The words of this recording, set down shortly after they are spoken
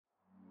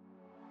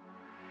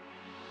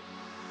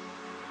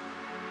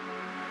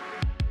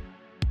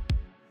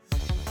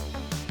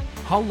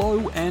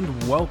Hello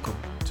and welcome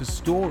to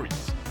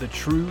Stories, the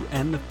True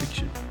and the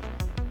Fiction.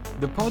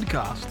 The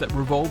podcast that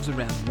revolves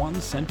around one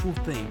central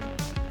theme,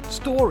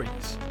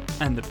 stories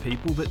and the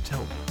people that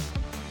tell them.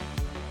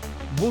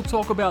 We'll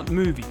talk about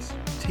movies,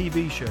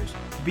 TV shows,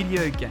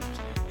 video games,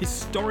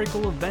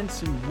 historical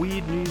events and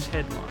weird news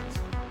headlines.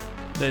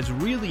 There's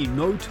really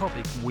no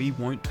topic we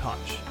won't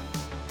touch.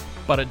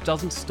 But it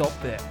doesn't stop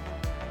there.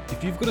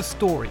 If you've got a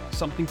story,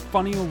 something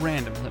funny or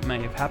random that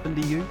may have happened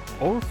to you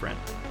or a friend,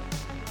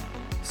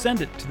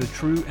 send it to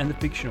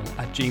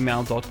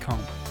thetrueandthefictional@gmail.com.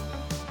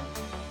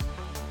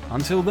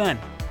 Until then,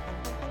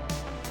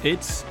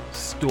 it's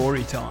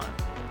story time.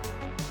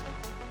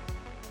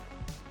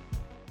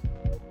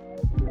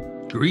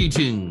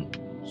 Greetings,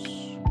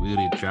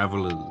 weary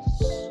travelers.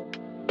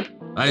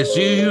 I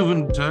see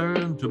you've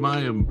returned to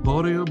my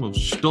emporium of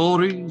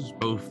stories,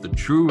 both the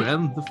true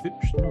and the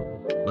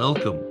fictional.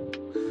 Welcome.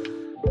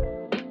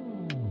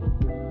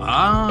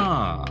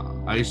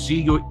 I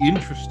see you're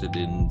interested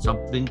in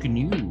something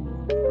new.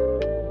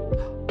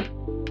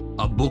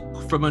 A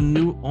book from a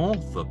new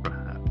author,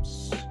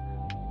 perhaps.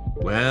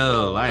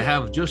 Well, I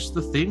have just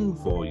the thing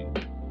for you.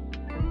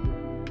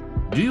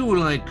 Do you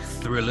like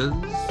thrillers?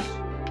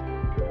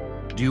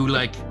 Do you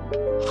like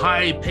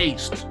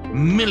high-paced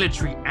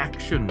military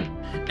action,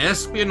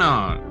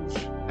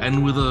 espionage,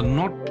 and with a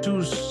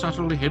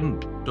not-too-subtle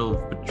hint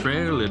of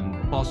betrayal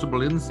and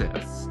possible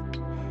incest?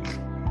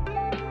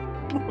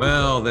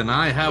 Well, then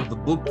I have the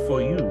book for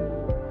you.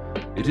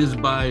 It is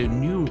by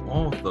new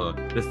author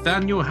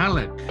Nathaniel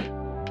Halleck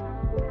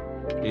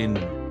in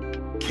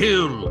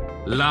Kill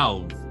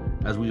Love,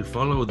 as we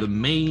follow the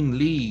main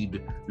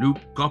lead, Luke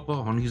Copper,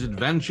 on his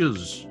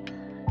adventures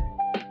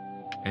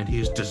and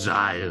his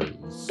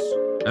desires.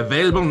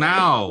 Available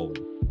now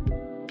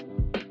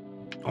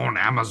on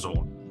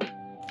Amazon.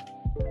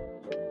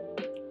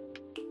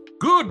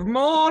 Good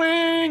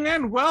morning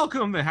and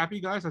welcome. They're happy,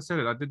 guys. I said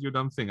it. I did your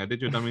dumb thing. I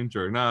did your dumb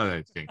intro. No,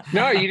 it's kidding.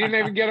 No, you didn't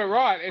even get it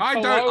right. It's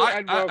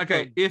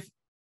Okay,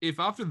 if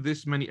after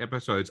this many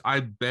episodes I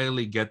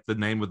barely get the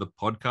name of the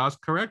podcast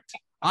correct,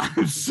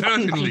 I'm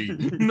certainly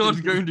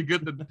not going to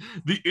get the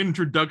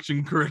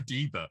introduction correct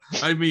either.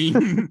 I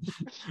mean,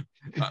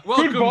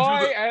 welcome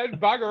goodbye and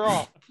bugger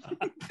off.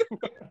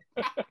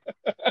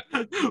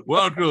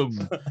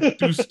 Welcome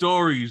to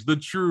Stories, the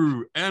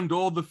True and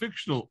or the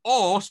Fictional,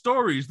 or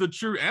Stories, the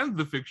True and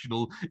the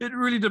Fictional. It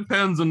really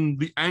depends on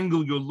the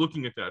angle you're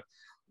looking at that.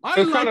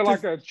 It's kind of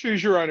like a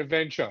choose your own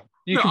adventure.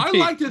 I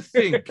like to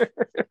think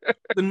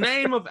the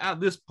name of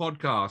this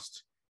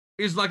podcast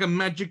is like a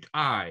magic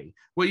eye,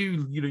 where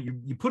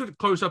you put it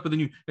close up and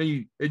then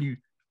you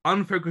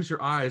unfocus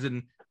your eyes,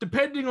 and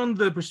depending on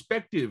the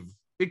perspective,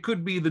 it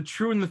could be the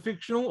true and the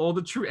fictional, or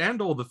the true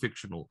and all the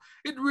fictional.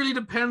 It really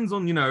depends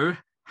on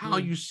how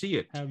you see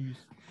it.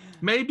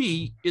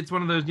 Maybe it's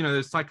one of those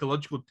those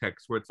psychological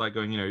texts where it's like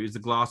going, is the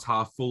glass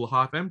half full,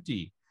 half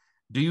empty?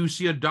 Do you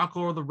see a duck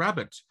or the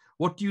rabbit?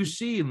 What do you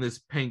see in this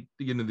paint?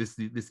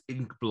 This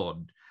ink blot.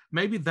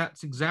 Maybe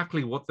that's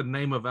exactly what the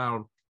name of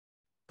our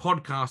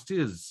podcast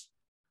is.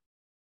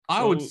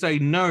 I would say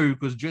no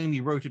because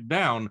Jamie wrote it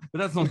down, but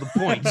that's not the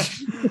point.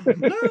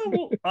 No,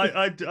 well,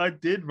 I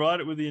did write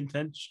it with the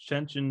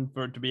intention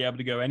for it to be able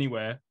to go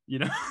anywhere.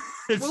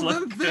 It's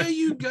then there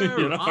you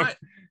go.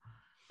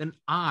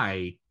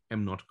 I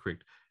am not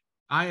correct.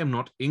 I am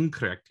not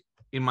incorrect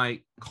in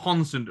my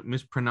constant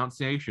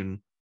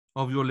mispronunciation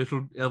of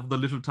the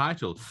little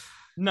title.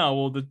 No,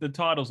 well, the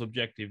title's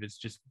objective. It's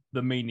just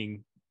the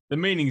meaning. The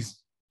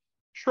meaning's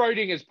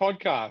Schrodinger's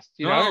podcast.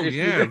 Yeah.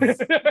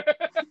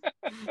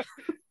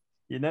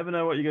 You never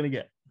know what you're going to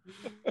get.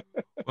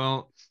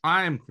 Well,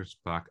 I am Chris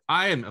Park.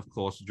 I am, of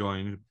course,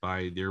 joined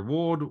by the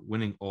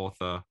award-winning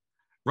author,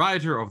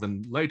 writer of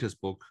the latest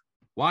book,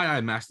 Why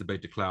I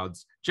Masturbate to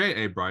Clouds,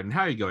 J.A. Bryden.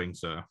 How are you going,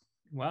 sir?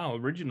 Wow,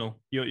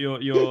 original.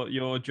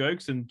 Your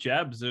jokes and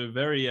jabs are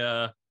very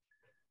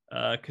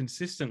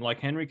consistent, like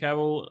Henry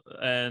Cavill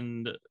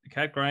and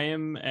Cat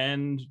Graham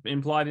and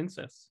implied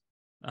incest.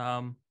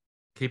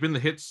 Keeping the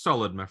hits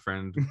solid, my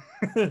friend.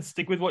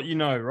 Stick with what you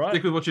know, right?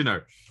 Stick with what you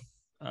know.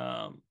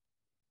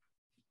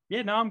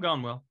 Yeah, no, I'm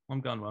going well.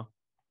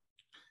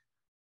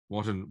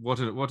 What an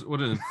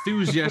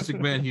enthusiastic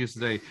man he is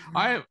today.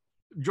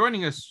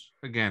 Joining us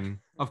again,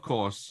 of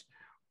course,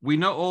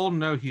 we all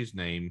know his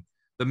name.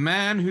 The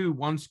man who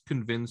once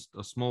convinced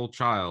a small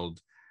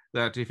child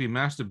that if he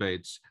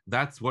masturbates,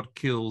 that's what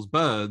kills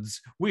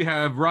birds. We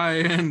have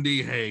Ryan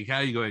D. Haig. How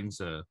are you going,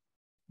 sir?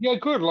 Yeah,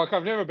 good. Like,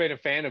 I've never been a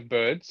fan of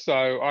birds,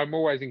 so I'm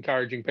always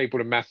encouraging people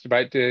to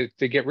masturbate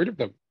to get rid of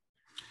them.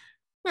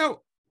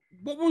 Now,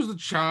 what was the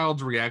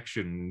child's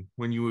reaction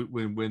when you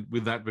went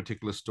with that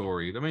particular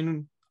story? I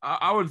mean,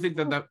 I would think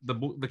that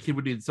the kid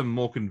would need some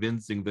more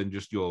convincing than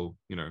just your.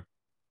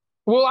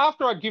 Well,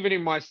 after I'd given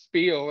him my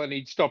spiel and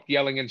he'd stopped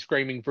yelling and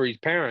screaming for his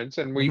parents,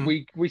 and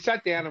we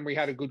sat down and we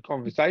had a good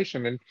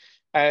conversation,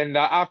 and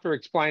after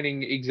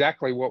explaining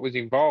exactly what was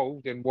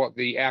involved and what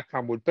the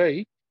outcome would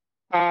be,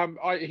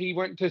 he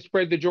went to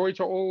spread the joy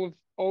to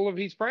all of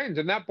his friends,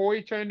 and that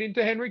boy turned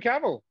into Henry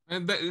Cavill.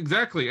 And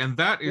exactly, and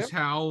that is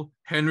how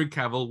Henry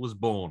Cavill was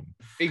born.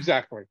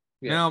 Exactly.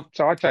 Yeah. Now,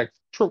 so I take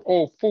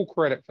all full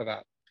credit for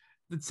that.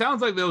 It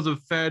sounds like there was a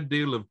fair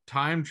deal of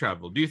time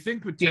travel. Do you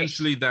think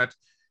potentially that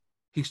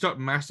he stopped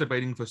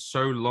masturbating for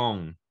so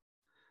long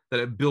that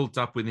it built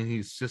up within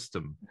his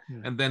system,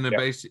 and then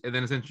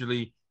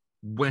essentially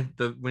when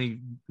he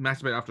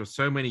masturbated after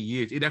so many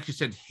years, it actually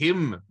sent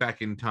him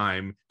back in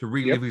time to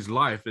relive his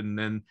life, and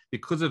then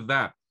because of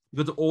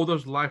all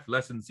those life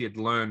lessons he had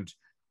learned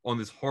on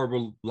this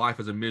horrible life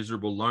as a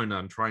miserable loner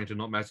and trying to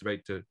not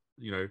masturbate to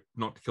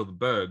not to kill the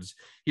birds,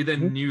 he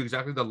then knew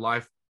exactly the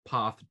life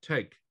path to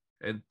take,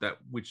 and that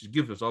which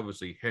gives us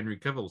obviously Henry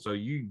Cavill. So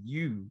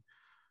you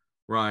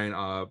Ryan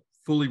are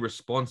fully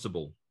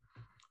responsible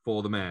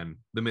for the man,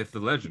 the myth, the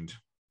legend.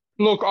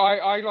 Look,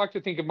 I like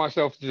to think of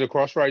myself as a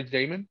crossroads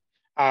demon.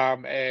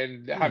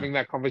 And having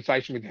that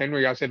conversation with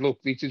Henry, I said,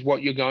 look, this is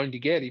what you're going to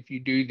get if you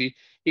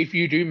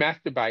do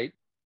masturbate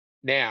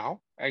now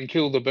and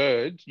kill the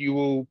birds. You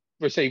will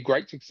receive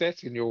great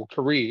success in your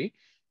career.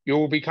 You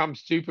will become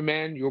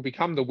Superman. You'll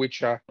become the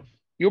Witcher.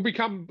 You'll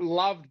become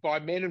loved by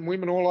men and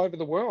women all over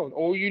the world.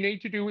 All you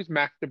need to do is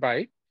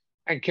masturbate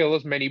and kill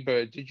as many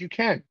birds as you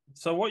can.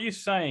 So what you're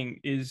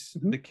saying is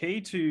the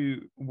key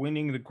to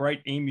winning the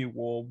Great Emu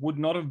War would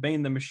not have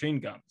been the machine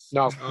guns.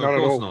 No, of not at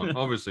course all. not.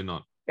 Obviously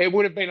not. It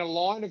would have been a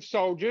line of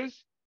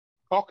soldiers,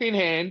 cock in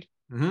hand,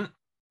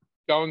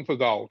 going for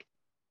gold.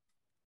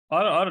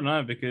 I don't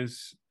know,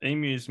 because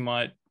emus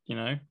might,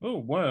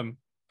 worm.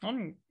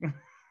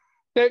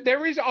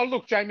 There is. Oh,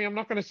 look, Jamie, I'm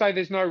not going to say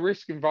there's no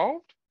risk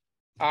involved,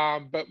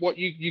 but what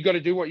you got to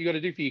do, what you got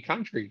to do for your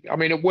country. I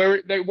mean, it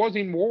was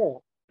in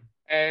war,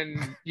 and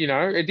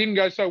it didn't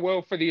go so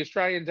well for the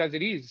Australians as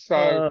it is.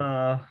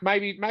 So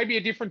maybe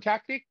a different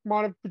tactic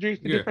might have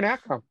produced a different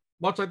outcome.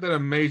 Much like that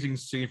amazing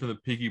scene from the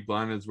Peaky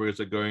Blinders where it's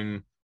like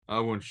going,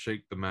 I won't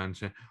shake the man.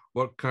 Saying,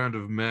 what kind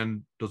of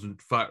man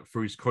doesn't fight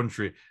for his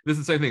country? This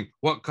is the same thing.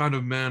 What kind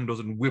of man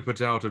doesn't whip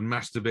it out and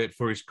masturbate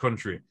for his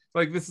country?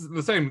 Like this is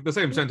the same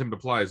sentiment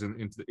applies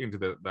into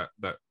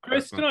that.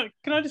 Chris, can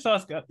I just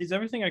ask? Is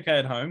everything okay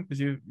at home? Because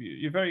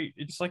you're very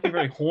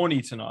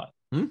horny tonight.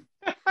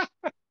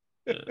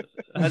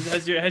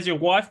 Has your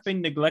wife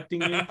been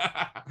neglecting you?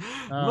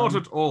 Not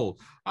at all.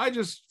 I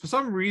just for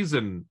some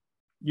reason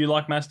you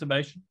like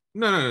masturbation.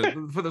 No.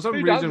 For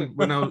some reason,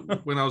 when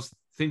I was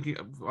thinking,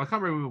 I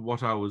can't remember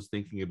what I was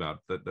thinking about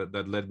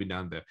that led me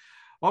down there.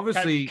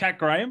 Obviously, Cat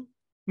Graham.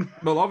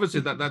 Well,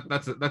 obviously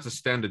that's a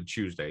standard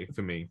Tuesday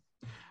for me.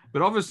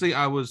 But obviously,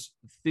 I was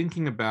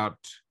thinking about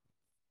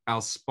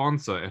our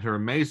sponsor and her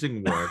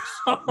amazing works,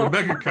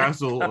 Rebecca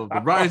Castle of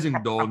the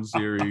Rising Dawn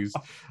series,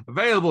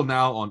 available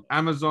now on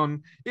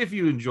Amazon. If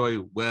you enjoy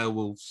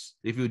werewolves,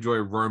 if you enjoy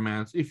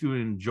romance, if you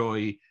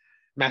enjoy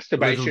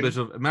masturbation, a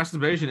little bit of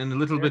masturbation and a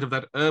little bit of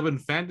that urban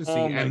fantasy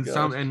and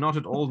not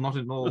at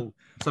all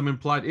some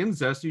implied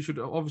incest, you should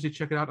obviously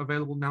check it out.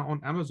 Available now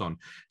on Amazon.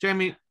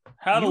 Jamie,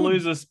 how to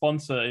lose a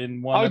sponsor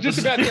in one. I was just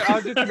about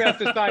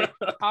to say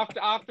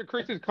after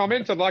Chris's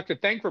comments, I'd like to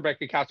thank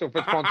Rebecca Castle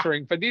for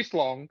sponsoring for this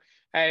long,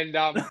 and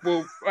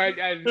we'll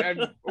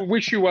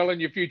wish you well in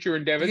your future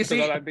endeavors.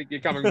 Because I don't think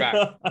you're coming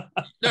back.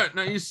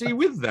 No. You see,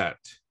 with that,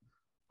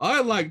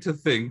 I like to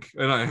think,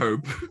 and I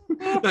hope,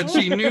 that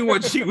she knew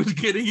what she was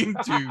getting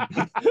into.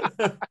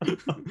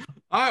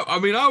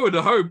 I would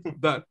hope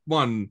that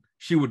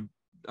she would.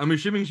 I'm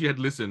assuming she had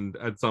listened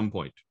at some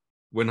point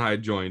when I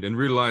had joined and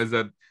realized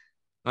that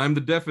I'm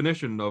the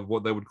definition of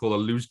what they would call a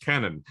loose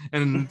cannon,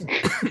 and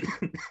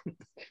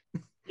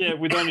yeah,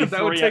 with only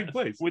three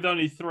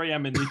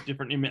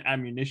different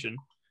ammunition.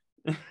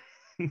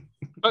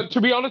 But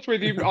to be honest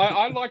with you,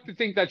 I like to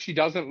think that she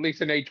doesn't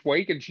listen each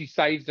week and she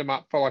saves them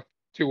up for like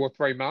 2 or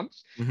 3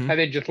 months and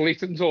then just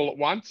listens all at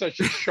once. So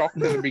she's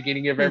shocked at the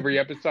beginning of every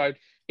episode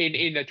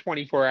in a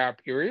 24-hour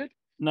period.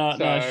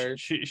 No,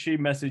 she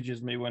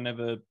messages me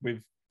whenever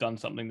we've done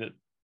something that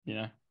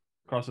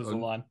crosses the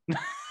line.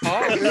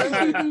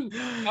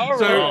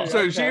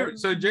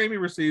 So Jamie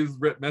receives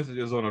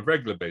messages on a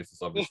regular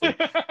basis, obviously.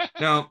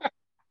 Now,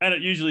 and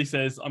it usually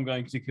says, "I'm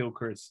going to kill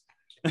Chris."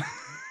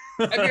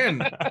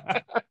 Again,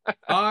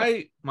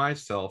 I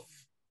myself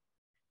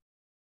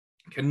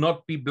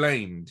cannot be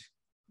blamed.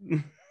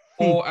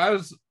 Or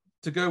as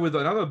to go with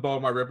another bow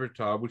of my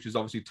repertoire, which is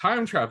obviously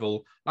time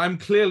travel, I'm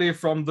clearly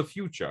from the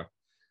future.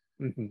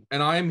 And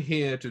I am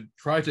here to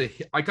try to...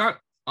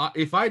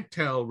 if I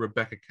tell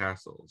Rebecca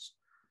Castles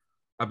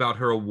about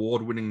her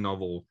award-winning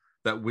novel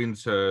that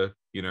wins her,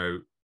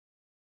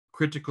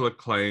 critical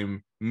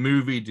acclaim,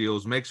 movie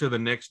deals, makes her the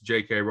next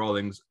J.K.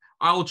 Rowling's,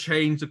 I'll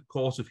change the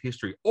course of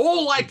history.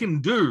 All I can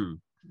do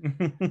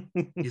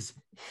is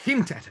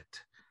hint at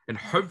it. And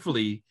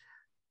hopefully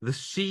the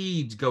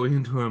seeds go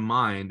into her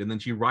mind and then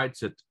she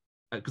writes it.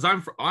 Because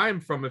I'm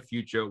from a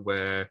future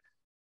where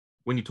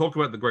when you talk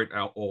about the great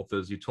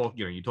authors, you talk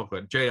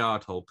about J.R.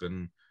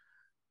 Tolkien,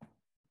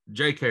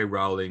 J.K.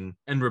 Rowling,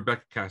 and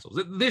Rebecca Castle.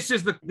 This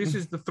is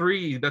the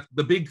three, that's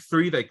the big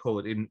three they call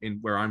it in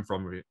where I'm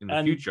from in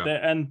the future.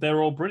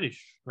 They're all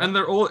British. Right? And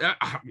they're all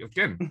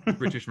again,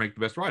 British make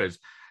the best writers.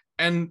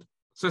 And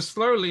so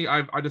slowly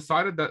I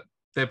decided that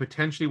there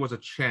potentially was a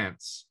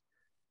chance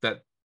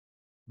that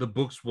the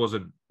books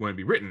won't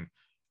be written.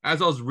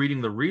 As I was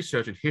reading the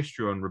research and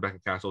history on Rebecca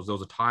Castle, there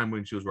was a time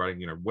when she was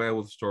writing,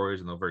 werewolf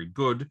stories, and they're very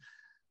good.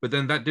 But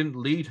then that didn't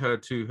lead her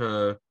to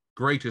her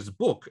greatest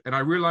book. And I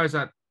realized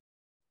that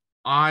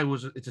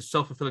it's a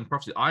self-fulfilling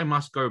prophecy. I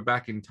must go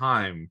back in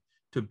time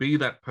to be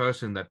that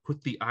person that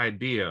put the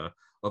idea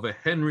of a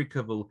Henry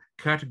Cavill,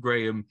 Cat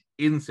Graham,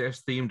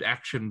 incest-themed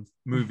action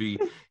movie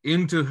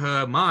into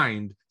her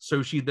mind,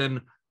 so she then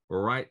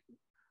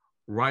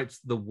writes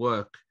the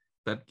work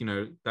that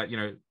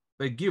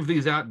they give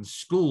these out in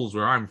schools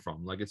where I'm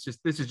from. Like, this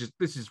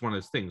is one of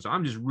those things.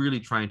 I'm just really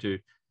trying to.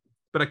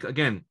 But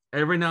again,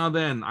 every now and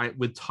then,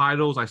 with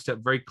titles, I step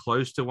very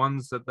close to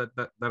ones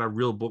that are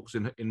real books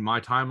in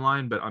my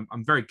timeline. But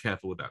I'm very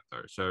careful with that,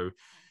 though. So,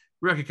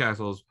 Rebecca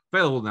Castle's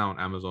available now on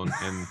Amazon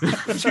and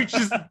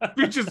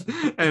futures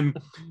and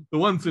the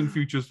once and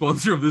future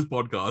sponsor of this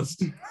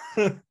podcast.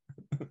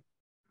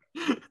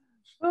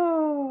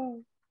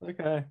 Oh,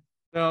 okay.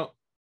 Now,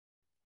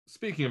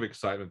 speaking of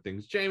excitement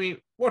things, Jamie,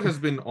 what has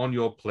been on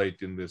your plate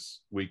in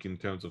this week in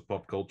terms of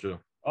pop culture?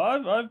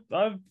 I've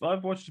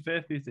watched a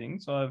fair few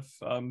things. I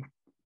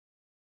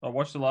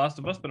watched The Last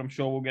of Us, but I'm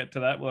sure we'll get to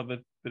that. We'll have a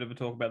bit of a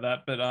talk about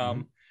that. But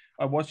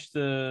I watched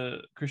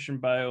the Christian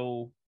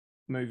Bale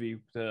movie.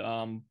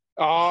 The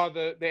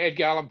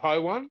Edgar Allan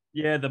Poe one.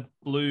 Yeah, the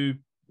blue.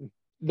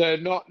 The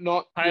not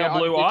Pale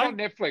Blue it's Eye. on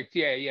Netflix.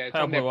 Yeah, it's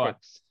Pale on Blue Eye.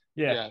 Netflix.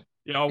 Yeah.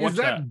 I watched Is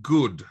that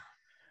good?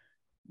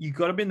 You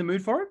got to be in the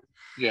mood for it.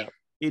 Yeah.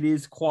 It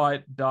is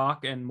quite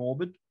dark and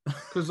morbid.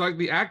 Because like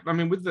the act,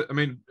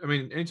 anytime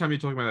you're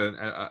talking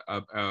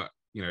about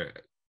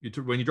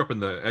when you drop in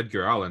the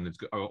Edgar Allan, it's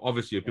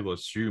obviously people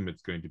assume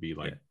it's going to be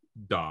like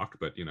dark,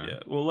 but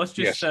Yeah. Well, let's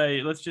just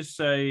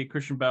say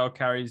Christian Bale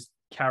carries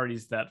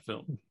that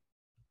film.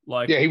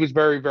 Like, he was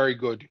very, very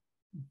good.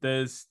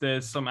 There's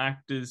some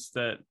actors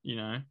that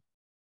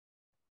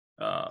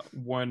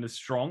weren't as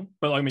strong,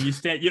 but I mean,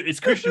 it's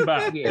Christian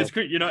Bale. Yeah. It's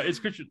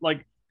Christian.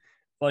 Like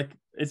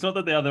it's not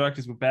that the other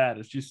actors were bad.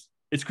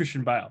 It's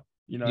Christian Bale.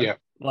 Yeah.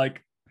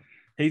 Like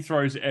he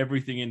throws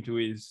everything into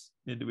his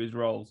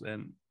roles,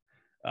 and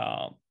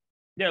look,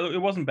 it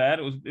wasn't bad.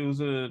 It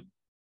was a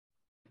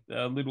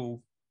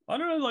little, I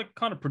don't know, like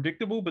kind of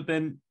predictable, but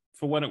then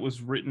for when it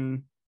was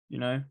written,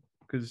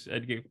 because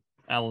Edgar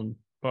Allan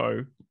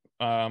Poe,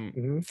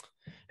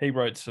 he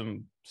wrote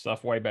some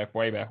stuff way back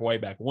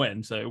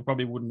when, so it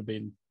probably wouldn't have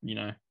been,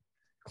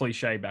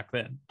 cliche back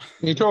then.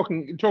 You're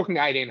talking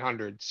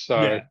 1800s,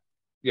 so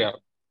yeah.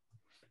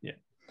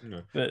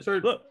 But so,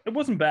 look, it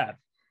wasn't bad.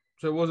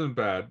 So it wasn't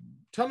bad.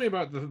 Tell me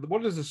about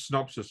what is the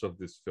synopsis of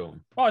this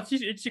film? Oh, it's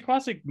your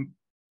classic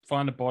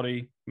find a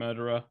body,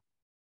 murderer.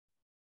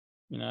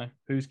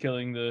 Who's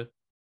killing the?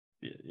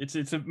 It's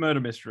a murder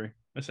mystery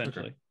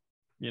essentially.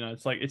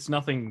 Okay. It's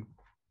nothing.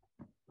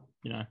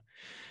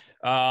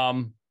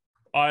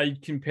 I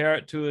compare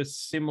it to a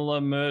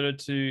similar murder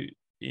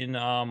in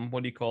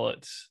what do you call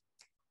it?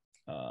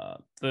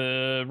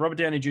 The Robert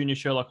Downey Jr.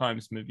 Sherlock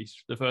Holmes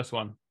movies, the first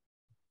one.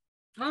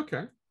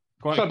 Okay.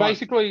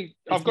 Basically,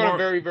 I've got a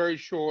very, very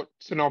short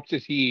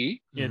synopsis here.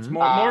 Yeah, it's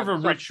more of a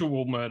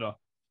ritual murder.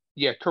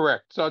 Yeah,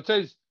 correct. So it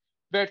says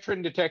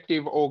veteran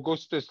detective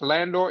Augustus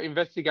Landor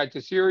investigates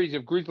a series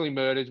of grisly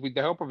murders with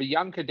the help of a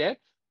young cadet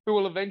who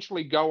will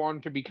eventually go on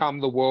to become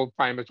the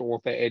world-famous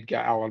author Edgar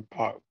Allan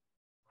Poe.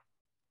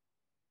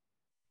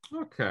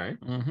 Okay.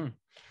 Mm-hmm.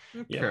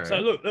 Okay. Yeah. So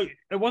look,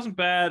 it wasn't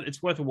bad.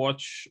 It's worth a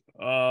watch.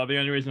 The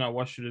only reason I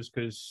watched it is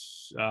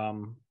because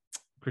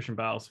Christian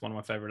Bale's one of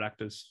my favorite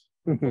actors.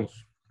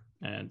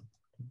 And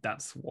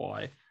that's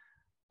why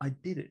I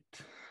did it.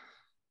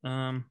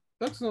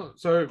 That's not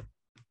so.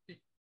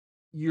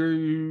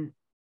 You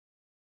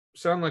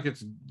sound like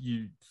it's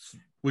you.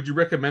 Would you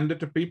recommend it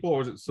to people,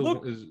 or is it still?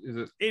 Look, is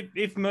it?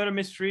 If murder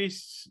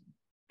mysteries,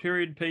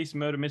 period piece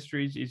murder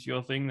mysteries is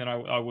your thing, then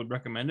I would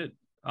recommend it.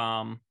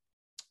 I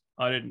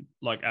didn't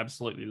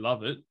absolutely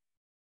love it,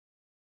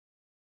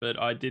 but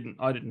I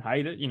didn't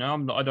hate it.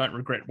 I don't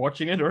regret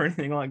watching it or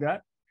anything like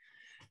that.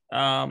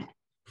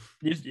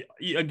 You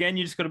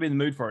just got to be in the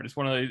mood for it. It's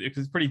one of those, because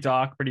it's pretty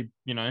dark, pretty,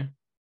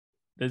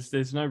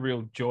 there's no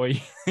real joy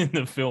in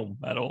the film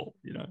at all,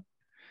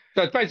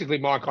 So it's basically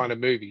my kind of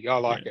movie. I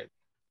like it.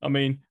 I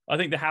mean, I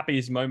think the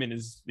happiest moment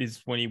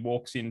is when he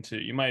walks into,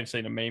 you may have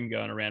seen a meme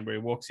going around where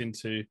he walks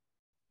into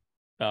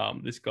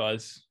this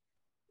guy's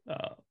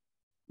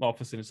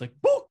office and it's like,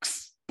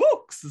 books.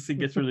 So he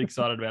gets really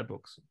excited about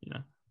books,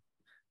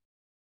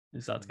 He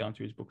starts going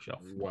through his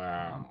bookshelf.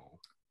 Wow.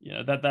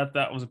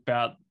 That was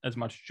about as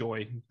much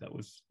joy that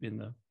was in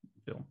the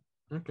film.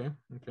 Okay.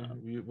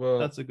 Well,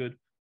 that's a good.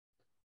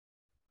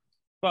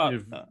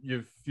 But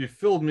you've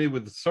filled me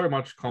with so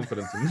much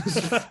confidence in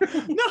this.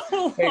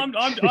 No,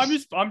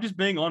 I'm just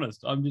being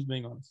honest.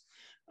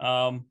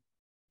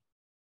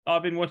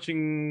 I've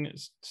been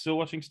still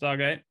watching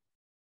Stargate,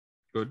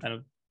 Good.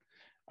 and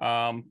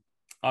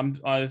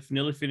I've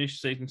nearly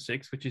finished season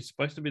 6, which is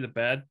supposed to be the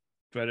bad,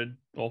 dreaded,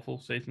 awful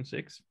season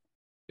 6.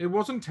 It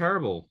wasn't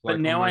terrible. But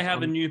now I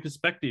have a new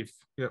perspective.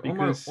 Yeah,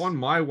 because... on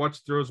my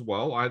watch through as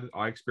well,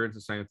 I experienced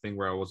the same thing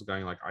where I was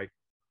going like I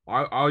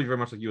was very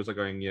much like you, was like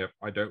going, yeah,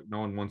 no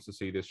one wants to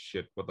see this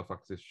shit. What the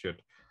fuck is this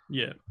shit?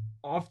 Yeah.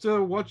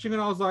 After watching it,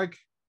 I was like,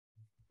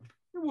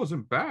 it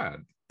wasn't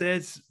bad.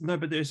 There's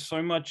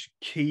so much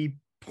key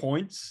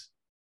points,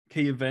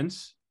 key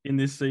events in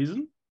this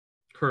season.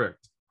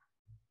 Correct.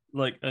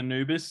 Like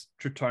Anubis,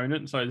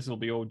 Tritonant. Sorry, this will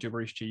be all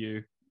gibberish to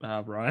you,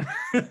 Brian.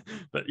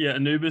 But yeah,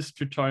 Anubis,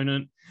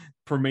 Tritonant,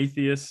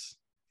 Prometheus.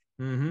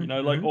 Mm-hmm, you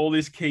know, like all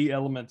these key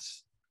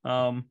elements.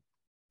 And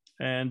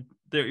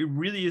there it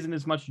really isn't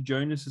as much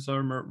Jonas as I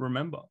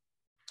remember.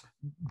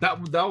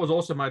 That was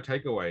also my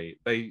takeaway.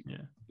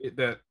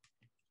 That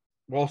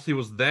whilst he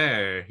was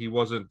there, he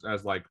wasn't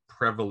as like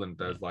prevalent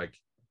as like.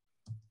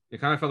 It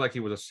kind of felt like he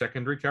was a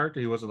secondary character.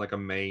 He wasn't like a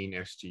main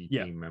SG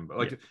team member.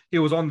 Like he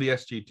was on the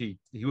SGT,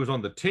 he was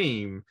on the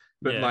team,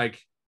 but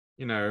like,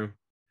 you know,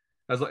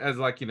 as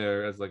like you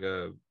know, as like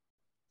a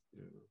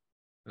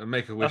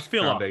Make-A-Wish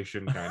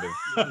Foundation kind of,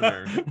 you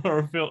know.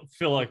 Or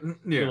feel like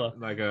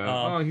like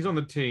he's on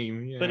the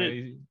team. Yeah,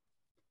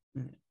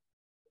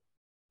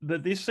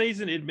 but this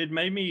season it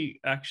made me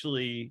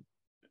actually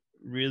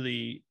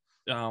really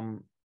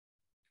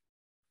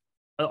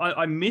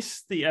I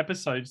miss the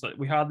episodes that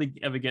we hardly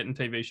ever get in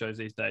TV shows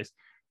these days,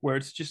 where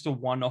it's just a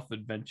one-off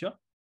adventure.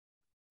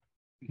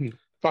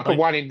 Like a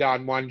one and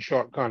done, one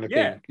shot kind of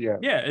thing. Yeah.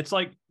 It's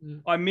like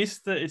I miss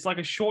it's like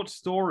a short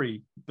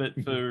story,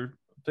 but for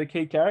the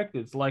key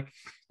characters, like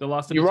the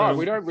last. You're right.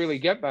 We don't really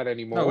get that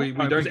anymore. No, we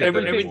don't get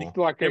everything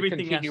like a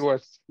everything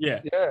continuous.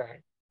 Yeah.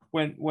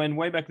 When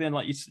way back then,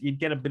 like you'd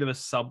get a bit of a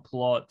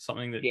subplot,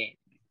 something that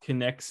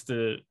connects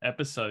the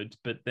episodes,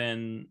 but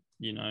then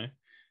you know,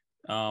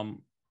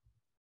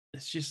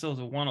 it's just there was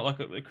a one like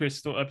a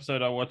Crystal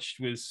episode I watched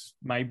was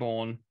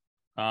Mayborn,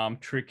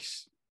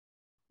 Trix,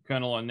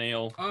 Colonel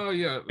O'Neill. Oh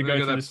yeah, they go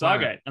to the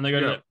Stargate and they go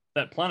to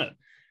that planet.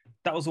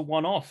 That was a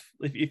one-off.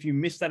 If you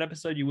missed that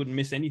episode, you wouldn't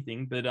miss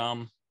anything. But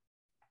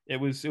it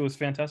was a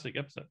fantastic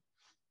episode.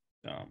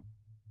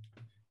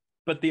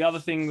 But the other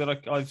thing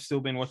that I've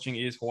still been watching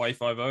is Hawaii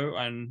Five-0,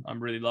 and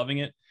I'm really loving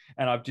it.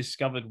 And I've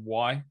discovered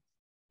why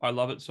I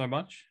love it so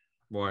much.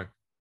 Why?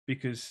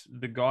 Because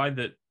the guy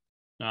that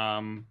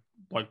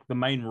like the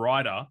main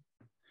writer,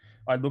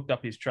 I looked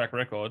up his track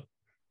record,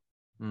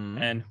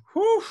 and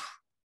whew,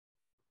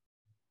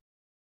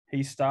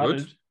 he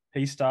started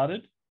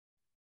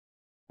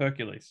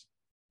Hercules.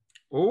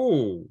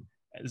 Oh,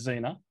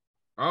 Xena.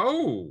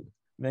 Oh.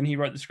 Then he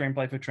wrote the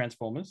screenplay for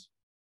Transformers.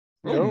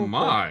 Oh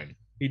my.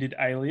 He did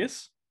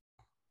Alias.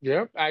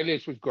 Yep,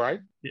 Alias was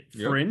great.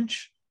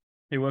 Fringe.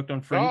 He worked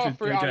on Fringe with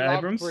J.J.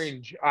 Abrams.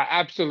 Fringe. I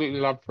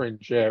absolutely love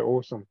Fringe. Yeah,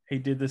 awesome. He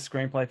did the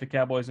screenplay for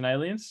Cowboys and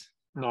Aliens.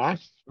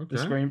 Nice. Okay.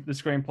 The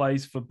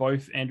screenplays for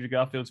both Andrew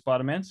Garfield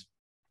Spider-Mans.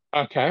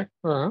 Okay.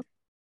 Uh-huh.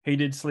 He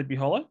did Sleepy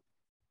Hollow.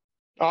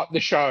 The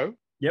show.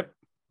 Yep.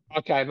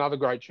 Okay, another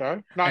great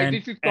show. No,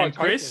 this is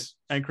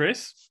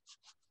Chris,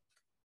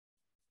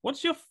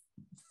 what's your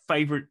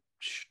favorite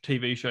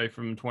TV show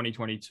from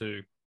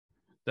 2022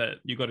 that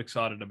you got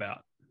excited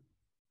about?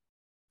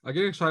 I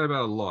get excited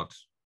about a lot.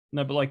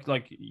 No, but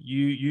like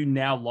you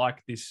now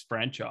like this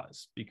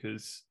franchise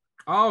because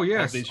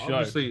yes, of this show.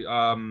 Obviously,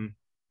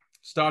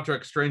 Star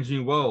Trek: Strange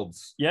New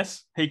Worlds.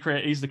 Yes,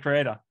 he's the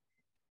creator.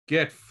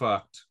 Get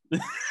fucked.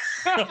 and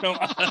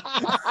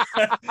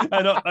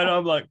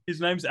I'm like, his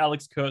name's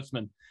Alex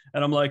Kurtzman,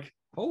 and I'm like,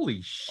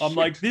 holy shit! I'm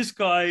like, this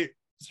guy's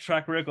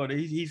track record.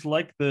 He's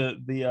like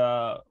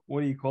the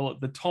what do you call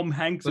it? The Tom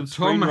Hanks of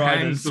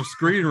screenwriters.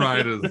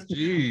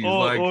 Jeez,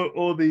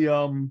 or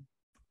the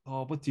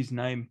what's his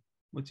name?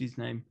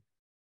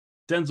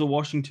 Denzel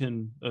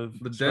Washington of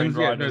the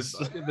screenwriters.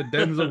 The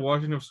Denzel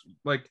Washington of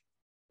like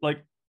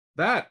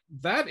that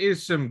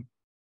is some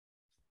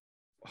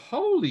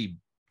holy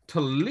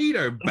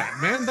Toledo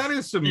Batman. That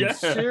is some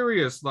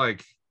serious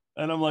like.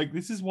 And I'm like,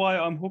 this is why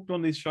I'm hooked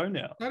on this show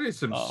now. That is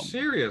some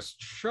serious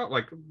shot.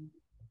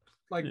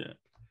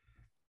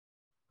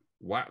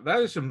 Wow,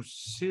 that is some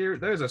serious.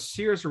 That is a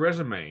serious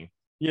resume.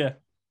 Yeah.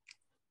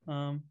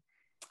 I'm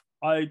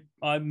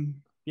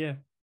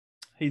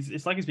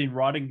It's like he's been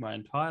writing my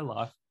entire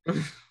life.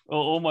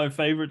 all my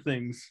favorite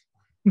things.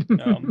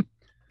 And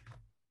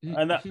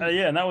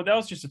that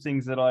was just the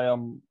things that I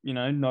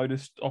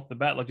noticed off the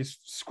bat, like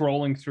just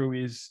scrolling through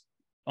his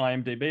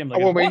IMDb. I'm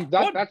like,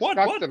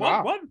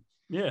 what?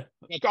 Yeah.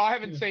 Like I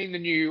haven't seen the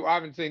new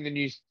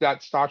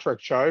that Star Trek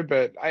show,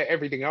 but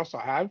everything else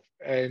I have.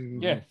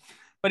 And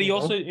but he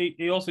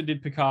also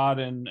did Picard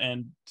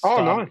and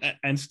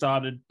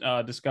started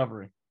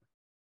Discovery.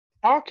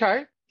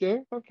 Okay. Yeah.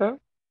 Okay.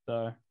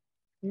 So.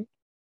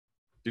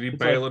 Did he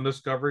bail on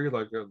Discovery?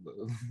 Like,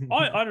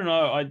 I don't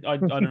know. I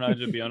don't know,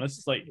 to be honest.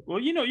 It's like, well,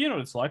 you know what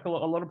it's like. A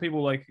lot of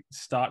people like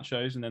start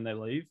shows and then they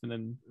leave, and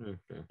then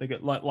they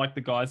get like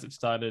the guys that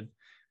started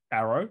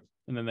Arrow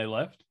and then they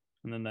left,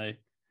 and then they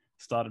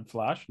started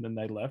Flash, and then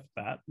they left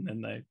that, and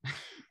then they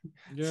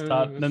That's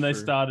true.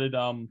 started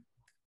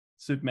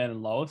Superman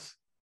and Lois,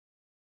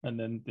 and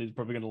then they're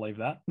probably going to leave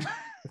that.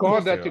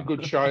 God, they that's a are.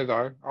 good show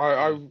though.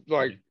 I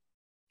like.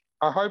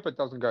 I hope it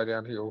doesn't go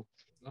downhill.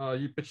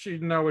 But you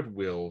know it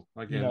will.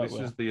 Again, No, it this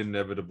will. is the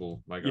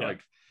inevitable. Yeah.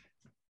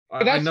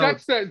 But I know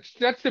that's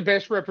the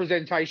best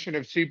representation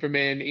of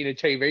Superman in a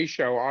TV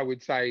show, I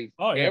would say,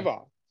 Oh, yeah. ever.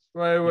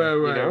 Wait.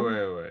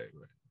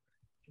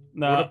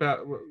 know?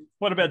 No,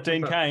 What about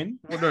Dean Cain?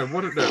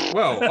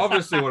 Well,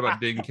 obviously, what about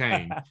Dean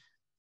Cain?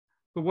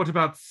 But what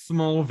about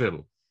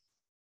Smallville?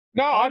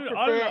 No,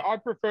 I I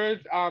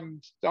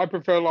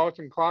prefer Lois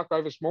and Clark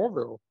over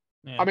Smallville.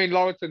 Yeah. I mean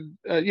Lois and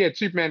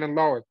Superman and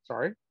Lois.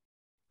 Sorry,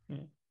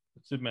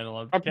 Superman and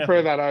Lois. I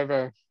prefer that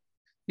over.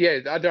 Yeah,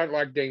 I don't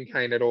like Dean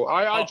Cain at all.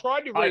 I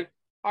tried to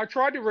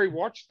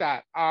rewatch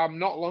that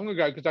not long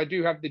ago because I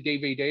do have the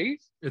DVDs.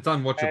 It's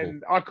unwatchable.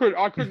 And I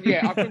couldn't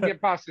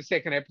get past the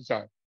second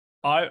episode.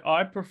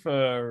 I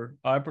prefer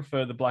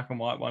the black and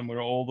white one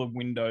where all the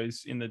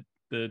windows in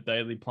the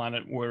Daily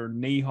Planet were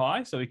knee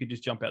high, so he could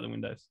just jump out the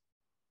windows.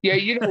 Yeah,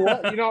 you know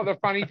what? You know what the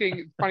funny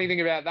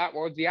thing about that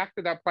was the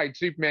actor that played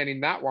Superman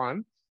in that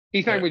one.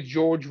 His name was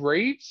George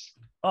Reeves.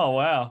 Oh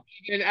wow!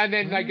 And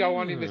then they go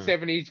on in the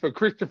 70s for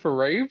Christopher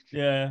Reeves.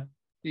 Yeah.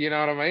 You know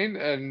what I mean?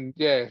 And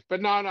yeah,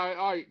 but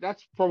no,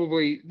 that's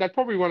probably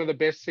one of the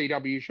best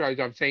CW shows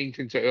I've seen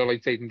since the early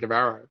seasons of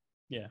Arrow.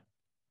 Yeah.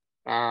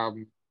 I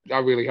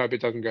really hope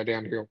it doesn't go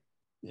downhill.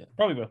 Yeah,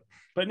 probably will.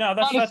 But no,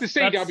 it's the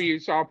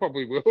CW, so I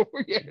probably will.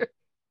 Yeah.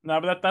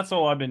 No, but that's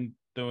all I've been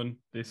doing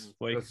this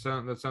week.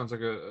 That sounds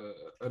like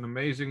an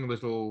amazing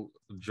little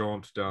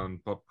jaunt down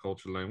pop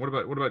culture lane. What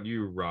about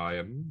you,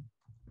 Ryan?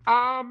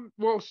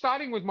 Well,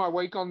 starting with my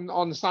week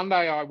on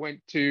Sunday, I went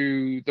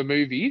to the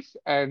movies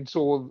and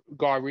saw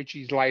Guy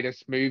Ritchie's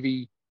latest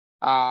movie,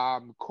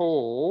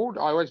 called,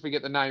 I always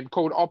forget the name,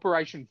 called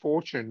Operation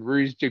Fortune,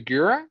 Ruse de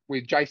Guerre,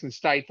 with Jason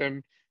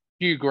Statham,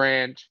 Hugh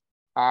Grant,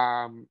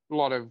 a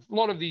lot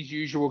of these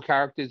usual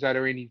characters that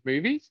are in his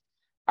movies.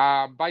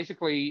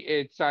 Basically,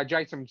 it's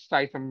Jason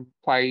Statham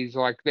plays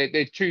like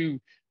they're two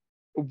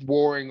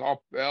warring of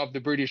the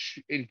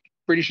British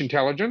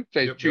intelligence.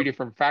 There's two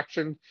different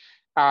factions.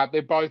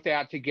 They're both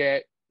out to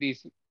get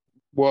this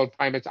world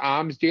famous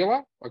arms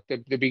dealer, like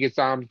the biggest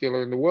arms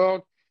dealer in the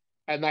world,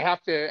 and they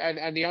have to.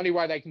 And the only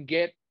way they can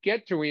get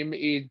to him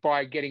is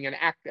by getting an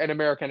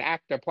American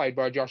actor played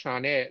by Josh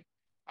Hartnett,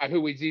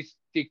 who is this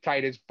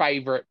dictator's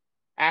favorite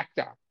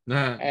actor.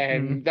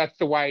 And that's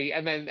the way.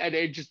 And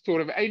it just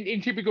sort of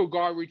in typical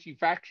Guy Ritchie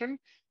fashion,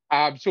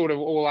 sort of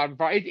all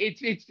unfold.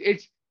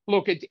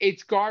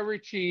 It's Guy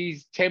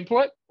Ritchie's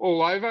template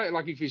all over.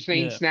 Like if you've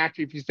seen Snatch,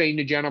 if you've seen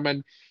The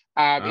Gentleman.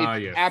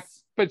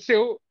 But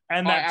still,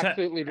 I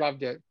absolutely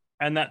loved it.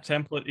 And that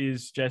template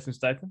is Jason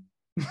Statham.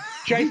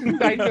 Jason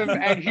Statham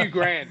and Hugh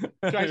Grant.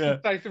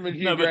 Statham and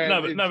Hugh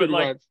Grant. But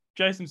like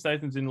Jason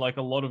Statham's in like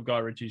a lot of Guy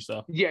Ritchie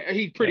stuff. Yeah,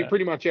 he's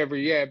pretty much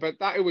every but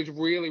it was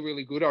really,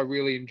 really good. I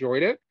really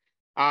enjoyed it.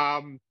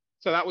 So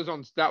that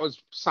was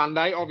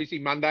Sunday. Obviously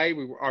Monday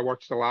I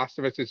watched The Last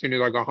of Us as soon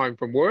as I got home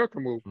from work,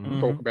 and we'll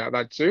talk about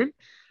that soon.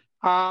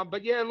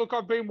 But yeah, look,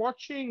 I've been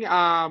watching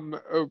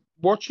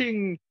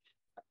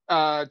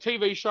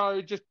TV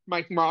show,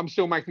 I'm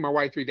still making my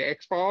way through the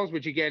X-Files,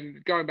 which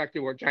again, going back to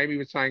what Jamie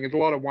was saying, there's a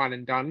lot of one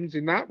and dones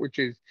in that, which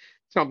is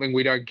something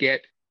we don't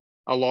get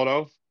a lot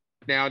of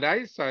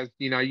nowadays. So,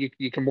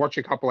 you can watch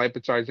a couple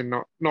episodes and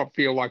not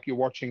feel like you're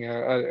watching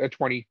a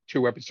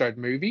 22 episode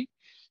movie.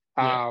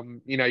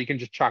 You can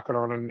just chuck it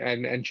on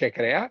and check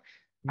it out.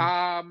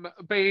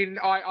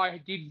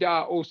 I did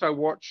also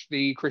watch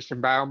the Christian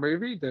Bale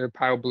movie, the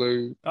Pale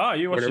Blue. Oh,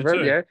 you watched it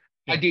too? Yeah,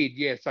 I did.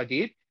 Yes, I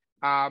did.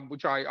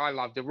 Which I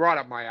loved it, right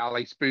up my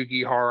alley,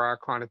 spooky horror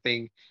kind of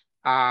thing.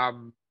 I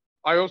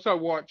also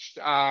watched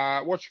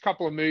a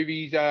couple of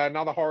movies,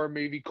 another horror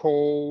movie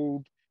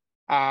called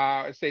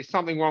There's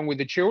Something Wrong with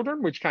the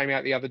Children, which came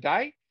out the other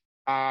day.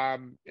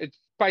 It's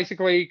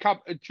basically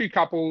two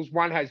couples,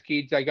 one has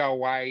kids, they go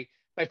away,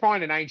 they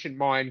find an ancient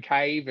Mayan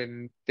cave,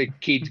 and the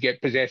kids get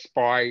possessed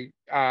by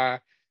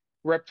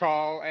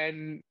reptile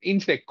and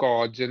insect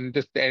gods and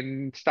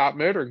start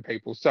murdering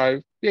people.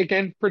 So yeah,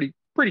 again, pretty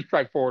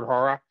straightforward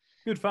horror.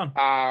 Good fun.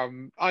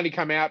 Only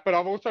come out, but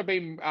I've also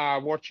been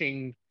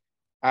watching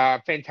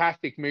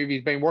fantastic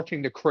movies. Been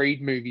watching the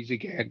Creed movies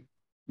again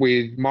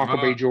with Michael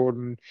B.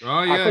 Jordan.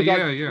 Oh yeah.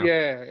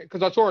 Yeah,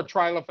 because I saw a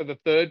trailer for the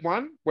third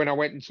one when I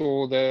went and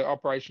saw the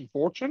Operation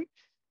Fortune,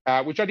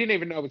 which I didn't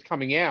even know was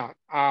coming out.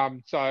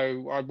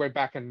 So I went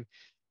back and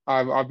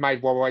I've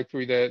made my way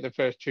through the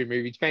first two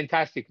movies.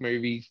 Fantastic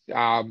movies.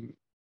 I'm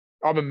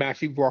a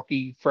massive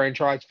Rocky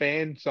franchise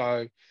fan,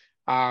 so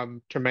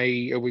to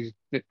me it was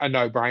a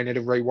no-brainer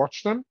to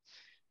rewatch them.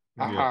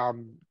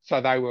 So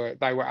they were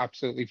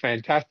absolutely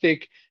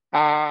fantastic.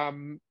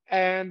 And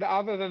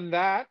other than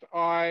that,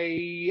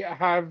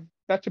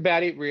 that's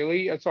about it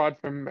really, aside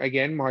from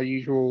again my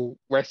usual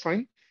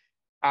wrestling.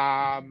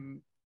 That's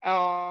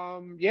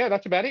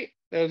about it.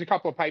 There was a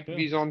couple of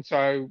pay-per-views on,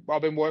 so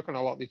I've been working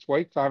a lot this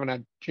week, so I haven't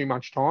had too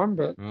much time.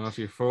 But Well,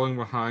 so you're falling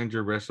behind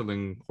your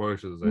wrestling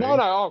quotas, eh? no,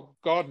 oh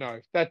God, no.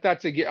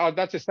 That's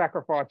a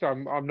sacrifice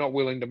I'm not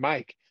willing to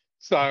make.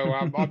 So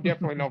I'm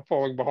definitely not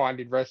falling behind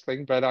in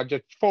wrestling, but I'm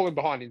just falling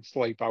behind in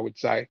sleep, I would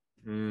say.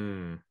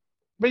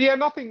 But yeah,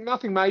 nothing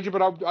major.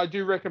 But I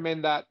do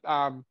recommend that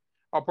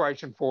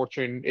Operation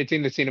Fortune. It's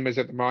in the cinemas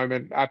at the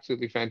moment.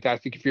 Absolutely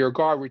fantastic. If you're a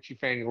Guy Ritchie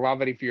fan, you'll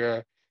love it. If you're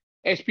a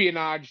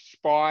espionage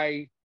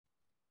spy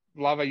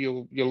lover,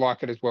 you'll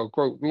like it as well.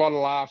 A lot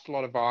of laughs, a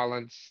lot of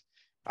violence.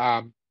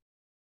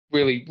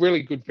 Really,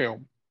 really good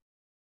film.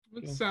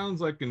 It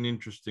sounds like an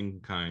interesting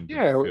kind.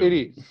 Yeah, of film. it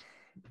is.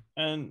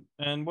 And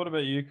what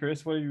about you,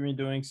 Chris? What have you been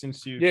doing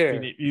since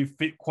you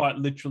quite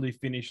literally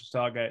finished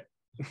Stargate?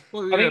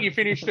 Well, I think you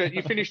finished it.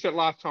 You finished it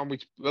last time we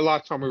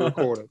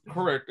recorded.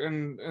 Correct,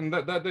 and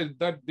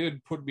that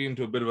did put me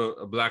into a bit of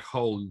a black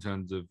hole in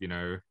terms of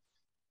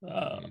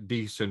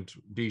decent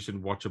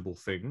watchable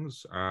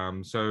things.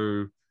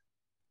 So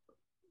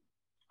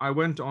I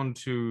went on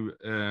to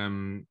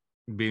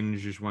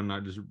binge just one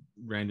night, just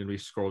randomly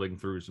scrolling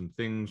through some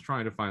things,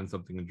 trying to find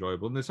something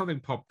enjoyable, and there's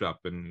something popped up,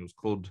 and it was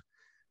called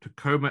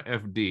Tacoma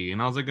FD,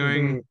 and I was like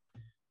going,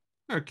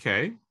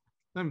 okay.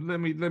 Let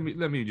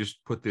me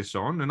just put this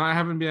on, and I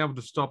haven't been able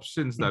to stop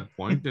since that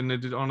point. And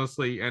it did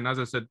honestly, and as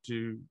I said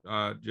to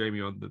Jamie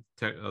on the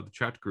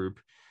chat group,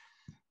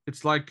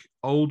 it's like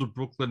old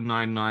Brooklyn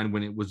Nine-Nine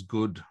when it was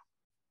good.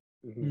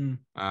 And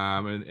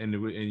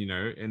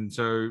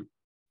so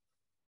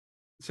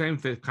same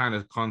kind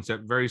of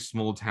concept, very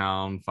small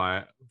town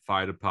fire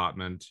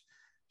department,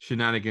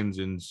 shenanigans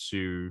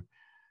ensue.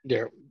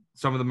 Yeah,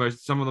 some of the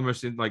most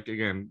like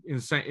again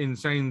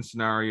insane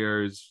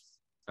scenarios.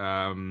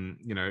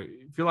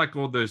 If you like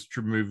all those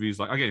true movies,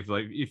 like again,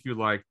 if you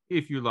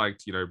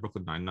liked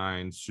Brooklyn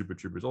Nine-Nine, Super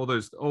Troopers, all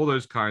those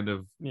kind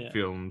of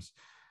films,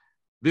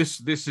 this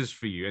is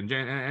for you.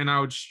 And I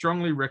would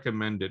strongly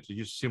recommend it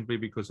just simply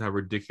because how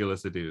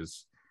ridiculous it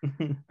is.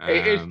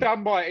 It's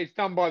done by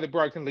the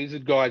Broken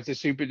Lizard guys,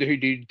 who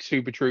did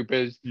Super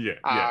Troopers,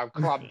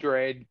 Club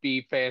Dread,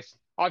 Beer Fest.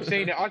 I've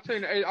seen it. I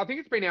think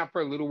it's been out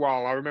for a little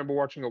while. I remember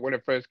watching it when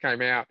it first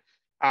came out.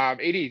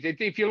 It is.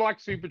 If you like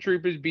Super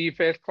Troopers, Beer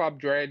Fest, Club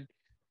Dread,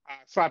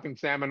 Slapping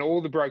Salmon,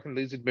 all the Broken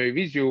Lizard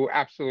movies, you'll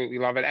absolutely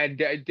love it. And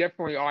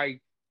definitely,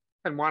 I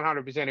can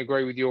 100%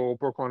 agree with your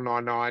Brooklyn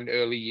Nine-Nine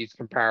early years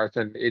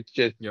comparison. It's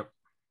just,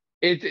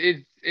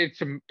 it's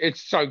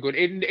so good.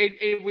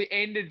 It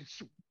ended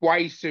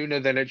way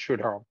sooner than it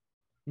should have.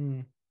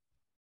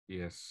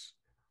 Yes,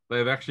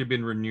 they've actually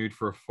been renewed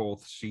for a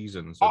 4th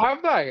season. So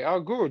have they? Oh,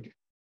 good.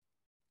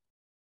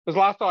 Because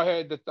last I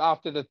heard that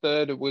after the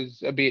 3rd, it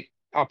was a bit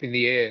up in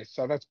the air,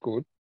 so that's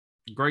good.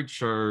 Great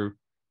show,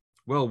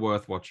 well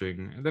worth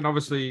watching. And then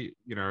obviously,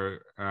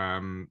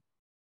 I'm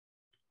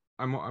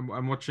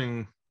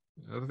watching.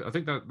 I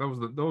think that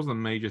was the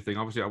major thing.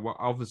 Obviously, I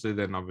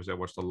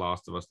watched The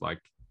Last of Us,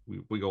 like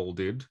we all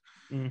did.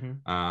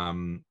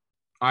 Mm-hmm.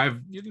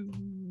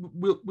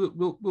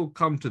 We'll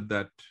come to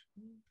that.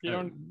 You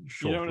don't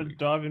want to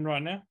dive in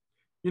right now?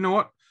 You know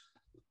what?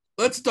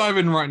 Let's dive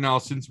in right now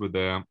since we're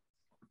there.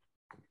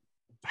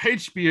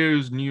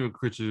 HBO's new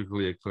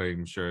critically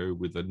acclaimed show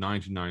with a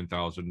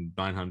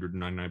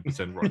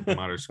 99,999% Rotten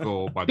Tomato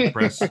score by the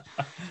press.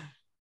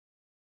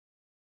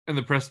 And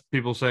the press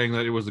people saying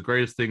that it was the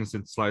greatest thing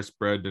since sliced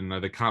bread, and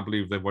they can't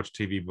believe they've watched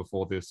TV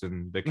before this,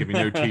 and there can be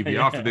no TV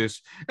after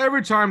this.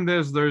 Every time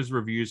there's those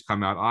reviews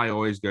come out, I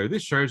always go,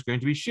 this show is going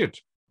to be shit.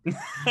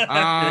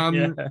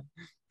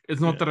 It's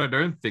not that I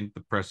don't think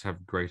the press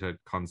have greater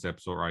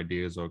concepts or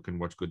ideas or can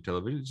watch good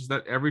television. It's just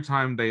that every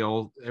time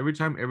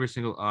every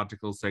single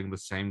article is saying the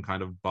same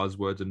kind of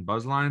buzzwords and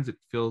buzzlines, it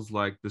feels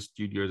like the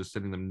studios are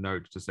sending them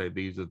notes to say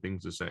these are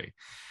things to say.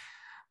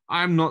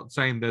 I'm not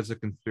saying there's a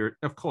conspiracy.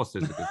 Of course,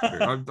 there's a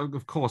conspiracy.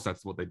 Of course,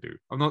 that's what they do.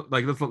 I'm not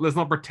like let's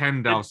not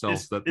pretend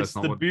ourselves that's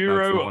not what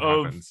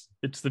happens.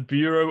 It's the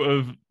Bureau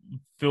of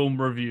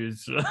Film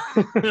Reviews. No,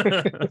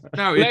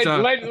 it's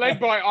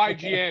led by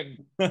IGN.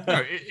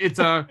 No,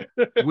 it's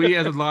we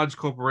as a large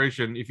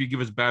corporation. If you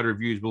give us bad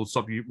reviews, we'll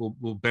stop you.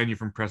 We'll ban you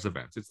from press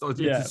events. It's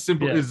as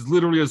simple. Yeah. It's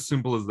literally as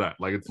simple as that.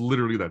 Like it's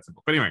literally that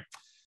simple. But anyway.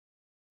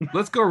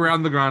 Let's go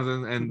around the grounds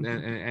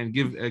and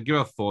give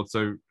our thoughts.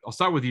 So I'll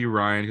start with you,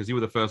 Ryan, because you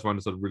were the first one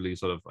to start to really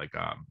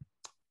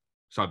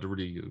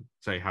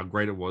say how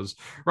great it was.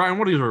 Ryan,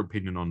 what is your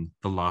opinion on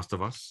The Last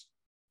of Us?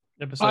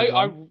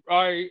 I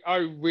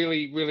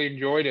really, really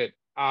enjoyed it.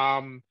 I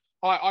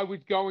was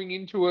going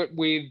into it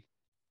with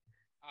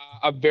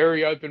a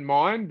very open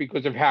mind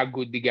because of how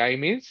good the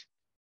game is.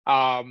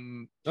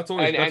 That's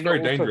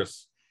very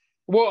dangerous.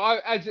 Well,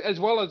 as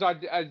well as I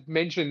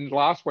mentioned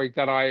last week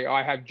that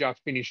I have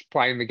just finished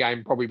playing the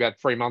game probably about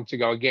 3 months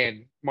ago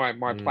again, my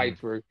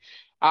playthrough.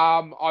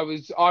 I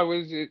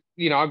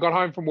got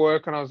home from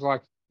work and I was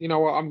like, you know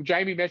what,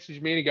 Jamie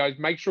messaged me and he goes,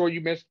 make sure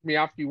you message me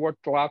after you watch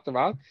The Last of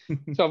Us.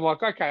 So I'm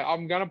like, okay,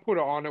 I'm going to put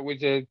it on. It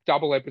was a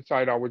double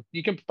episode.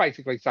 You can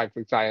basically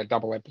safely say a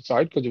double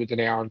episode because it was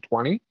an hour and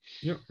 20.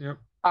 Yep.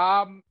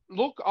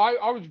 Look,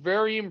 I was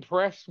very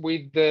impressed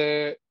with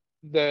the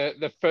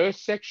the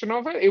first section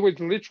of it. It was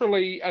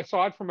literally,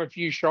 aside from a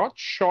few shots,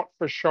 shot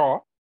for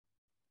shot.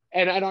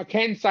 And I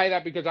can say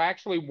that because I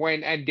actually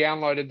went and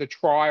downloaded the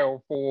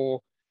trial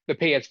for the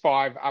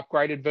PS5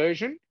 upgraded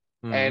version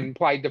and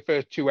played the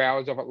first 2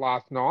 hours of it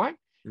last night.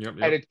 Yep.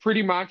 And it's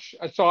pretty much,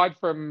 aside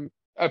from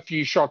a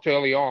few shots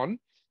early on,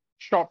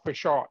 shot for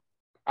shot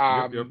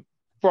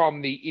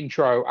from the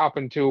intro up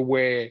until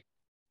where,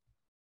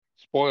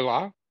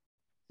 spoiler,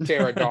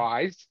 Sarah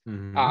dies.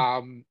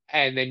 And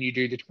then you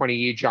do the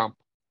 20-year jump.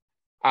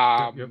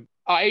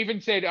 I even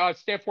said,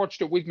 Steph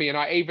watched it with me, and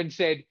I even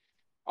said,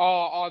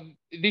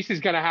 this is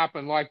going to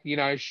happen. Like, you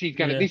know,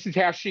 this is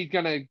how she's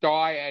going to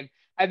die.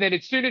 And then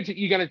as soon as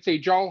you're going to see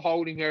Joel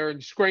holding her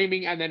and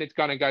screaming, and then it's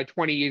going to go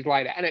 20 years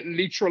later. And it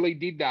literally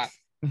did that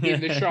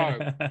in the show.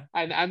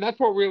 And that's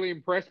what really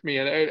impressed me.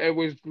 And it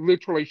was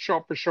literally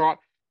shot for shot,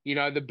 you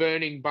know, the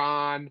burning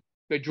barn,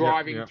 the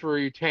driving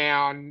through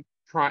town,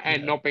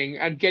 not being,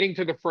 and getting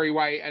to the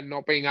freeway and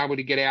not being able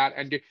to get out.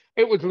 And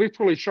it was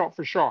literally shot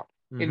for shot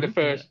in the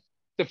first,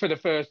 for the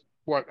first,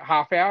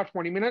 half hour,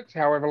 20 minutes,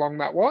 however long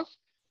that was.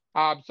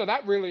 So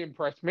that really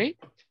impressed me.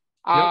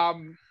 I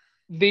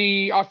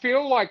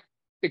feel like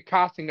the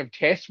casting of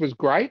Tess was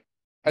great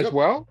as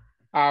well.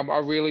 I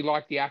really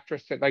like the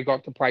actress that they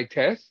got to play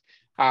Tess.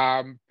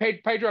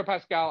 Pedro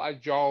Pascal as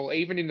Joel,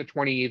 even in the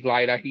 20 years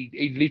later,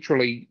 he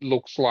literally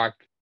looks like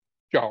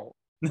Joel.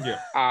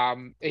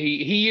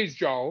 He is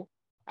Joel.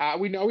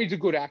 We know he's a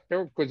good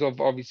actor because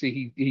of,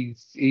 obviously,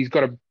 he's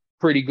got a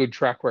pretty good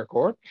track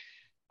record.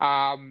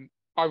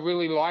 I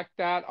really like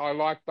that. I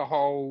like the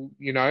whole,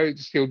 you know,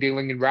 still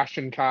dealing in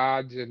ration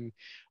cards and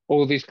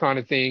all this kind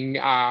of thing.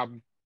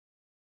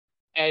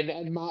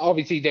 And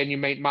obviously then you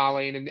meet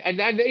Marlene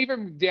and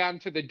even down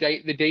to the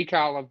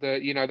decal of the,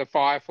 you know, the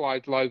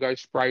Fireflies logo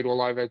sprayed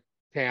all over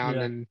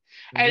town.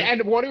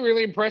 And what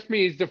really impressed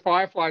me is the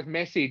Fireflies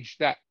message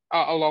that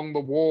along the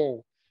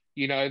wall,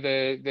 you know,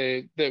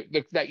 the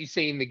that you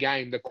see in the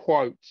game, the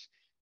quotes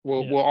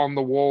were on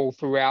the wall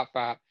throughout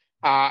that.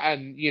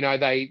 And, you know,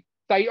 they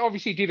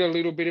obviously did a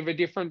little bit of a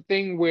different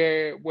thing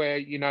where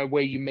you know,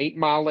 where you meet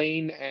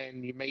Marlene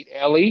and you meet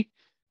Ellie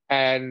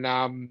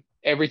and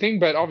everything,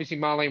 but obviously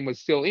Marlene was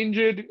still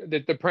injured.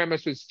 The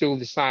premise was still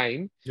the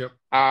same. There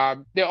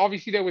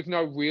was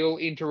no real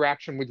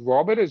interaction with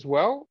Robert as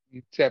well,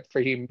 except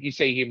for him. You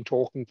see him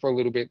talking for a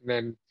little bit, and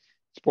then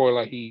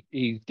spoiler,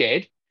 he's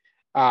dead.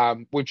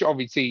 Which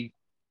obviously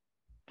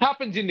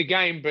happens in the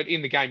game, but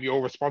in the game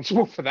you're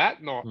responsible for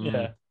that, not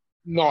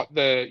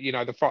the, you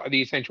know,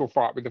 the essential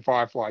fight with the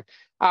Fireflies.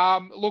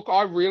 Look,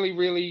 I really,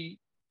 really,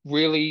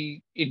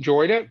 really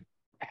enjoyed it.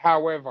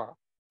 However,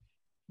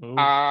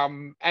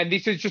 and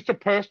this is just a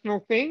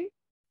personal thing,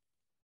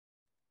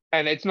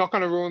 and it's not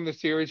going to ruin the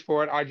series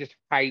for it. I just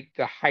hate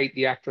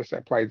the actress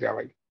that plays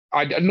Ellie.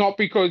 Not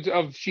because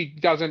of she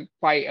doesn't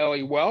play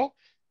Ellie well,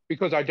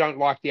 because I don't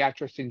like the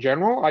actress in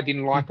general. I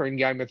didn't like her in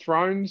Game of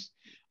Thrones.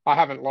 I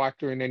haven't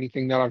liked her in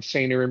anything that I've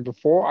seen her in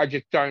before. I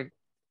just don't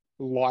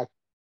like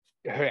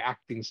her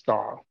acting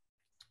style.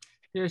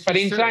 But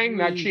in saying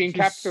that, she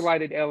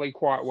encapsulated Ellie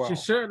quite well.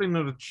 She's certainly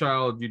not a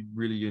child you'd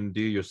really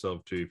endear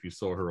yourself to if you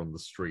saw her on the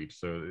street.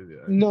 So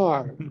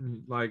no,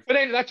 like, but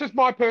that's just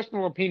my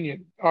personal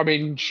opinion. I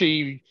mean,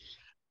 the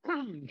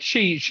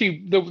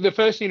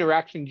first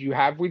interactions you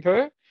have with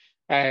her,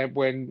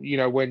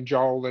 when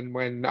Joel and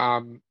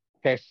when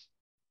Tess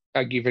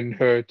are given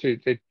her to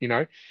you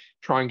know,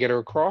 try and get her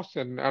across,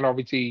 and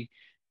obviously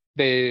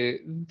the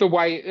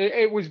way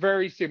it was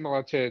very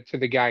similar to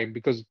the game,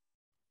 because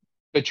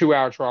the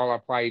 2-hour trial I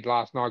played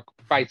last night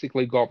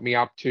basically got me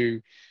up to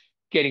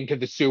getting to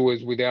the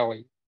sewers with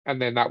Ellie,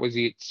 and then that was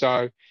it.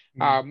 So,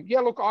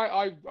 look,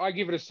 I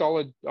give it a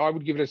solid. I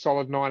would give it a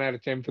solid 9 out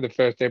of 10 for the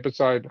first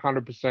episode.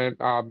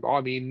 100%.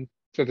 I'm in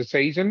for the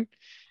season.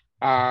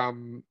 I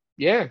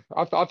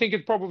think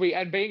it's probably,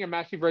 and being a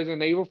massive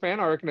Resident Evil fan,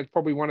 I reckon it's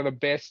probably one of the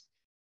best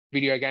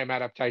video game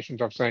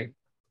adaptations I've seen.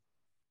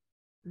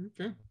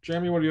 Okay,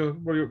 Jamie, what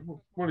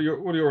are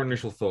your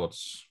initial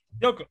thoughts?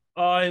 Look,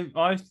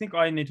 I think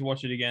I need to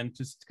watch it again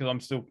just because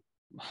I'm still,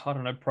 I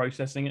don't know,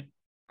 processing it.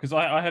 Because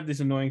I have this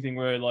annoying thing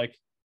where, like,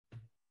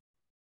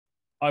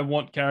 I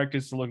want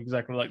characters to look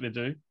exactly like they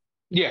do.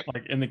 Yeah.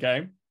 Like in the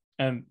game.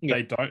 And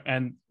they don't.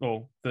 And,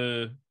 well,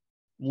 the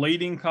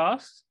leading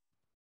cast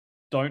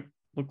don't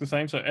look the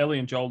same. So Ellie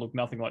and Joel look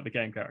nothing like the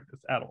game characters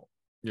at all.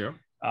 Yeah.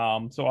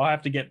 So I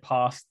have to get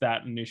past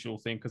that initial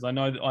thing because I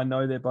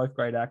know they're both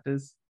great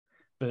actors.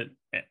 But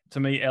to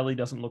me, Ellie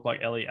doesn't look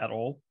like Ellie at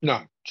all.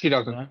 No, she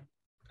doesn't. You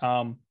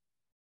know?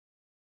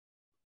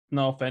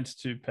 No offense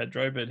to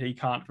Pedro, but he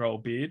can't grow a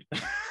beard.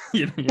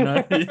 you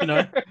know.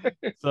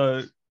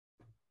 So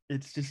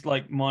it's just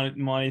like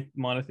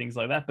minor things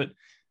like that. But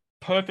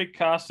perfect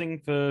casting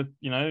for,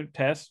 you know,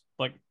 Tess,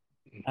 like,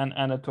 and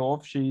Anna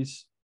Torv,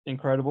 she's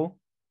incredible.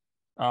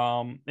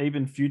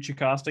 Even future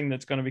casting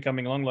that's going to be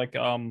coming along, like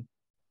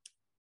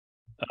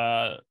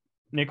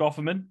Nick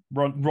Offerman,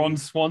 Ron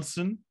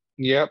Swanson.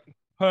 Yep.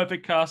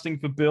 Perfect casting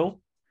for Bill.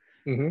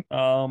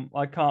 Mm-hmm.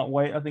 I can't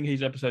wait. I think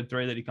he's episode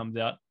 3 that he comes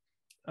out.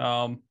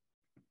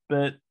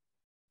 But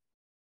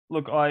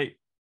look, I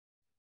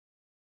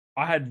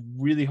had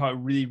really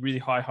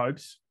high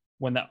hopes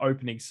when that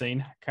opening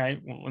scene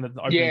came. When the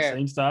opening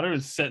scene started, it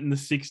was set in the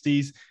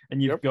 '60s,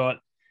 and you've got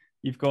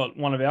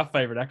one of our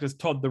favorite actors,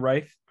 Todd the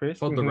Wraith, Chris.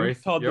 Todd the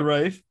Wraith. Todd the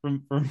Wraith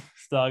from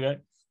Stargate.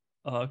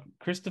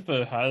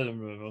 Christopher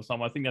Hallam or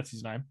something. I think that's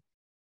his name.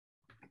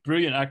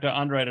 Brilliant actor,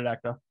 underrated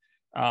actor.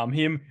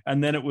 Him,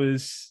 and then it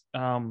was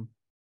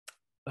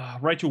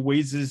Rachel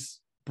Weisz's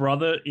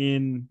brother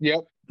in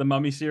the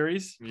Mummy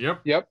series.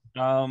 Yep.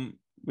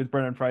 With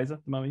Brendan Fraser,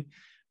 the Mummy.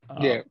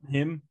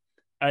 Him.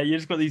 You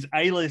just got these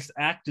A-list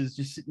actors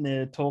just sitting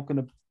there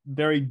talking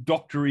very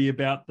doctory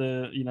about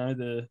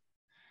the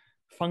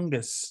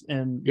fungus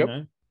and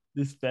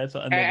this bad.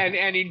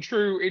 And in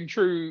true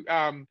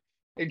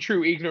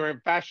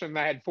ignorant fashion,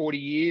 they had 40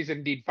 years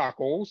and did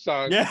fuck all.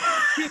 So they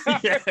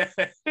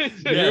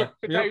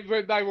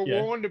were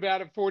warned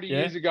about it 40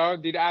 years ago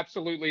and did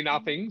absolutely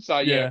nothing.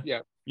 So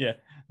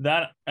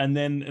that, and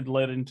then it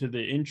led into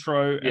the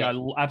intro, and I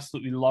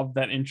absolutely loved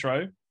that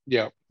intro.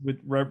 Yeah, with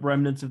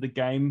remnants of the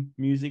game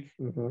music.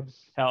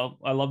 How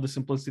I love the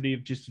simplicity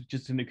of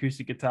just an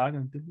acoustic guitar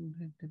and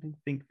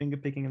finger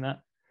picking and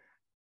that.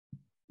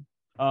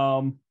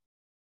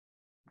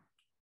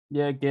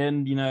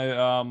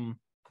 Again,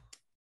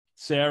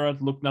 Sarah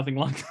looked nothing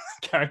like the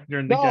character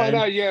in the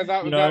game.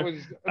 That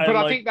was. But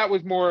I think that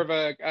was more of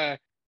a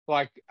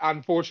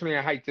unfortunately,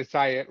 I hate to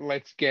say it,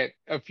 let's get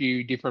a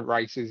few different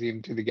races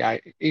into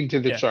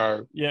the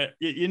show. Yeah,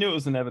 you knew it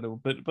was inevitable,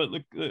 but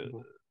look.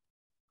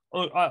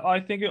 I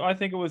think it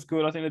was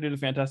good. I think they did a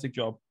fantastic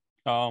job.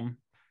 Apart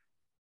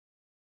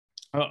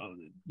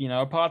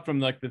from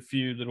like the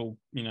few little,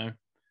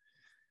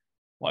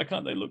 why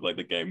can't they look like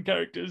the game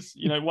characters?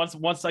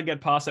 Once I get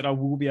past it, I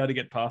will be able to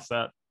get past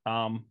that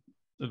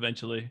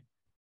eventually.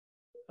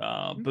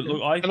 But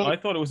look, I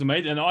thought it was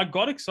amazing, and I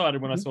got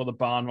excited when I saw the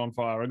barn on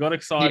fire. I got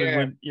excited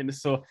when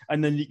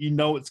and then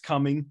it's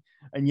coming,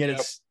 and yet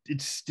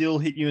it still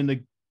hit you in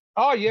the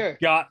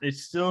gut. It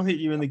still hit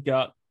you in the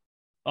gut.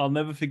 I'll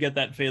never forget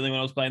that feeling when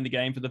I was playing the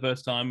game for the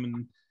first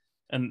time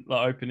and the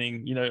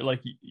opening. You're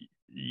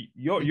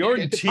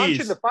in tears. It's a punch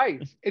in the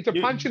face. It's a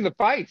punch in the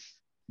face.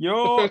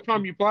 The first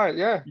time you play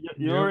it,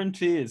 you're in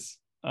tears.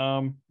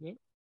 And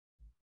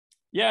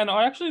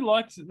I actually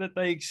liked that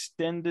they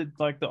extended,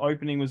 like the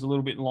opening was a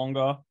little bit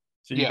longer,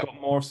 so you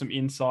got more of some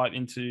insight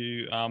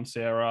into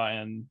Sarah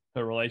and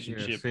her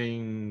relationship. Yeah,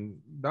 seeing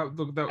that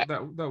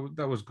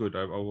was good.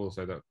 I will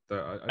say that.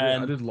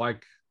 I did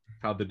like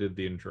how they did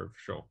the intro for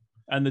sure.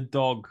 And the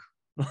dog.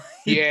 And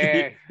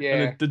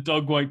the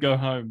dog won't go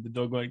home. The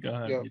dog won't go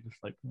home. Yeah. You're just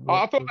like,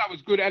 I thought that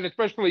was good, and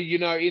especially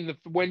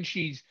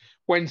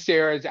when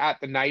Sarah's at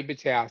the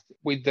neighbor's house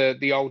with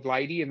the old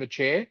lady in the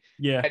chair.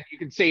 Yeah, and you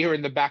can see her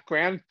in the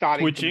background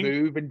starting twitching, to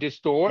move and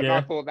distort. Yeah.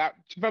 And I thought that,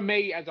 for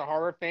me as a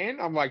horror fan,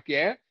 I'm like,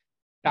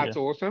 that's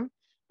awesome.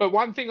 But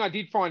one thing I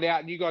did find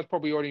out, and you guys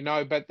probably already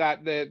know, but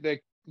that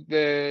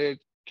the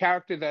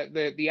character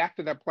the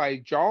actor that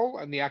played Joel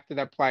and the actor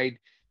that played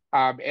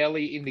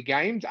Ellie in the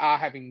games are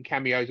having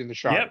cameos in the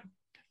show. Yep.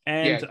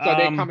 And so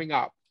they're coming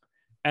up.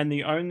 And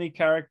the only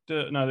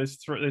character,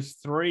 there's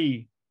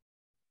three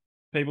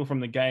people from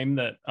the game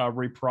that are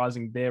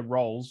reprising their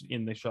roles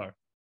in the show.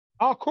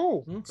 Oh,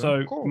 cool. Okay.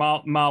 So cool.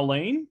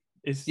 Marlene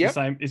is the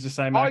same actress. Is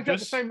that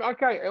the same?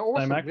 Okay,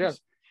 awesome. Same actress.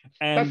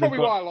 And that's probably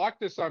why I liked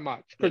this so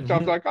much, because I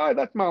was like, oh,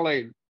 that's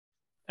Marlene.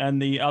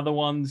 And the other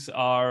ones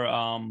are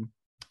a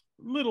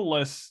little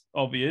less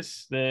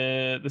obvious.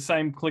 They're the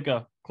same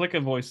clicker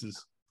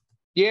voices.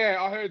 Yeah,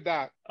 I heard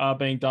that. Are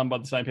being done by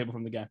the same people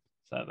from the game.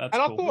 So that's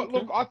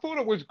cool. I thought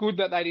it was good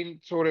that they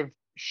didn't sort of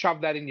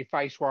shove that in your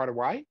face right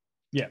away.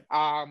 Yeah.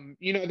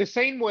 The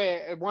scene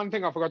where, one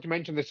thing I forgot to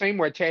mention, the scene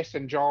where Tess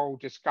and Joel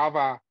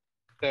discover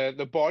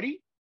the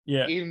body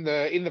in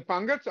the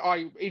fungus.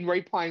 In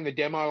replaying the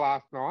demo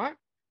last night,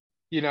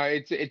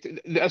 it's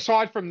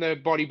aside from the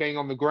body being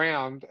on the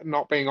ground,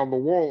 not being on the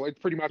wall, it's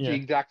pretty much the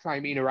exact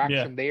same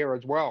interaction there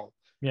as well.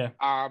 Yeah.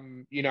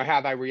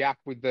 How they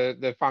react with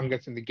the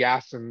fungus and the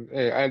gas and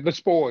the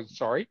spores,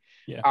 sorry.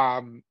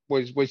 Yeah.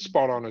 Was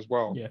spot on as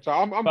well. Yeah. So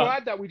I'm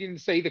glad that we didn't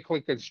see the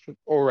clickers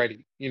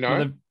already,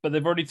 But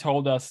they've already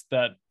told us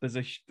that there's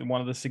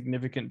one of the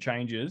significant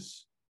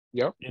changes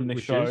in the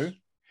show.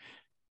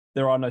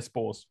 There are no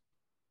spores.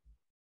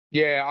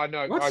 Yeah, I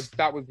know.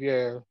 That was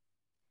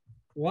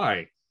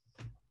Why?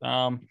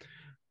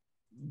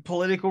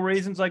 Political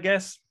reasons, I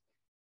guess.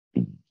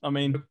 I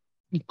mean,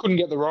 you couldn't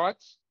get the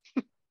rights.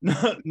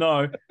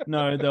 No,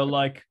 they're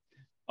like,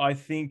 I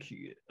think. Do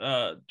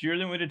you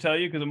really want me to tell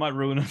you? Because it might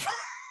ruin it.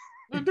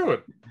 Do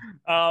it.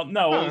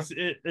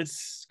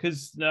 It's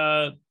because is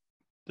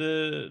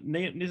it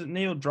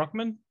Neil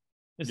Druckmann?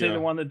 Is he the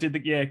one that did the?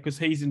 Yeah, because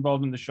he's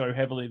involved in the show,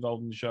 heavily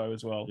involved in the show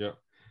as well. Yeah.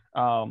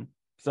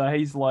 So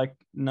he's like,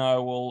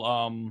 no,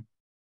 well,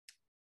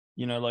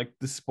 like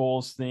the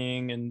spores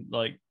thing, and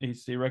like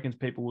he reckons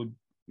people would,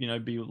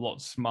 be a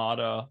lot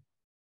smarter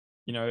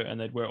and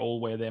they'd all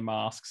wear their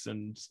masks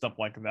and stuff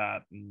like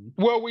that. And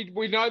Well, we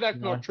know that's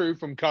No. not true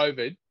from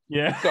COVID.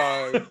 yeah,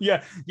 So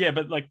yeah,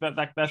 but like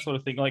that sort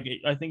of thing. Like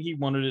I think he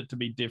wanted it to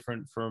be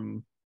different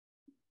from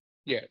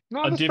yeah,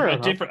 no, a that's fair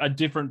different enough. a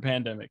different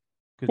pandemic.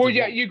 'Cause Well, of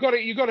yeah, what-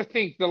 you got to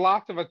think The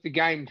Last of Us, the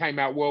game came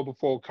out well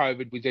before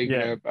COVID was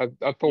even Yeah.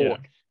 a thought.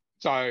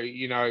 So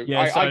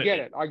Yeah, I get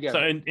it. I get so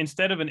it.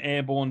 instead of an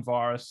airborne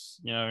virus,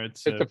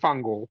 it's It's a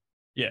fungal.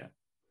 yeah.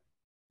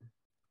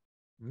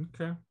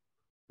 Okay.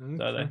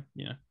 So they,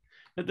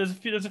 but there's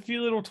a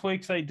few little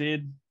tweaks they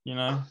did,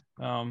 but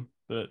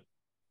look,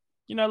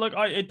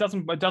 it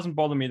doesn't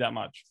bother me that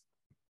much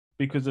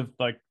because of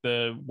like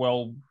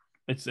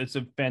it's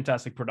a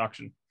fantastic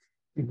production.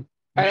 And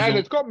Visual-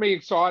 it's got me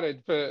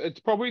excited it's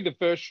probably the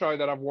first show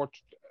that I've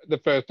watched the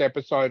first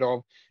episode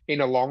of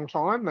in a long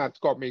time. That's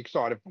got me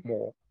excited for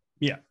more.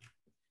 Yeah.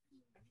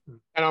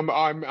 And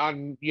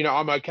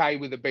I'm okay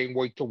with it being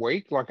week to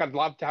week. Like I'd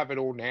love to have it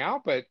all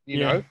now, but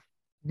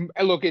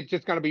look, it's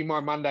just going to be my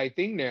Monday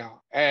thing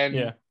now. And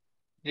Yeah.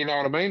 you know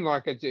what I mean?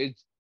 Like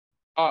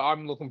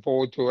I'm looking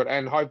forward to it,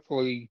 and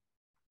hopefully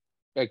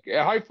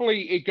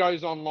it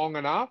goes on long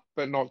enough,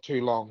 but not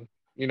too long.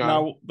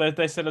 No,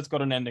 they said it's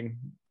got an ending.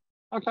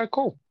 Okay,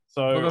 cool.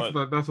 So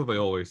Well, that's what they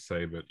always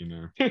say, but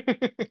Then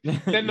the Yeah.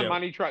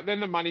 then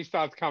the money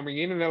starts coming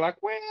in, and they're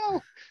like,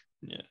 well,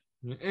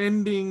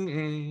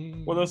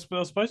 ending. Well, there's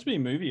supposed to be a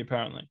movie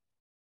apparently.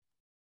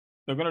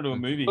 They're going to do a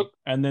movie, Look,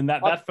 and then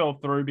that fell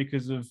through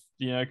because of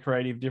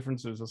creative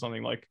differences or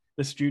something. Like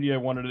the studio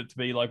wanted it to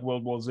be like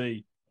World War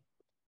Z.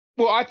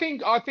 well, I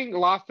think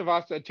Last of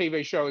Us, a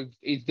TV show,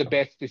 is the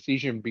best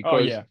decision Oh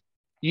because yeah,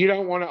 I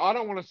don't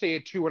want to see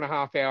a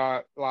 2.5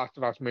 hour Last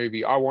of Us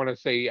movie. I want to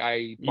see a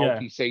Yeah.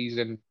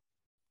 multi-season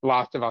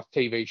Last of Us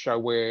TV show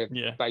where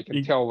yeah, they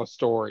can tell the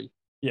story.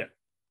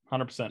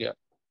 100%. Yeah.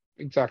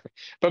 Exactly.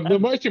 But the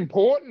most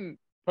important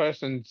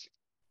person's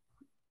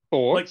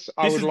thoughts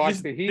I would like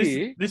to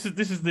hear. This is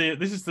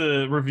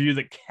the review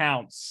that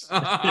counts.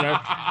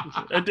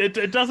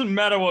 It doesn't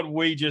matter what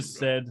we just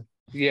said.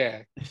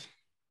 Yeah.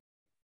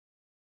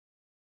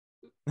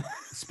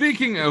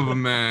 Speaking of a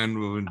man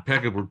with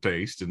impeccable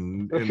taste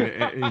and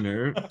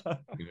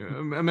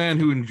a man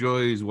who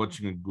enjoys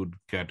watching a good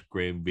Cat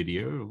Graham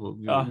video.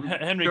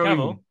 Henry showing-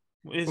 Cavill.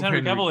 Is of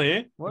Henry Henry- Cavill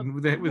here? What?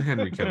 with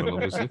Henry Cavill,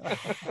 obviously.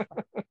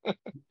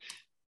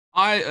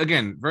 I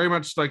again very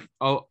much like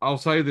I'll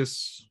say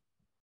this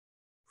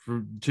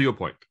to your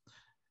point.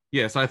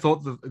 Yes, I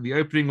thought the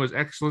opening was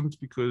excellent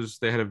because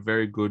they had a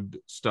very good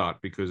start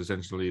because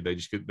essentially they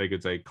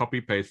could say copy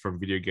paste from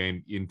video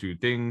game into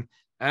thing,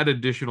 add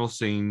additional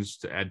scenes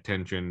to add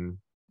tension.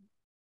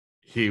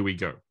 Here we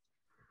go.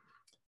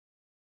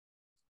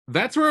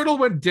 That's where it all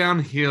went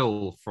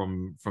downhill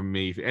from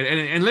me,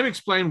 and let me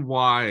explain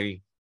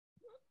why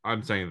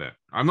I'm saying that.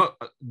 I'm not.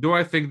 Do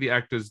I think the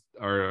actors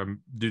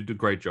did a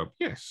great job?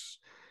 Yes.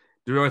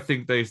 Do I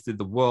think they did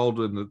the world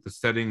and the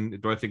setting?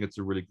 Do I think it's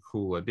a really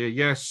cool idea?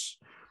 Yes.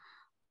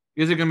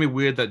 Is it going to be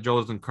weird that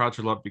Joel doesn't crouch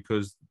a lot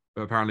because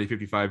apparently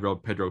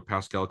 55-year-old Pedro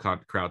Pascal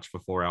can't crouch for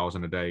 4 hours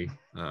in a day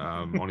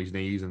on his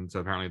knees, and so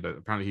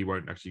apparently he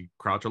won't actually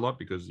crouch a lot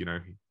because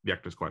the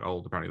actor's quite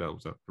old. Apparently that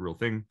was a real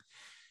thing.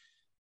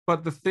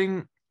 But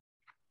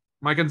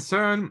my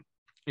concern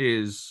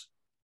is,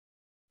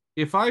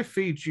 if I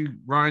feed you,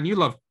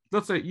 Ryan,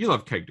 let's say you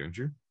love cake, don't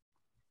you?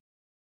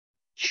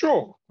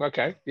 Sure.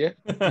 Okay. Yeah.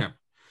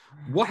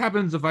 What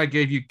happens if I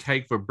gave you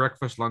cake for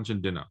breakfast, lunch,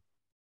 and dinner?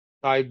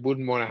 I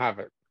wouldn't want to have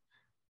it.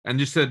 And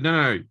you said,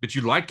 no, but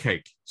you like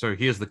cake, so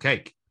here's the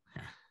cake.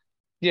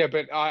 Yeah,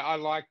 but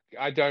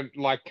I don't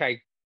like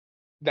cake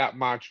that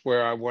much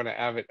where I want to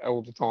have it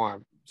all the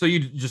time. So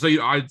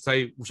I'd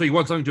say, so you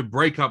want something to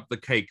break up the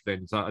cake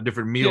then, so a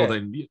different meal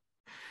then.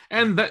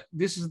 And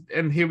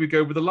here we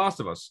go with The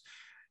Last of Us.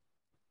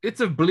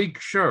 It's a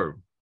bleak show,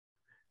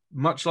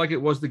 much like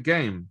it was the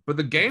game, but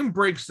the game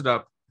breaks it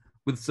up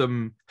with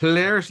some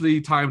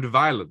hilariously timed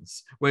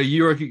violence where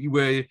you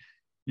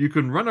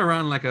can run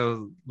around like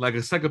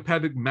a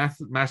psychopathic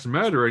mass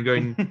murderer and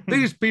going,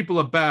 these people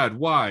are bad.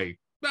 Why?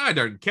 I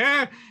don't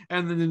care.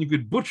 And then you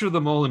could butcher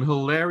them all in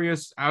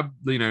hilarious,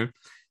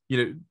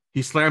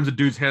 he slams a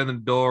dude's head in the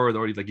door,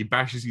 or he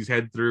bashes his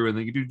head through, and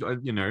then you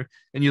do,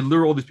 and you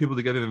lure all these people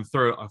together and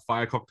throw a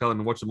fire cocktail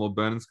and watch them all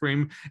burn and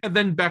scream, and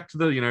then back to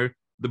the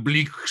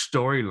bleak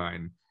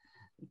storyline.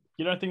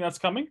 You don't think that's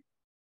coming?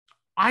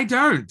 I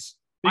don't.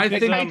 I It's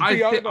think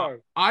HBO, though.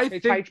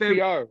 It's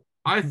HBO.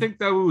 I think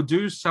they will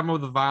do some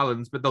of the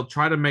violence, but they'll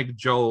try to make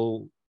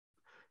Joel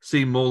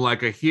seem more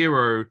like a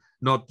hero,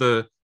 not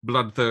the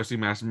bloodthirsty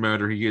mass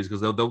murderer he is,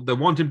 because they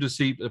want him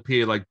to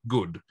appear like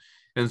good,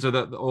 and so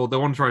that, or they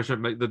want to try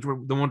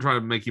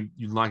to make you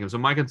like him. So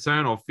my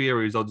concern or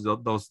fear is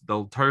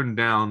they'll tone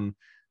down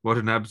what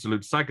an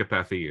absolute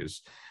psychopath he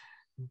is,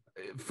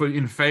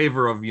 in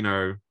favor of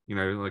it's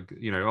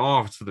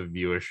for the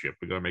viewership.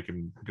 We're gonna make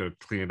him go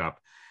clean it up,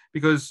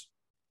 because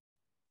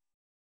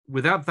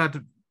without that.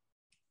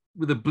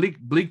 With the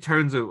bleak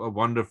tones are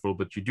wonderful,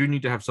 but you do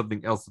need to have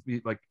something else.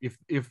 Like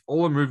if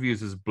all a movie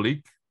is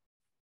bleak,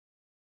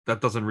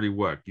 that doesn't really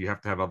work. You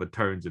have to have other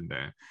tones in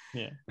there.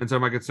 Yeah. And so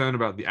my concern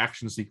about the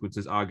action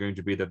sequences are going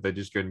to be that they're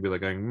just going to be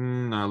like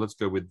going, no, let's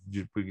go with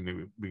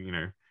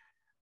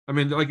I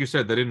mean, like you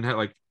said, they didn't have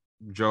like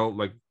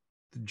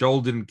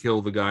Joel didn't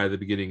kill the guy at the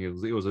beginning.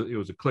 It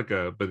was a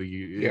clicker, but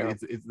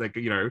it's like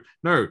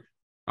no,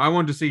 I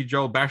want to see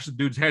Joel bash the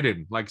dude's head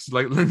in like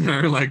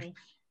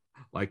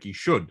he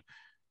should.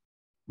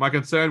 My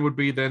concern would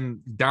be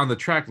then down the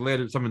track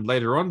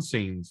later on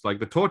scenes, like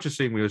the torture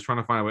scene we was trying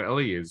to find out where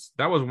Ellie is.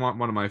 That was one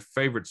of my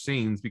favorite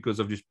scenes because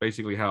of just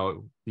basically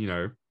how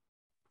it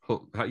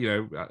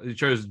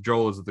shows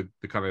Joel as the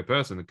kind of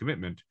person, the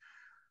commitment.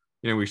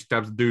 He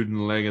stabs the dude in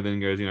the leg and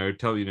then goes, you're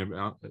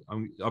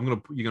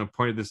gonna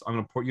point this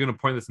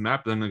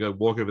map, and then I'm gonna go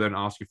walk over there and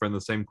ask your friend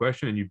the same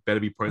question, and you better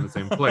be pointing the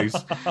same place.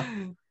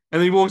 And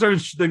then he walks over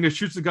and then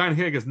shoots the guy in the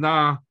head and goes,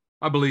 nah,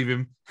 I believe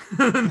him.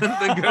 And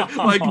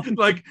then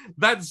like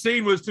that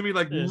scene was to me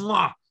like, yes.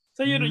 Mwah,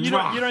 So you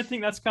don't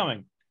think that's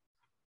coming?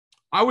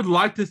 I would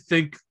like to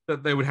think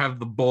that they would have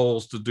the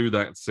balls to do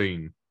that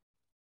scene.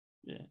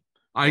 Yeah.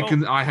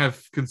 I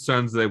have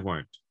concerns they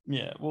won't.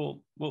 Yeah,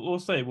 we'll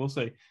see.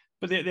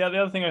 But the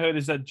other thing I heard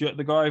is that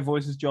the guy who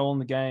voices Joel in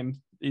the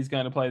game is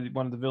going to play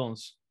one of the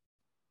villains.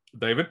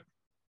 David?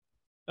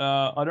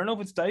 I don't know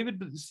if it's David,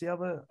 but it's the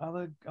other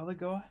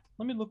guy.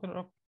 Let me look it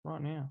up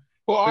right now.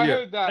 Well, I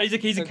heard that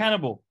he's a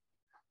cannibal.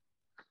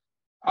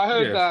 I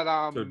heard that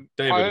so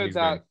David I heard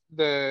that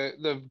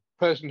the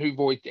person who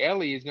voiced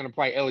Ellie is going to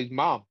play Ellie's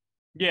mum.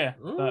 Yeah.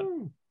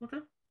 Okay.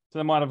 So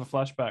they might have a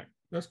flashback.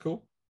 That's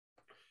cool.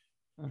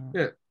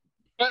 But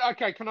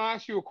okay, can I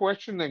ask you a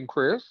question then,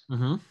 Chris?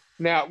 Mm-hmm.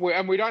 Now,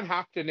 we don't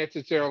have to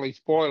necessarily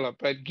spoil it,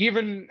 but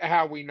given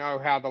how we know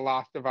how The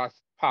Last of Us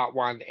Part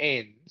 1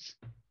 ends,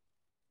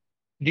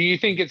 do you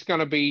think it's going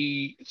to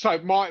be... So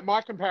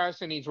my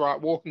comparison is, right,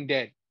 Walking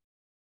Dead,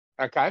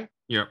 okay?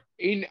 Yeah.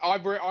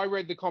 I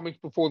read the comics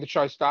before the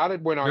show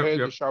started, when I heard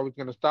the show was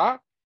going to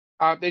start.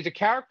 There's a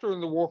character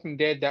in The Walking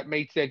Dead that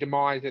meets their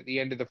demise at the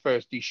end of the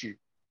first issue.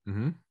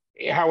 Mm-hmm.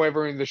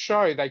 However, in the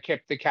show, they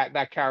kept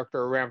that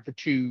character around for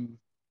two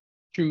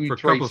for a 3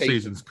 couple of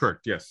seasons.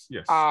 Correct. Yes.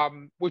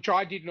 Which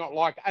I did not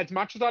like. As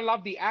much as I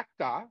love the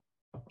actor,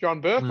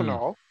 John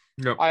Bernthal,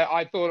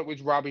 I thought it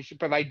was rubbish,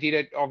 but they did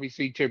it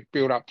obviously to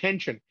build up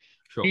tension.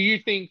 Sure. Do you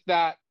think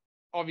that,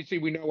 obviously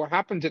we know what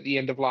happens at the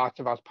end of Last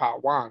of Us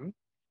Part 1,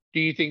 do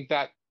you think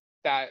that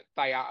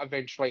they are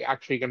eventually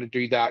actually going to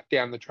do that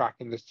down the track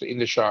in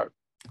the show?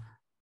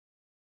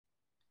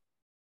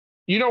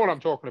 You know what I'm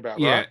talking about,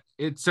 right?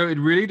 Yeah. It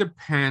really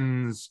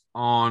depends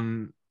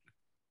on...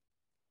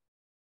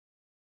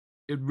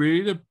 It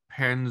really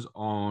depends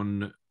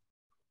on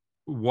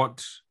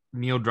what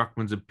Neil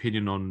Druckmann's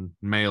opinion on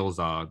males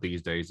are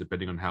these days,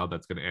 depending on how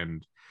that's going to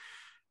end.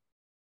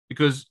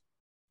 Because,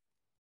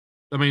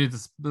 I mean,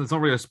 it's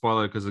not really a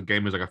spoiler because the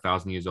game is like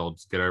 1,000 years old.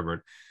 Just get over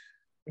it.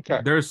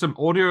 Okay. There are some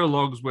audio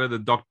logs where the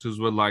doctors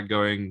were like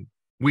going,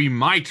 we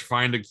might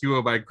find a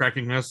cure by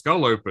cracking her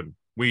skull open.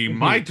 We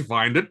might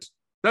find it.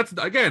 That's,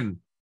 again,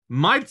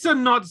 mights are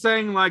not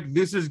saying like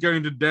this is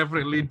going to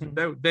definitely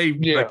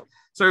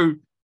so,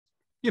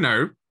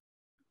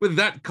 with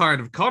that kind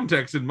of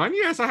context in mind,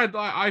 yes,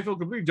 I feel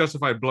completely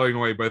justified blowing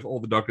away both all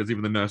the doctors,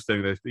 even the nurse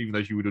standing there, even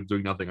though she would have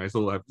doing nothing. I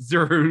still have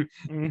zero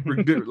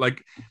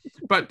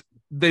but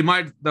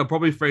they'll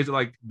probably phrase it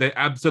like there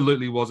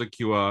absolutely was a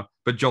cure,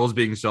 but Joel's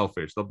being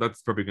selfish.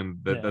 That's probably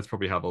that's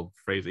probably how they'll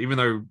phrase it, even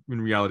though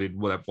in reality,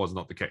 that was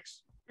not the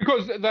case.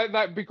 Because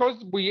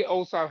because we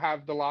also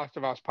have The Last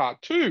of Us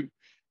Part 2,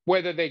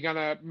 whether they're going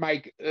to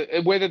make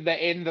whether the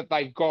end that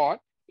they've got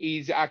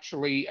is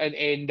actually an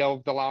end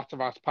of The Last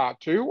of Us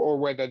Part 2, or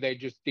whether they're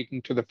just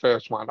sticking to the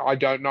first one. I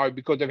don't know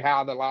because of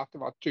how The Last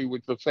of Us 2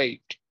 was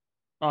received.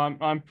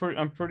 I'm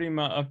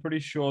pretty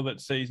sure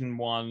that season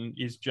 1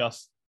 is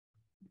just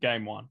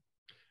game 1.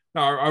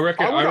 No, I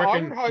reckon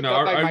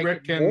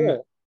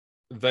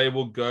they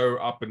will go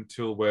up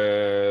until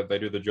where they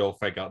do the Joel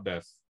fake out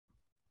death.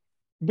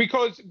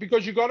 Because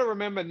you got to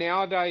remember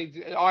nowadays,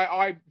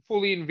 I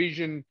fully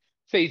envision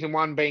season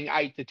 1 being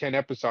 8 to 10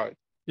 episodes.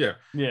 Yeah.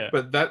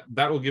 But that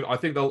will give. I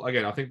think they'll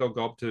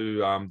go up to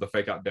the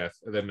fake out death,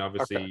 and then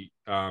obviously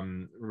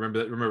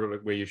remember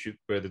where you shoot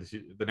where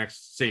the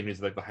next scene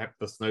is like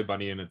the snow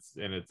bunny and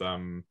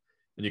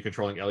you're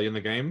controlling Ellie in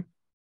the game.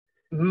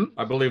 Mm-hmm.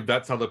 I believe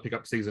that's how they'll pick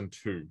up season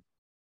 2.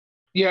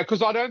 Yeah,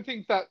 because I don't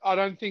think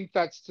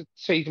that's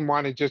season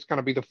 1 is just going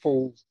to be the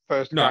full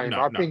first game.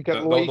 I think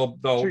at least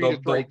 2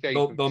 to 3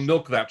 seasons. They'll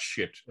milk that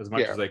shit as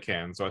much as they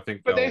can. So I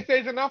think. But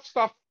there's enough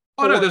stuff.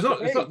 Oh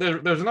no,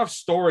 there's enough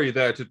story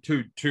there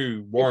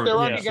to warrant.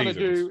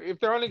 If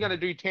they're only going to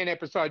do 10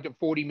 episodes at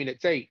 40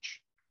 minutes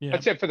each,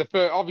 except for the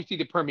first, obviously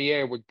the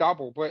premiere would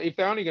double. But if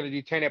they're only going to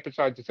do 10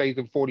 episodes a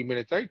season, 40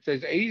 minutes each,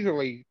 there's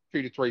easily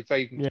 2 to 3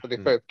 seasons for the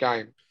first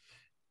game.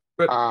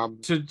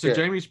 But to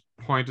Jamie's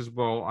point as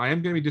well, I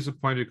am going to be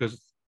disappointed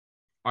because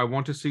I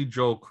want to see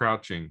Joel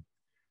crouching.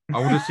 I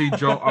want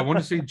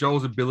to see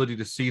Joel's ability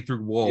to see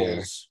through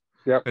walls.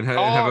 Yep. and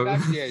have a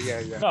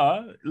yeah.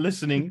 No,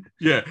 listening.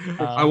 yeah.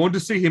 I want to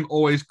see him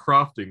always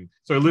crafting.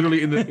 So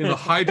literally in the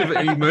height of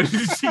an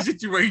emergency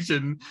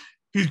situation,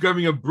 he's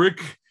grabbing a brick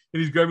and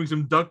he's grabbing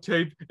some duct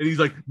tape and he's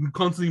like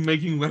constantly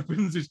making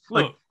weapons. It's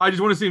like Look. I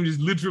just want to see him just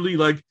literally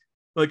like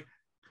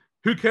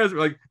who cares?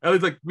 Like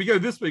Ellie's like, we go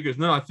this way. He goes,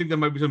 no, I think there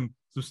might be some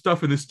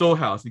stuff in this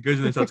storehouse. He goes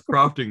in and starts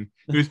crafting.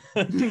 He's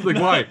like,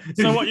 why?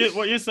 So what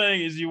you're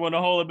saying is you want a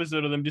whole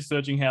episode of them just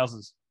searching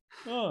houses.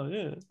 Oh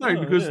yeah. No,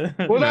 because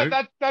Well,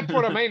 that's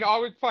what I mean. I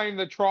was playing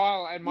the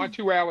trial, and my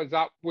 2 hours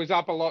was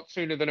up a lot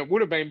sooner than it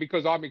would have been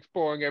because I'm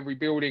exploring every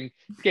building,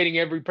 getting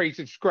every piece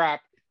of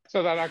scrap,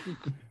 so that I can.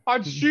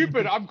 I'm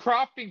stupid. I'm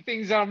crafting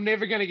things that I'm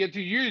never going to get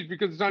to use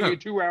because it's only a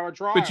 2 hour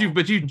trial. But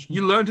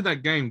you learned in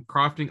that game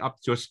crafting up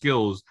to your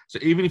skills. So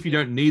even if you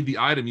don't need the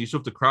item, you still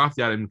have to craft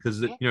the item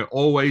because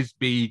always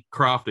be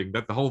crafting.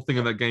 That the whole thing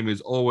of that game is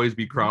always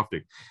be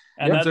crafting.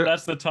 And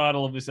that's the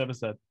title of this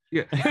episode.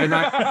 Yeah, and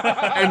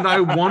I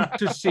want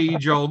to see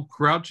Joel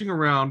crouching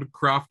around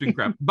crafting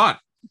crap. But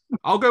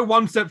I'll go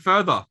one step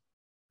further.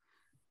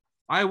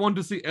 I want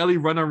to see Ellie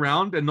run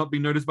around and not be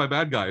noticed by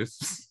bad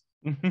guys.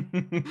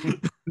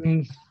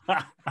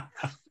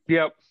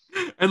 Yep.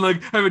 And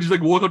like have it just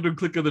like walk up to a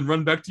clicker, then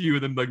run back to you,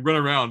 and then like run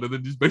around, and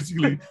then just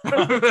basically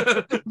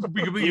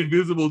be completely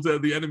invisible to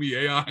the enemy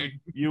AI.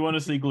 You want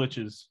to see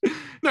glitches?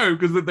 No,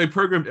 because they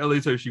programmed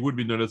Ellie so she wouldn't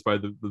be noticed by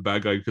the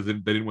bad guy because they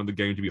didn't want the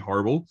game to be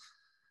horrible.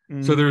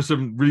 So there are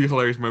some really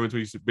hilarious moments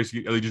where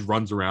basically Ellie just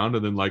runs around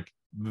and then like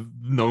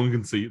no one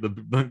can see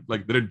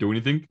like they don't do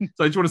anything.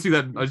 So I just want to see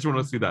that. I just want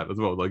to see that as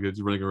well. Like they're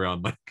just running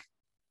around like.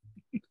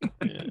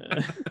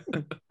 Yeah.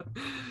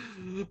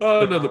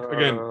 Oh no! Look,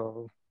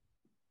 again,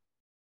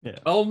 yeah.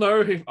 I'll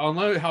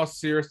know how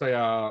serious they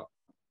are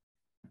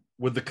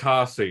with the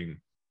car scene.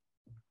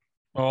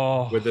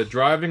 Oh, Where they're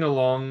driving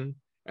along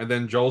and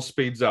then Joel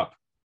speeds up,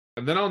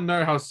 and then I'll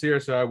know how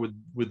serious they are with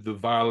the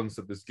violence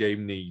that this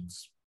game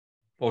needs.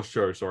 Or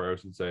show, sorry, I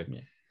should say. Yeah.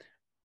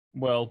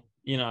 Well,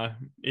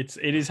 it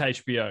is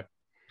HBO.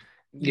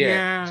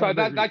 Yeah. So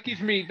that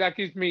gives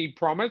me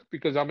promise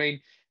because I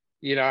mean,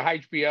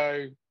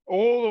 HBO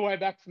all the way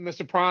back from The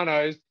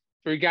Sopranos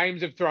through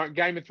Game of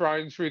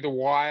Thrones, through The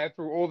Wire,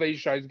 through all these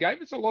shows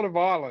gave us a lot of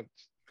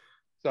violence.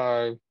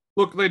 So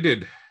look, they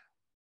did,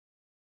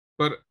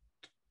 but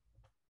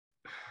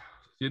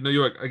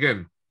you're like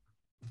again.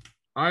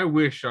 I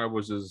wish I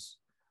was as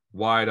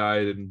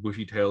wide-eyed and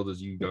bushy-tailed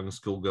as you young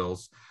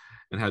schoolgirls.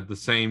 And had the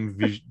same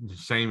vision,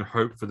 same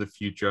hope for the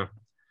future.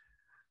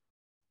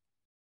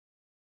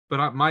 But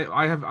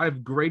I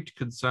have great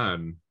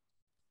concern.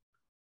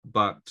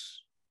 But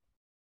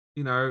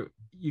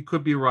you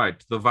could be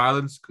right. The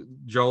violence,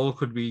 Joel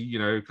could be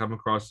come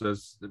across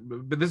as.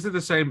 But this is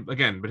the same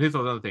again. But here's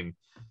another thing: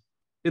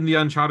 in the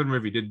Uncharted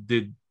movie,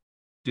 did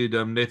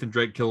Nathan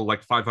Drake kill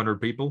like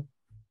 500 people?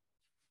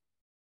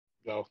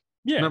 No.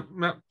 Yeah.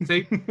 No.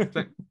 See,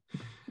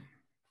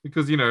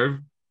 because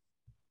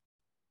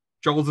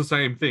Joel's the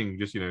same thing,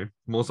 just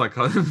more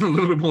psychotic, a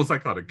little bit more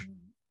psychotic.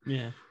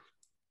 Yeah.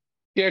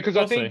 Yeah, because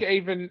I think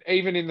even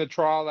in the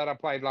trial that I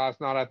played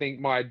last night, I think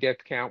my death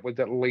count was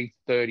at least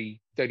 30,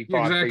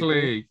 35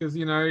 Exactly, because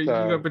you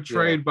got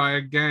betrayed by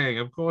a gang.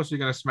 Of course, you're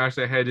going to smash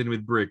their head in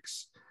with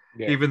bricks,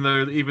 even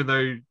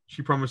though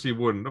she promised you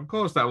wouldn't. Of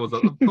course, that was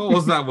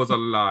a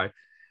lie,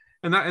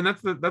 and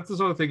that's the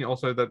sort of thing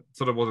also that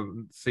sort of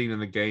wasn't seen in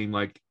the game.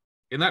 Like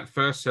in that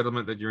first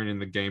settlement that you're in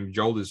the game,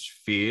 Joel is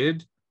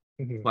feared.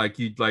 Mm-hmm. Like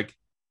it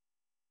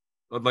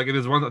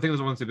is one. I think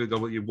there's one thing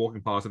that you're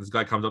walking past, and this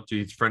guy comes up to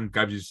you. His friend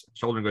grabs his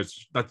shoulder and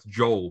goes, "That's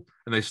Joel,"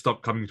 and they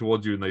stop coming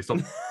towards you and they stop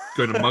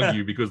going to mug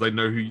you because they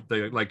know who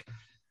they like.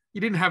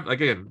 You didn't have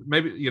again.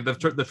 Maybe they've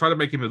tried to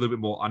make him a little bit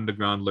more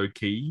underground, low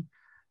key.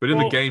 But in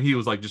the game, he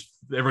was like just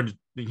everyone.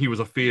 He was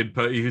a feared.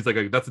 He's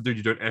like that's the dude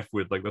you don't f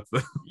with. Like that's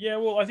the. Yeah,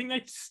 well, I think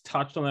they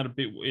touched on that a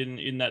bit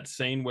in that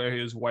scene where he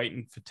was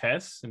waiting for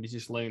Tess and he's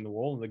just leaning the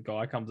wall, and the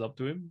guy comes up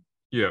to him.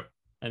 Yeah.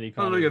 And he they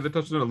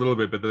touched on it a little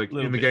bit, but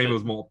in the game it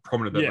was more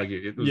prominent. That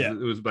it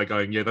was like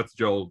going, yeah, that's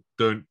Joel.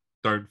 Don't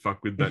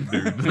fuck with that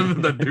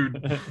dude.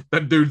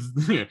 That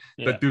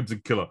dude's a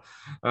killer.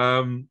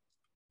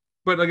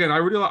 But again, I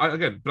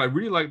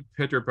really like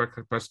Pedro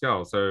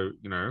Pascal. So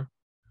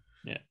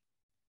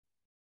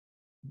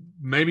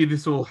maybe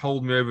this will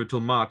hold me over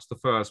till March the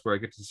 1st, where I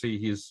get to see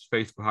his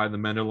face behind the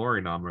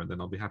Mandalorian armor, and then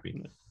I'll be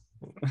happy.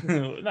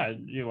 No,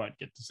 you won't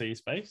get to see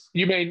his face.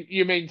 You mean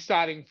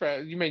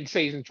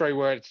season 3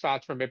 where it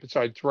starts from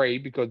episode 3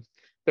 because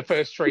the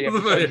first 3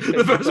 episodes.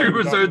 The first 3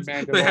 episodes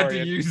they had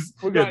to use.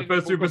 The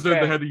first 2 episodes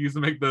they had to use to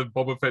make the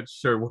Boba Fett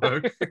show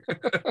work.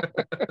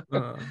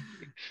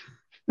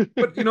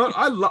 But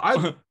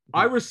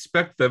I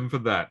respect them for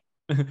that.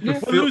 We're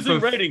losing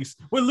ratings.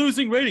 What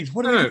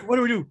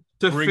do we do?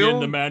 Bring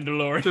in the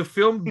Mandalorian. To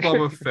film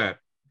Boba Fett,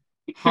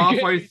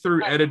 halfway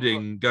through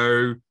editing,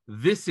 go,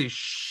 this is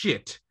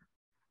shit.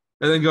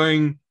 And then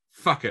going,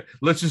 fuck it,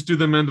 let's just do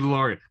the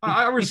Mandalorian.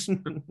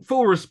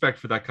 Full respect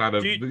for that kind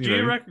of. Do you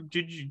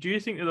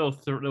think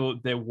that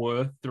there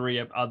were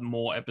 3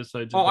 more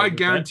episodes? I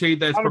guarantee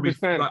there's 100%.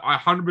 probably. I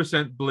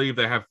 100% believe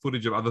they have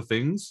footage of other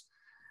things.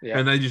 Yeah.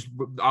 And they just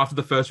after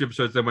the first few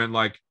episodes, they went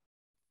like,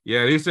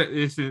 "Yeah, this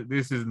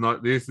is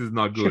not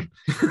good."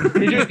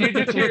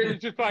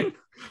 It's just like,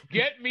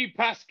 get me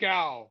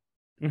Pascal.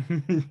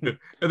 And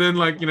then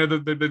like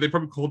they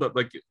probably called up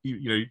like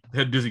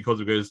head Disney calls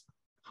and goes,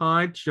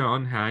 "Hi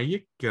John, how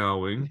you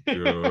going?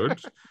 Good.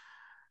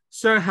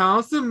 So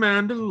how's the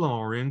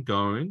Mandalorian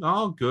going?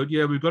 Oh, good.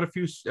 Yeah, we've got a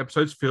few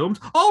episodes filmed.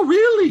 Oh,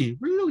 really?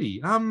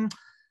 Really?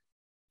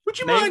 Would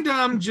you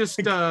mind just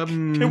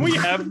Can we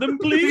have them,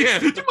 please? Yeah,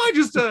 do you mind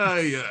just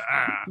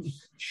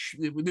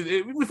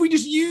if we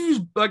just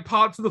use like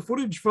parts of the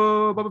footage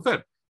for Boba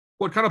Fett?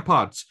 What kind of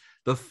parts?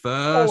 The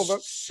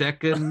first,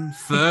 second,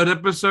 third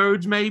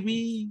episodes,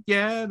 maybe?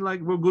 Yeah,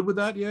 like we're good with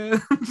that, yeah.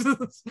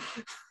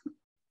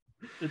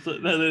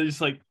 They're just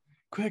like,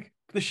 quick,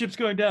 the ship's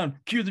going down.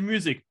 Cue the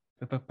music.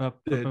 Because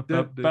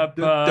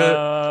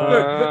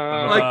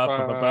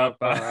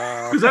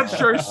that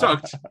show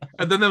sucked,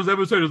 and then there was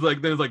episode was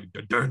like, then it's like,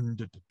 dun, dun,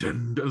 dun,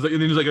 dun. And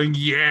then he's like going,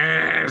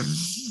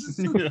 yes.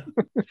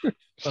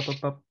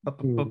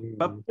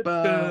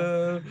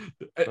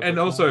 And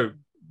also,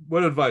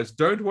 one advice: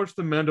 don't watch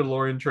the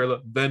Mandalorian trailer,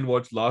 then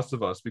watch Last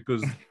of Us,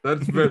 because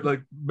that's very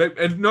like.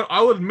 And no,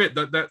 I'll admit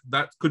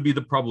that could be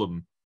the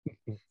problem.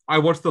 I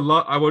watched the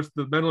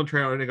Mandalorian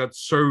trailer and I got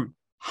so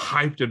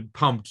hyped and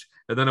pumped,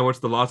 and then I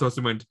watched The Last of Us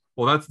and went,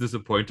 well, that's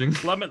disappointing.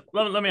 Let me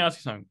ask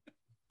you something.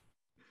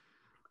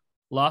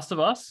 Last of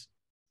Us,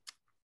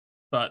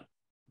 but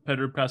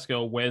Pedro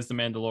Pascal wears the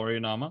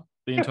Mandalorian armor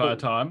the entire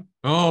time.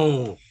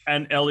 Oh,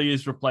 and Ellie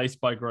is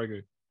replaced by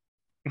Grogu.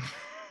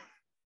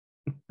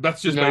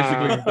 That's just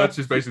basically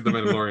the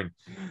Mandalorian.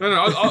 No,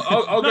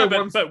 I'll go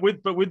one. But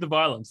with the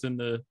violence and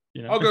the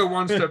I'll go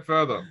one step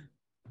further.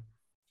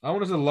 I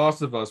want to see The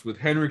Last of Us with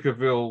Henry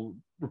Cavill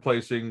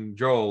replacing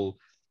Joel,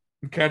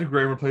 Cat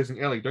Graham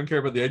replacing Ellie. Don't care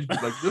about the age.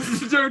 Like,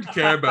 don't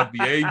care about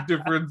the age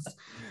difference.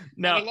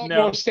 Now, a lot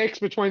more sex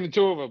between the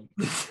two of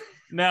them.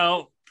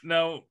 Now,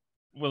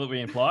 will it be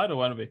implied or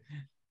won't it be?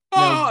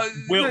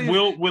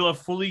 Will a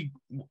fully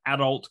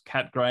adult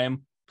Cat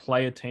Graham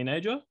play a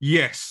teenager?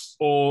 Yes.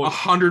 Or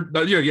 100.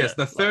 Yes.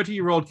 The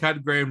 30-year-old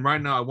Cat Graham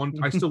right now.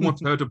 I still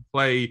want her to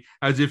play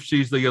as if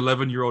she's the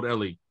 11-year-old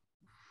Ellie.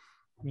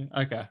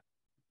 Okay.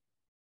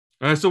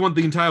 And I still want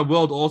the entire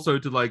world also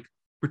to like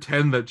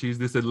pretend that she's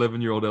this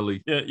 11-year-old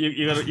Ellie. Yeah,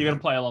 you gotta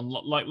play along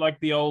like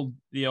the old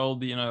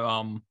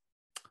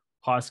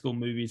high school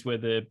movies where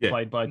they're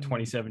played by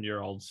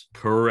 27-year-olds.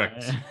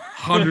 Correct.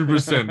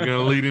 100%. Gonna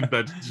lead into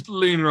that. Just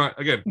lean right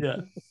again.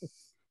 Yeah.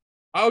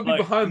 I would be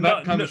behind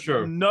that kind of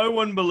show. No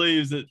one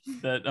believes that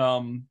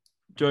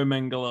Joe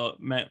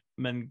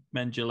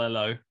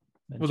Manganiello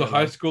was a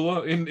high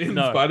schooler in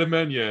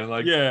Spider-Man. Yeah,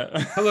 like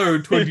hello,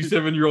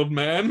 27-year-old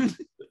man.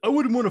 I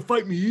wouldn't want to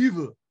fight me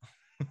either.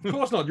 Of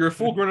course not. You're a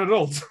full-grown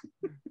adult.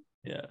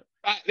 Yeah.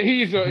 But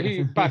he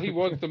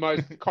was the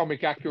most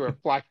comic accurate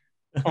Flash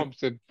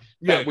Thompson.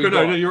 Yeah,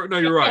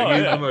 you're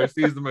right.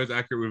 He's the most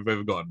accurate we've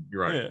ever gotten.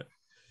 You're right.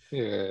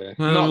 Yeah.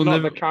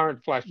 Not the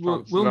current Flash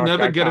Thompson. We'll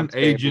never get an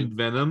Agent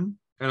Venom,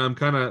 and I'm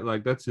kind of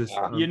like, that's just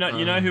you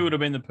know who would have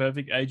been the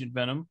perfect Agent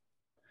Venom?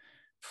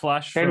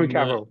 Flash. Henry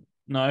Cavill.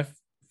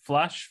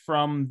 Flash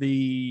from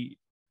the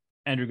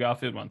Andrew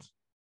Garfield ones.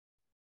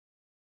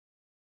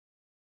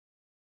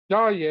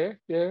 Oh yeah.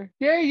 I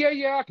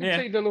can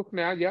see the look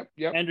now. Yep.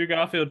 Andrew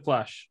Garfield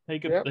Flash. He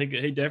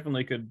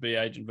definitely could be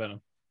Agent Venom.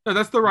 No,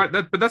 that's the right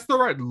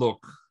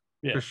look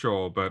for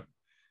sure. But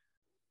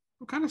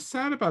I'm kind of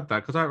sad about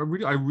that because I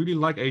really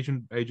like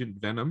Agent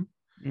Venom.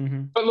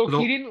 Mm-hmm. But look,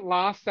 he didn't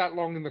last that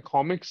long in the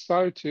comics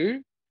though,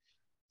 too.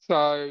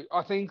 So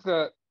I think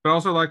that. But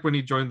also like when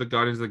he joined the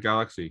Guardians of the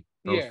Galaxy,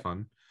 that was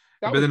fun.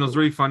 But then it was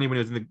really funny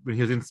when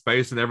he was in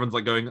space and everyone's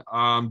like going,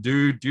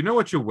 dude, do you know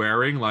what you're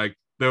wearing? Like.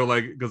 They were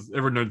like, because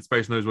everyone in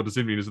space knows what a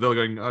symbiote is. So they were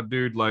going,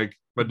 dude, like,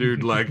 my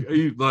dude, like, are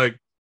you like,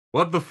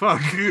 what the fuck?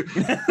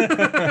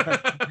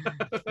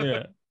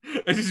 Yeah.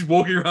 And he's just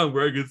walking around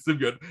wearing a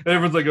symbiote. And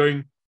everyone's like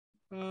going,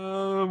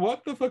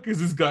 what the fuck is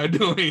this guy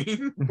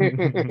doing?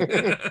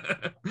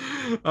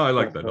 I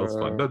like that. That was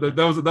fun.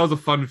 That was a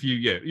fun few.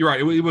 Yeah, you're right.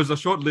 It was a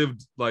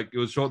short-lived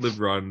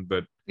run,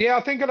 but yeah,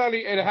 I think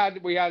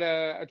we had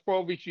a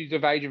 12 issues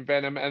of Agent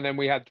Venom, and then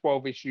we had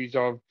 12 issues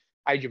of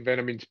Agent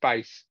Venom in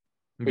space.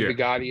 With the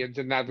Guardians,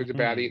 and that was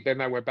about it. Then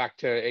they went back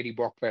to Eddie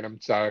Brock Venom,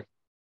 so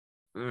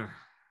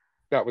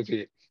that was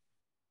it.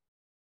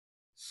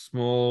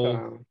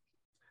 Small,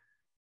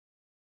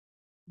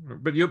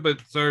 but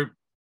so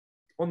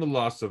on The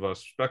Last of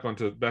Us, back on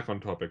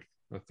topic.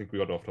 I think we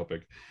got off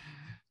topic.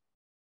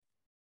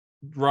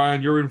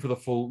 Ryan, you're in for the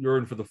full. You're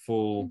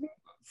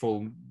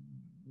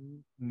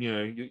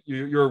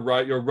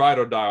right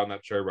or die on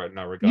that show right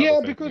now, regardless. Yeah,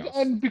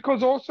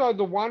 because also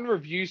the one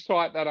review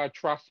site that I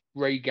trust,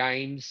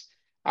 Regames,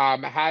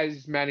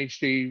 has managed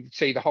to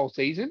see the whole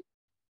season.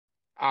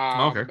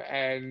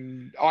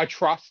 And I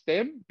trust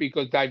them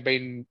because they're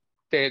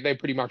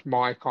pretty much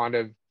my kind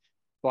of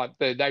like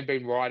they've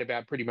been right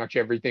about pretty much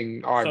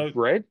everything I've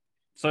read.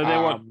 So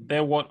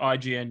they're what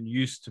IGN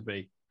used to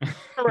be.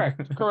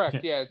 Correct. Yeah.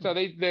 Yeah. So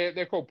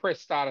they're called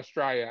Press Start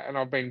Australia, and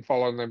I've been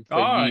following them for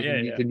Oh, years yeah,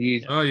 and years yeah. and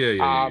years. Oh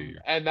yeah.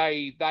 And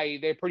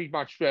they're pretty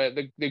much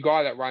the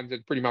guy that runs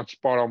it pretty much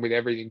spot on with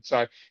everything.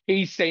 So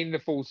he's seen the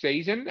full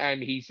season,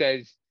 and he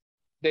says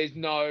there's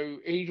no.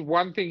 He's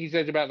one thing he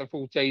says about the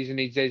full season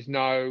is there's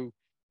no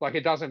like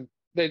it doesn't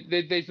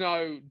there's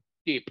no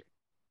dip.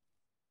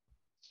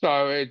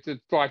 So it's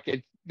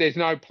like there's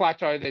no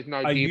plateau, there's no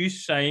Are dip. you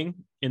saying,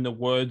 in the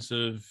words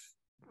of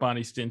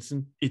Barney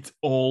Stinson, it's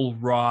all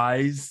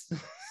rise?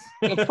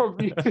 That's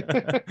probably.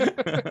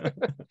 But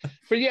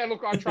yeah,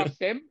 look, I trust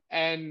them,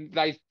 and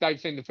they've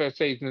seen the first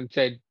season and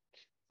said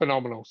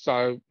phenomenal.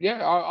 So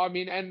yeah, I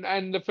mean,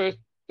 and the first,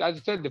 as I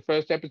said, the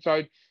first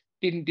episode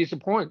didn't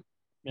disappoint.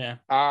 Yeah.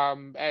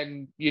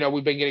 And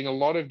we've been getting a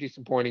lot of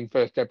disappointing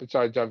first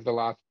episodes over the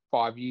last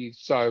 5 years.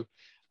 So,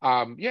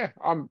 yeah,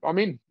 I'm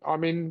in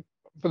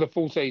for the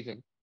full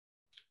season.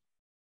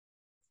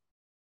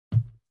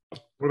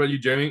 What about you,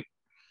 Jamie?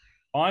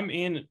 I'm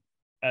in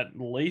at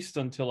least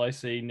until I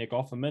see Nick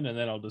Offerman, and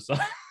then I'll decide.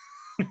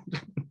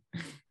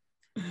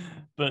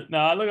 But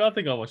no, look, I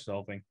think I'll watch the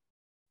whole thing.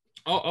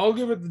 I'll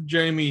give it the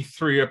Jamie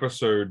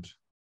 3-episode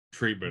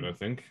treatment, I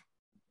think.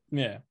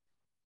 Yeah.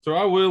 So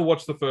I will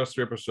watch the first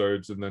 3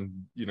 episodes and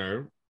then,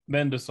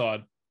 Then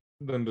decide.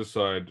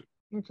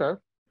 Okay.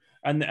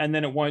 And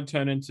then it won't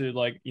turn into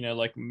like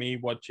me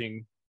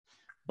watching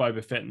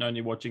Boba Fett and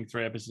only watching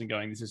 3 episodes and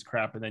going, this is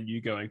crap, and then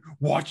you going,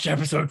 watch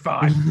episode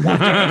 5,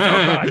 watch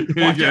episode 5,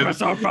 watch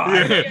episode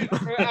 5.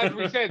 Yeah, as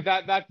we said,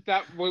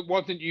 that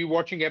wasn't you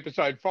watching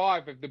episode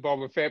 5 of the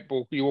Boba Fett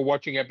book. You were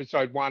watching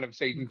episode 1 of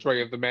season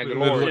 3 of the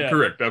Mandalorian. Yeah.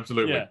 Correct,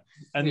 absolutely. Yeah.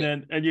 And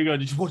then you go,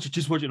 just watch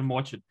it and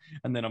watch it.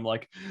 And then I'm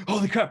like,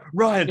 holy crap,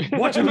 Ryan,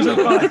 watch episode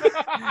 5.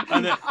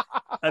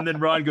 and then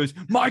Ryan goes,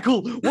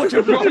 Michael, watch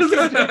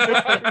episode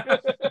 5.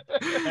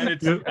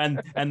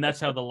 and that's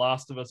how the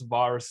Last of Us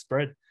virus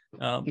spread.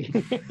 I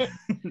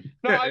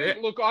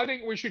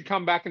think we should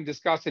come back and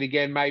discuss it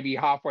again, maybe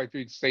halfway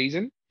through the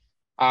season.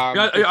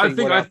 I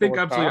think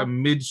absolutely a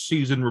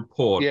mid-season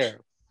report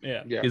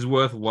is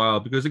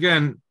worthwhile because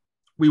again,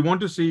 we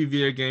want to see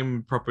video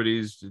game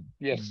properties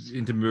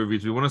into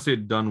movies. We want to see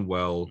it done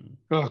well.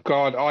 Oh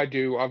God, I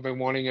do. I've been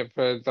wanting it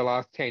for the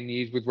last 10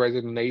 years with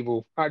Resident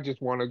Evil. I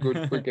just want a good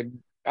freaking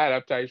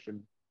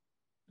adaptation.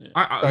 So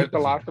if The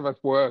Last of Us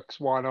works,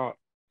 why not?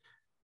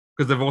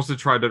 Because they've also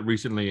tried it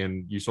recently,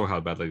 and you saw how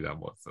badly that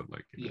was. So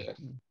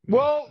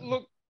Well,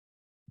 look,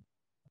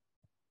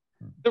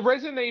 the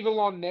Resident Evil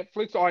on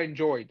Netflix, I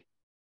enjoyed.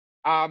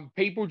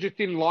 People just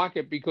didn't like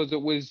it because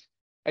it was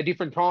a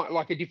different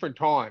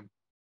time,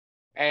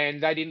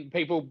 and they didn't.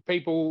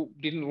 People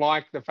didn't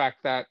like the fact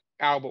that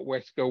Albert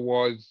Wesker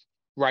was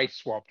race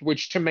swapped,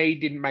 which to me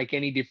didn't make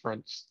any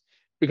difference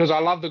because I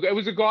love it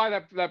was a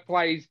guy that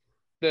plays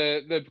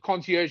the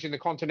concierge in the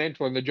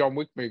Continental and the John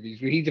Wick movies.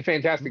 He's a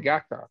fantastic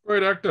actor.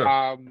 Great actor.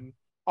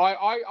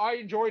 I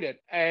enjoyed it,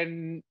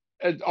 and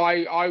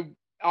I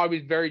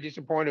was very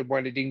disappointed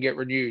when it didn't get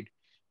renewed.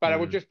 But it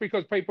was just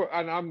because people,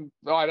 and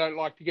I don't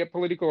like to get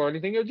political or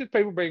anything. It was just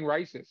people being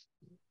racist.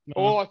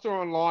 All I saw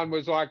online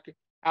was like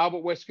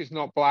Albert Wesker's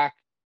not black,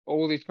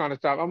 all this kind of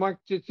stuff. I'm like,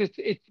 just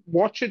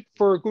watch it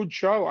for a good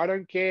show. I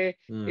don't care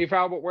if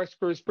Albert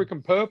Wesker is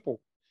freaking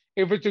purple.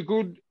 If it's a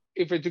good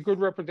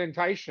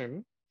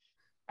representation.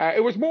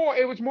 It was more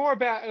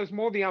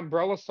the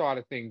umbrella side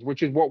of things,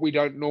 which is what we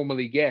don't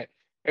normally get.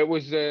 It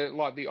was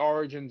like the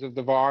origins of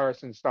the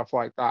virus and stuff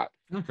like that.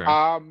 Okay.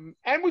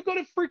 And we got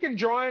a freaking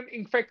giant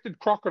infected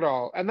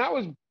crocodile, and that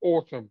was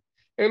awesome.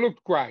 It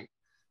looked great.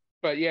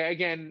 But yeah,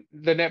 again,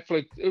 the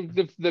Netflix.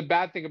 The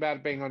bad thing about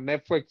it being on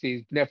Netflix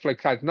is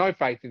Netflix has no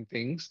faith in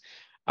things.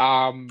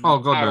 Oh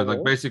God, no!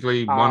 Like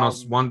basically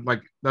one.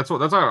 Like that's how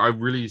I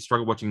really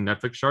struggle watching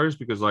Netflix shows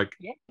because like.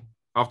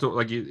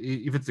 After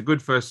if it's a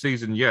good first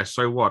season, yes.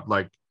 So what?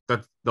 Like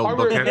that they'll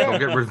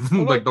get rid of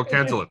them. Like they'll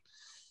cancel it.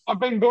 I've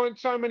been burnt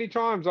so many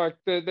times. Like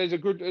there's a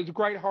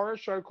great horror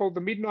show called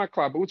The Midnight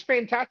Club. It was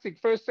fantastic.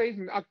 First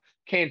season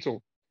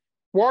cancelled.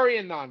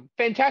 Warrior Nun,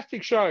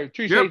 fantastic show.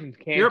 2 seasons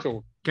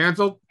cancelled.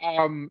 Cancelled.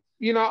 I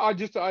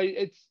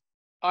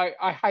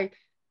hate.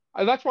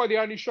 That's why the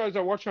only shows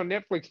I watch on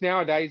Netflix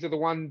nowadays are the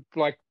ones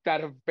like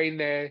that have been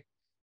there.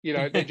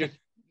 They're just.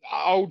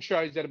 Old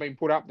shows that have been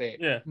put up there.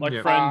 Yeah,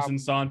 like Friends and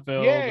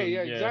Seinfeld.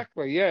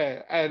 Exactly.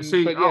 Yeah. And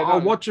I'll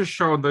watch a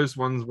show on those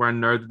ones where I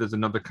know that there's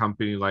another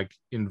company like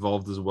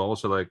involved as well.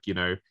 So like,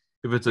 if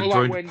it's a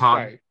joint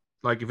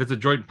if it's a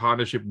joint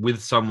partnership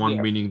with someone,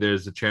 meaning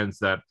there's a chance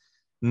that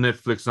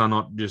Netflix are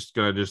not just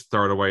gonna just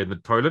throw it away in the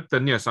toilet,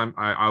 then yes,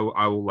 I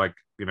will like,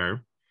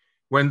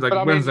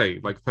 Wednesday,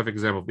 like perfect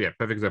example. Yeah,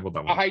 perfect example of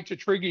that one. I hate to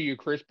trigger you,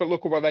 Chris, but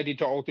look at what they did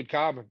to Altered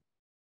Carbon.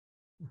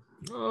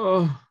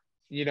 Oh.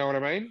 You know what I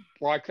mean?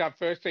 Like that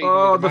first season.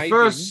 Oh, the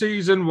first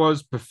season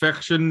was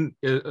perfection.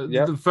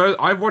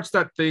 I've watched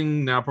that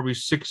thing now probably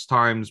 6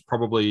 times,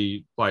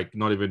 probably like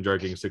not even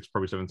joking, 6,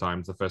 probably 7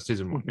 times. The first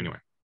season one, anyway.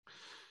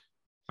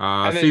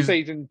 And then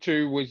season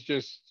 2 was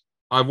just.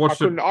 I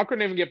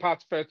couldn't even get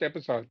past the first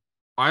episode.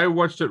 I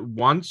watched it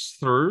once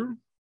through,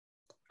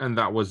 and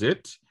that was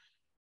it.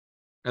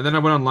 And then I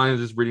went online and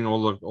just reading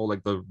all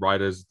like the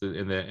writers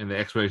in the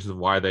explanations of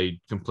why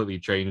they completely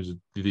changed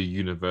the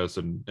universe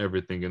and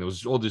everything. And it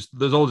was all just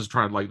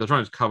trying to they're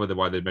trying to cover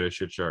why they made a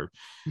shit show.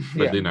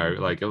 But Yeah.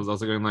 like I was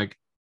also going like,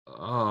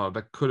 oh,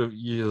 that could have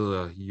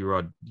you're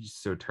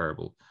so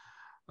terrible.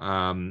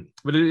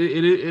 But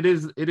it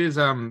is it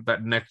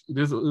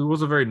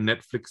was a very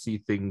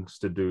Netflixy things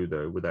to do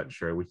though with that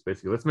show, which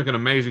basically let's make an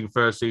amazing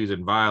first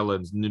season,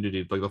 violence,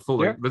 nudity, like the full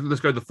let's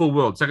go the full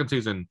world. Second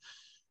season,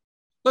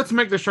 let's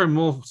make the show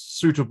more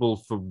suitable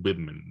for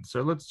women.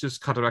 So let's just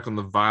cut it back on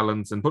the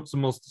violence and put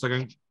some more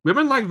second.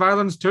 Women like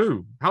violence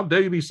too. How dare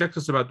you be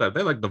sexist about that?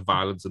 They like the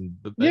violence and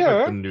like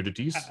the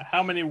nudities.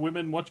 How many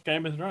women watch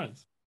Game of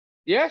Thrones?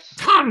 Yes.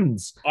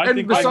 Tons.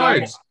 And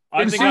besides,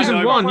 in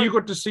season 1, you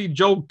got to see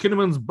Joel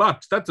Kinnaman's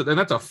butt. That's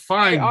a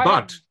fine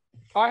butt.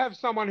 I have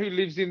someone who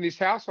lives in this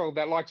household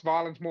that likes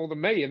violence more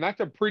than me, and that's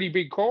a pretty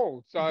big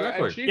call. So,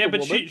 exactly. and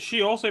but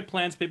she also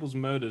plans people's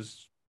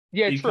murders.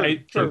 Yeah,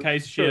 in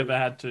case she ever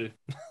had to.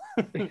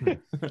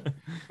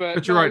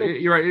 but you're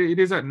right. You're right. It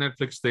is that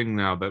Netflix thing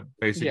now that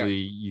basically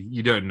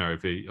you don't know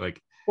if it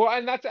like. Well,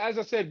 and that's, as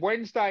I said,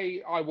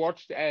 Wednesday I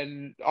watched,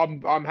 and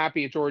I'm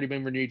happy it's already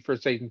been renewed for a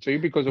season 2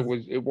 because it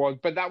was,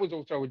 but that was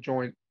also a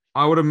joint.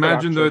 I would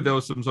imagine though there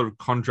was some sort of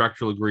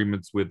contractual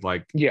agreements with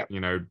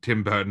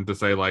Tim Burton to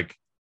say like,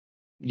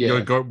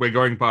 we're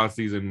going past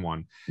season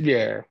 1.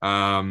 Yeah.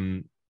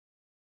 So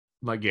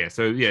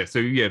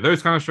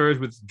those kind of shows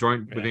with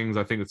joint things,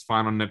 I think it's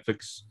fine on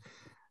Netflix.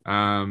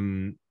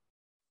 But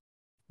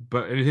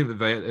anything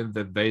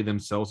that they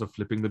themselves are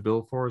flipping the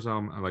bill for is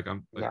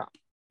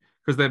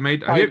because they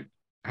made.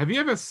 Have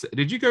you ever?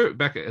 Did you go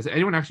back? Has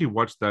anyone actually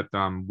watched that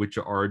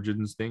Witcher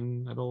Origins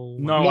thing at all?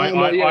 No,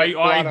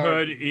 I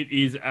heard it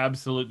is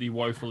absolutely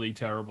woefully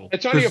terrible.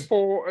 It's only a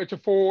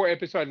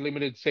 4-episode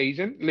limited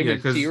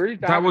series.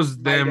 That was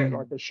them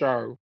like a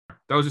show.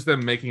 That was just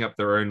them making up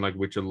their own like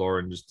Witcher lore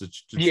and just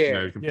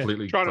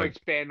completely trying to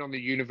expand on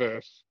the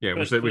universe. Yeah,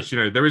 which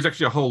there is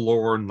actually a whole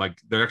lore on like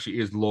there actually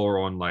is lore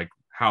on like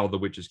how the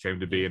witches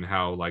came to be and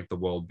how like the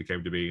world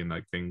became to be and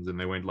like things, and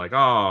they went like,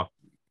 oh,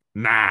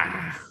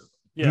 nah.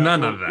 Yeah,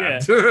 none of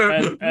that.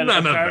 Yeah. And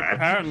None of that.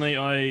 Apparently,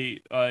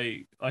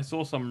 I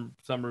saw some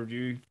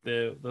review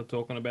they're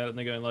talking about it and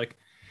they're going like,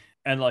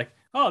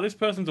 oh, this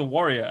person's a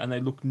warrior and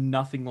they look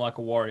nothing like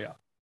a warrior.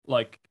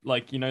 Like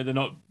they're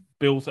not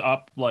built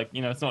up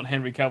it's not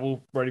Henry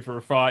Cavill ready for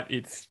a fight.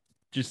 It's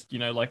just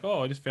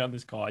I just found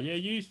this guy. Yeah,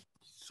 you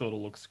sort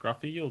of look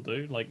scruffy. You'll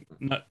do. Like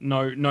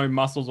no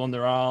muscles on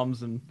their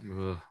arms and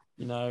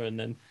and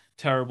then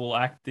terrible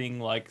acting.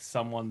 Like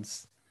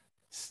someone's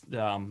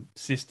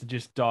sister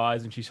just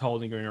dies and she's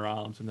holding her in her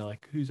arms and they're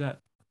like, who's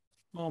that?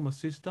 Oh, my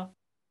sister.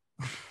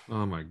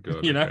 Oh my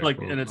god.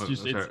 And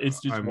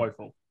it's just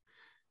woeful.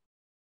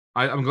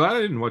 I'm glad I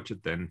didn't watch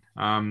it then.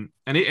 And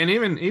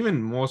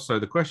even more so,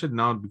 the question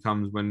now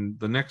becomes when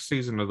the next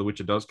season of The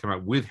Witcher does come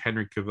out with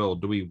Henry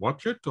Cavill, do we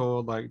watch it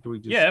or do we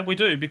just? Yeah, we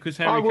do because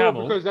Henry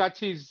Cavill. Because that's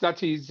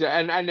his,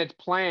 and it's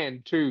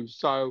planned too,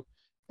 so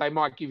they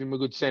might give him a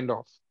good send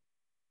off.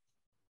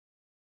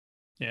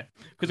 Yeah,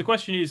 because the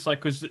question is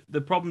because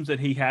the problems that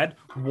he had,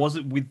 was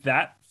it with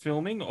that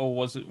filming or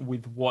was it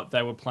with what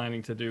they were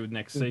planning to do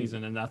next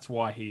season, and that's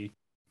why he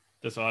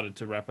decided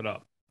to wrap it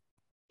up.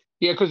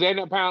 Yeah, because then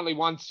apparently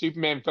once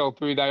Superman fell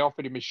through, they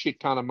offered him a shit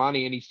ton of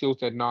money, and he still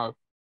said no.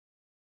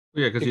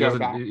 Yeah, because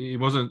he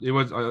wasn't. It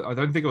was. I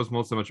don't think it was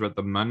more so much about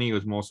the money. It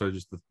was more so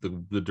just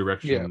the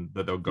direction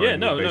that they were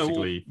going. Yeah,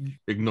 basically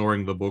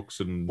ignoring the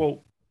books and.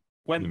 Well,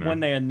 when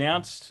they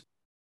announced.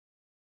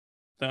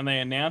 When they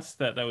announced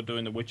that they were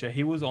doing The Witcher,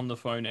 he was on the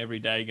phone every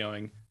day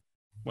going,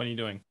 "When are you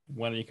doing?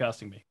 When are you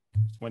casting me?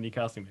 When are you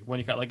casting me? When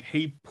are you like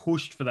he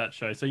pushed for that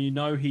show, so he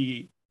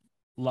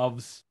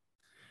loves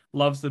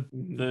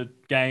the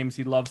games,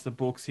 he loves the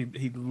books,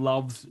 he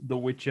loves The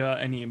Witcher,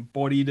 and he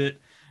embodied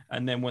it.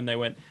 And then when they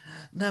went,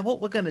 no,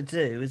 what we're gonna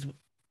do is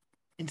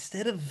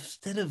instead of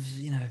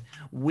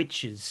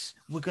witches,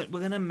 we're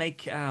gonna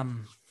make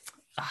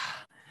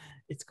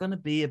it's gonna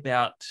be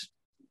about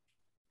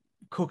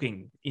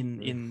cooking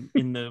in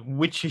the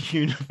Witcher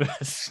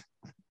universe.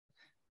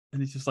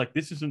 And it's just like,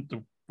 this isn't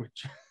The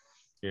Witcher.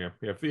 Yeah.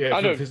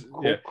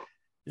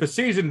 For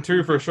season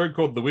 2 for a show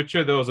called The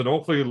Witcher, there was an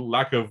awfully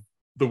lack of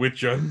The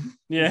Witcher.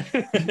 Yeah.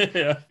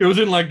 Yeah. It was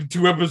in like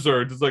 2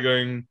 episodes. It's like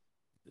going,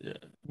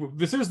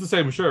 this is the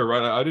same show,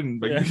 right? I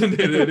didn't I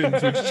didn't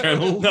switch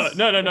channels. No.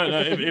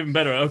 Even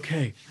better.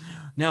 Okay.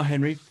 Now,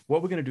 Henry,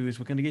 what we're going to do is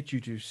we're going to get you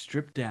to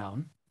strip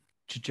down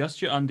to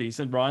just your undies,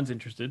 and Ryan's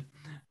interested.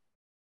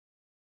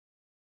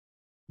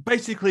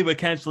 Basically, we're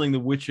canceling The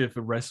Witcher for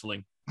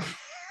wrestling.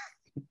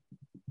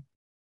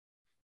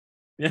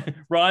 Yeah,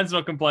 Ryan's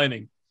not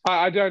complaining.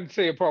 I don't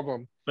see a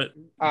problem. But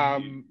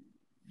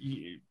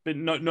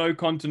no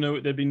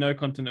continuity. There'd be no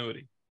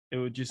continuity. It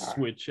would just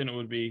switch, and it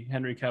would be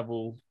Henry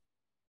Cavill,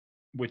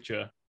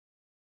 Witcher,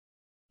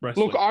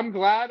 wrestling. Look, I'm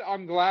glad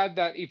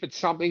that if it's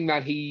something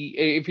that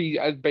if he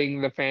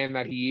being the fan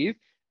that he is,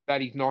 that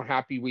he's not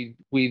happy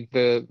with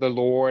the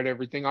law and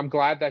everything. I'm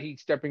glad that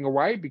he's stepping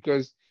away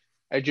because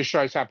it just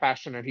shows how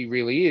passionate he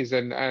really is.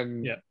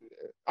 And Yeah.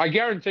 I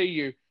guarantee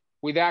you,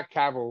 without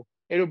Cavill,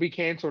 it'll be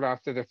cancelled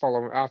after the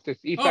following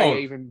if Oh,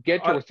 they even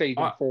get to a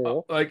season I-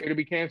 4. like- It'll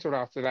be cancelled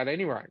after that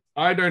anyway.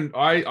 I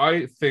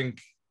think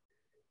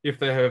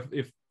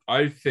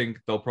I think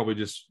they'll probably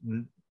just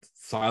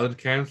silent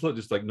cancel it,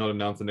 just like not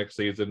announce the next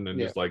season and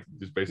Yeah.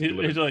 just basically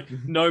let It's it, like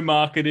no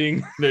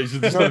marketing, no,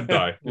 just let it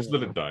die. Just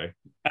let it die.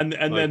 and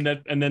then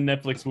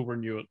Netflix will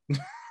renew it.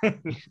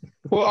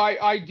 Well,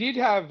 I did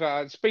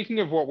have, speaking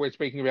of what we're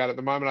speaking about at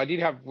the moment, I did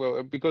have,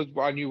 well, because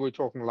I knew we were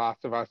talking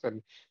Last of Us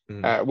and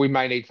we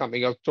may need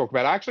something else to talk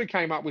about. I actually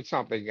came up with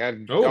something,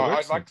 and Oh, I'd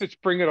excellent. like to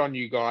spring it on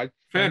you guys.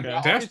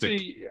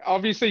 Fantastic.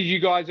 Obviously, you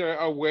guys are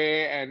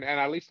aware, and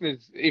our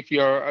listeners, if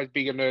you're as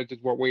big a nerds as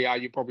what we are,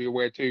 you're probably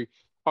aware too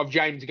of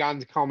James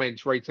Gunn's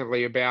comments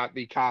recently about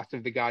the cast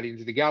of the Guardians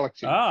of the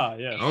Galaxy.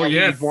 Yeah. Oh,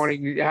 yes.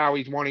 How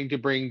he's wanting to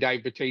bring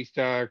Dave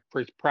Bautista,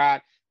 Chris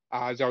Pratt,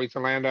 Zoe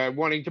Saldana,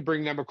 wanting to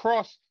bring them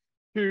across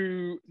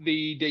to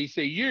the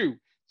DCU.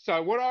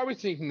 So what I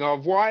was thinking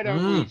of, why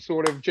don't we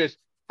sort of just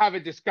have a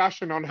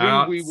discussion on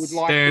who we would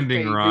like to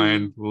Outstanding, see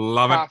Ryan.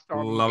 Love cast it.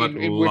 on Love it.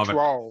 in Love which it.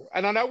 role.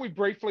 And I know we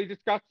briefly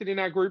discussed it in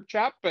our group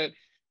chat, but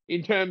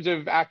in terms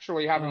of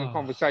actually having a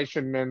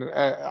conversation, and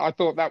I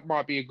thought that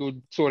might be a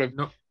good sort of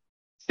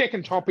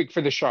second topic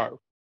for the show.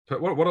 So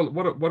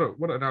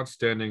what an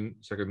outstanding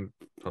second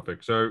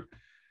topic. So,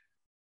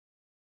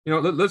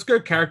 let's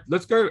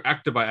go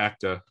actor by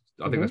actor.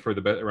 I think that's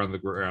probably the best around the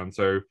round.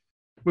 So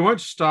we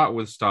won't start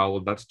with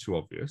Star-Lord. That's too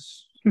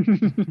obvious.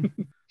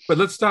 But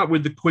let's start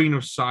with the queen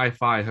of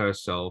sci-fi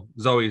herself,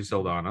 Zoe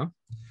Saldana.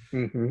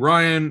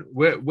 Ryan,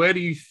 where do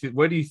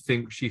you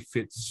think she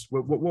fits?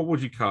 What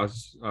would you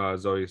cast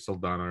Zoe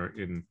Saldana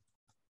in?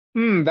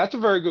 That's a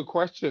very good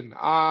question.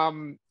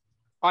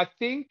 I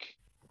think.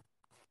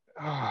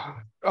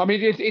 I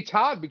mean, it's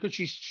hard because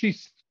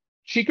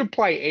she could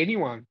play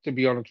anyone. To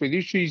be honest with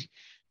you,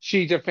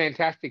 she's a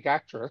fantastic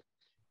actress.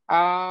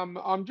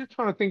 I'm just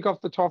trying to think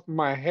off the top of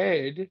my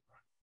head.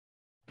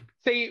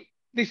 See,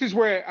 this is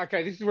where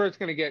it's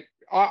going to get.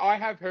 I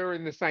have her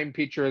in the same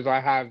picture as I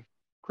have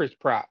Chris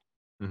Pratt.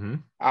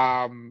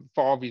 For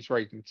obvious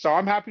reasons. So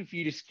I'm happy for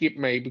you to skip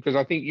me because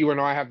I think you and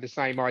I have the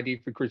same idea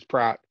for Chris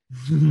Pratt.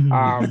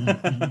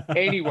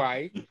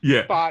 Anyway,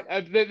 yeah. But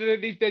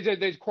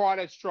there's quite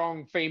a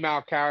strong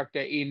female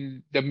character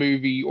in the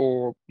movie,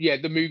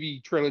 the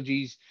movie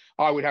trilogies.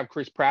 I would have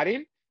Chris Pratt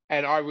in,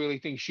 and I really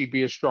think she'd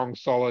be a strong,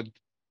 solid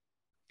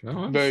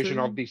version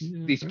of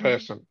this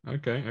person.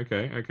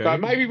 Okay. So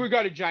maybe we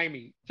go to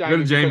Jamie. Go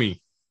to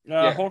Jamie.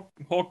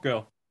 Hawk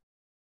Girl.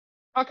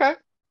 Okay.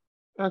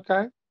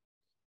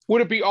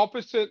 Would it be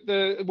opposite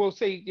the? We'll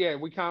see. Yeah,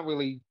 we can't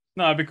really.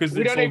 No, because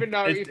we don't even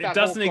know if it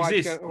doesn't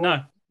exist.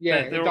 No.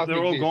 Yeah,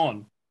 they're all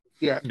gone.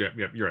 Yeah,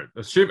 you're right.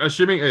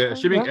 Assuming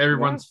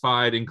everyone's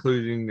fired,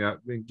 including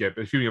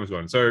assuming everyone's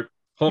gone. So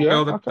Hawk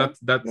Girl,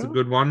 that's a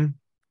good one.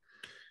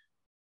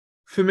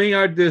 For me,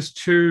 there's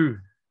two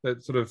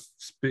that sort of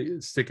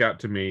stick out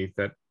to me.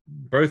 That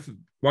both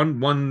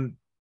one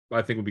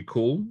I think would be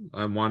cool,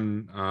 and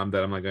one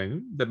that I'm like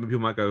going that people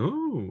might go,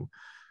 ooh.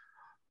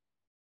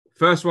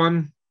 First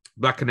one,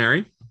 Black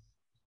Canary.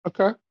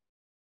 Okay.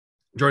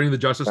 Joining the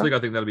Justice League, I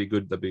think that'll be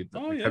good.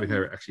 Having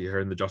her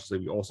in the Justice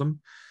League would be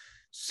awesome.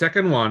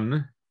 Second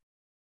one,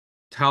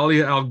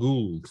 Talia al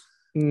Ghul.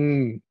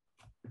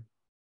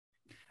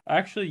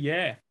 Actually,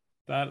 yeah.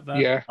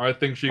 I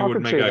think she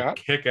would make a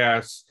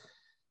kick-ass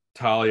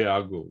Talia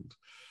al Ghul.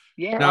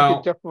 Yeah, now, I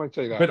could definitely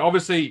see that. But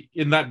obviously,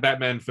 in that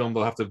Batman film,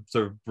 they'll have to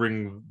sort of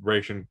bring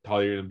Ra's and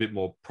Talia in a bit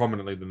more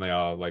prominently than they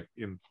are like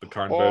in the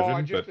current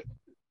version.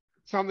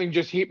 Something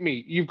just hit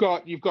me. You've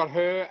got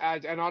her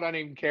as, and I don't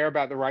even care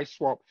about the race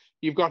swap.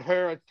 You've got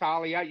her as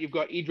Talia. You've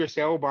got Idris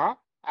Elba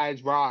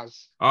as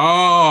Ra's.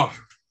 Oh.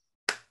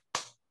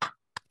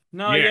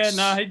 No, yes.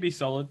 He'd be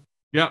solid.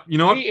 Yeah, you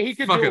know what? He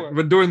could Fuck do it.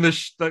 We're doing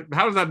this.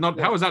 How is that not?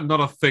 Yeah. How is that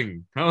not a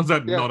thing? How is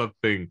that not a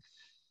thing?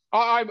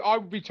 I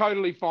would be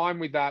totally fine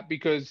with that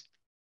because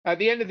at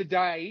the end of the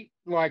day,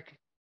 like,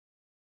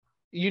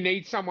 you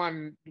need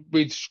someone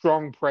with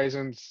strong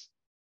presence.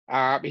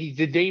 He's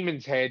the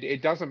demon's head.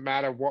 It doesn't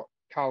matter what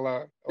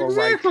color or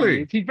race he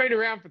is. He's been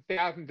around for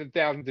thousands and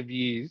thousands of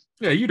years.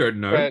 Yeah, you don't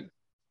know. But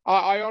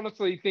I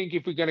honestly think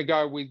if we're going to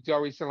go with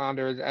Zoe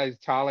Saldana as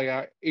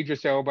Talia,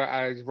 Idris Elba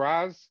as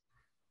Ra's,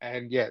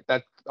 and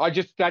that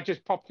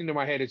just popped into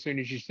my head as soon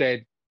as you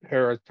said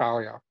her as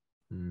Talia.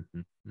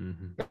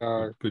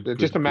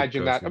 Just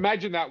imagine that.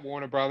 Imagine that,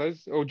 Warner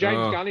Brothers or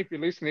James Gunn, if you're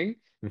listening.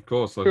 Of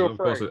course,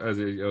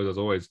 as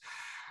always.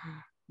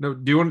 No,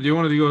 do you want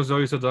to do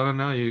Zoe Saldana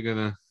now? You're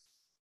gonna.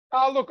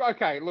 Oh, look.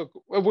 Okay, look.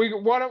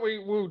 Why don't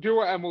we'll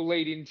do it and we'll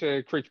lead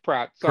into Chris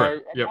Pratt. So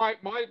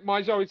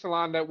my Zoe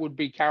Saldana would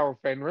be Carol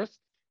Fenris,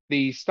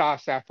 the Star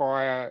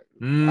Sapphire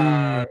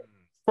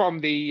from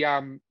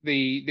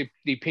the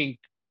Pink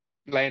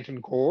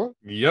Lantern Corps.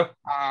 Yep.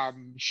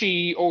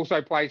 She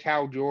also plays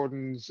Hal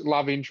Jordan's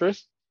love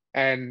interest,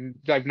 and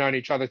they've known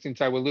each other since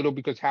they were little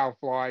because Hal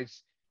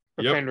flies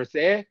for Fenris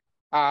there.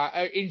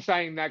 In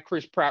saying that,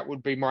 Chris Pratt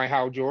would be my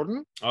Hal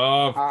Jordan.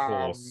 Of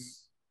course.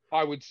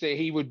 I would say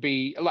he would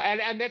be,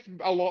 and that's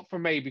a lot for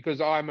me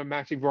because I'm a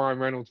massive Ryan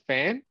Reynolds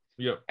fan.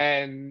 Yep.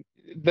 And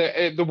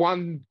the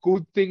one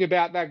good thing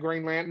about that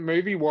Green Lantern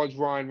movie was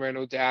Ryan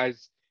Reynolds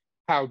as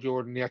Hal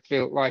Jordan. I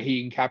feel like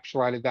he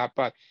encapsulated that.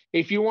 But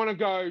if you want to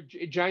go,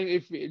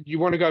 James, if you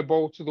want to go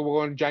ball to the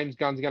wall, and James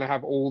Gunn's going to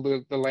have all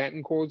the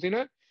Lantern Corps in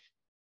it,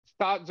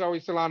 start Zoe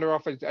Saldana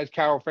off as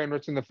Carol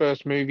Fenris in the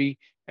first movie,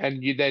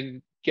 and you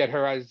then get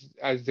her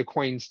as the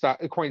Queen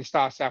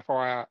Star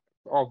Sapphire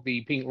of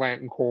the Pink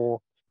Lantern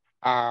Corps.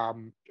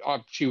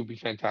 She would be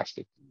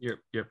fantastic. Yep.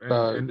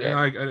 So,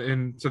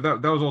 And so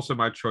that was also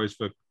my choice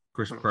for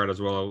Chris Pratt as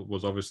well.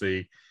 Was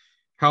obviously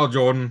Hal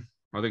Jordan.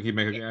 I think he'd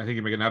make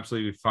an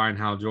absolutely fine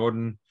Hal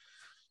Jordan.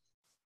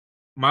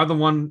 My other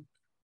one,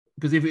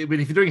 because if you're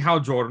doing Hal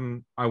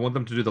Jordan, I want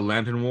them to do the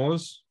Lantern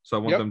Wars. So I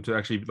want them to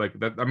actually like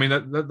that. I mean,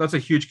 that's a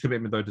huge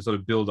commitment though to sort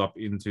of build up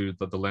into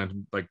the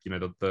Lantern, like the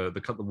I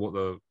can't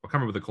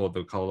remember what they call it,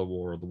 the Color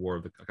War or the War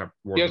of the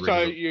War. Yeah. Of the So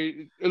Rings.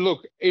 you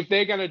look, if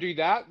they're going to do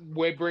that,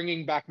 we're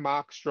bringing back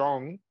Mark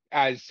Strong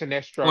as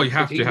Sinestro. Oh, you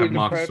have to have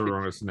Mark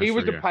Strong as Sinestro. He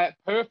was the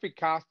perfect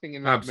casting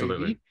in that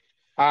movie.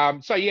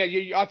 So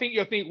yeah, I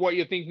think what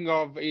you're thinking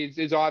of is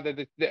either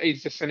the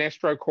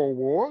Sinestro Corps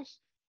Wars,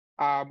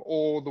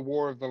 or the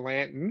War of the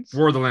Lanterns.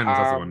 War of the Lanterns,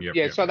 that's the one.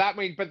 Yep. So that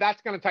means, but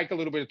that's going to take a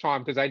little bit of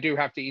time because they do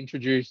have to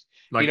introduce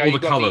all the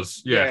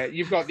colors.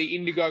 You've got the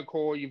Indigo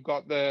Corps, you've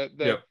got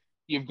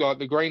you've got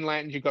the Green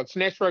Lanterns, you've got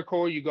Sinestro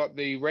Corps, you've got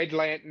the Red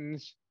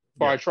Lanterns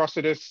by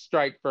Atrocitus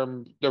straight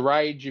from the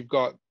Rage. You've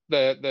got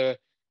the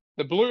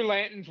Blue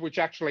Lanterns, which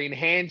actually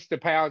enhance the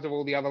powers of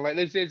all the other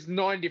lanterns. There's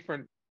 9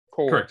 different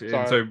corps. Correct.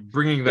 And so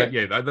bringing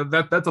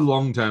that, that's a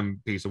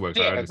long-term piece of work.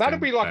 Yeah, that'll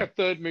be like a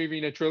third movie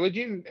in a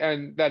trilogy,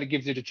 and that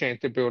gives it a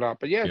chance to build up.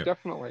 But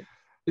definitely.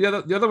 The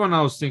other one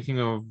I was thinking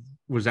of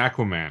was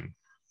Aquaman.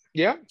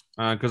 Yeah.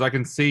 Because I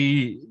can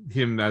see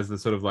him as the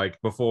sort of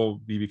like, before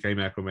he became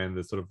Aquaman,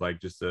 the sort of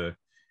like just the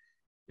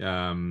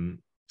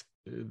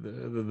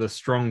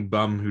strong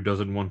bum who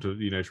doesn't want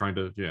to, try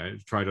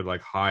to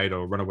like hide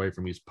or run away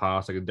from his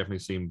past. I can definitely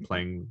see him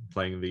playing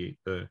the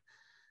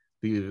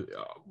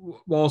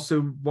whilst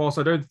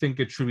I don't think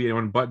it should be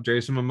anyone but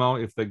Jason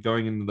Momoa. If they're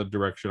going in the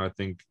direction, I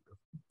think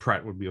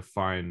Pratt would be a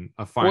fine.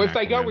 Well, if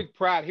they go with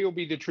Pratt, he'll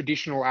be the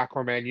traditional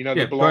Aquaman.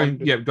 The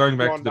blonde. Going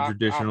back to the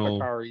traditional.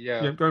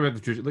 Going back to the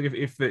traditional. Like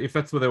if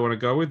that's what they want to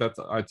go with,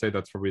 I'd say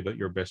that's probably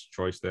your best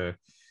choice there.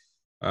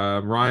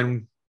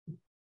 Ryan,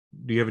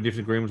 do you have a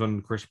different agreements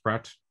on Chris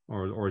Pratt,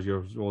 or is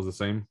yours all the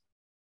same?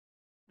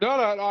 No.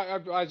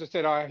 As I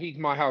said, he's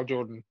my Hal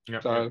Jordan.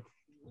 Yep. So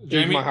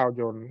Jamie? he's my Hal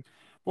Jordan.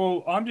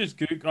 Well, I'm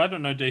just I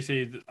don't know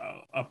DC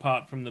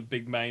apart from the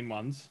big main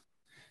ones.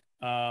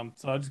 So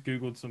I just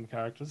Googled some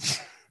characters.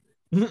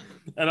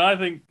 And I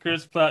think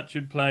Chris Pratt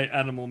should play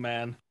Animal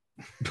Man.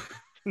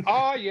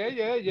 Oh,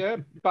 yeah.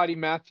 Buddy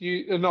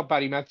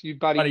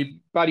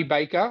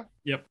Baker.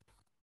 Yep.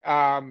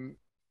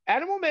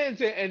 Animal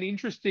Man's an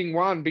interesting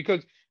one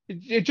because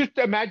just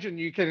imagine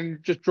you can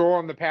just draw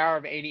on the power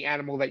of any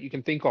animal that you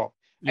can think of,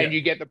 and you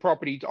get the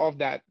properties of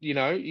that.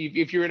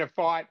 If you're in a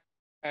fight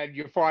and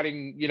you're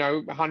fighting,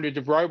 hundreds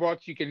of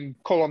robots, you can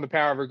call on the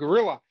power of a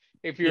gorilla.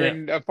 If you're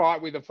in a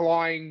fight with a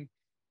flying,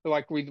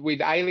 like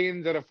with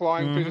aliens that are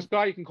flying through the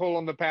sky, you can call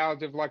on the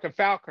powers of like a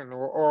falcon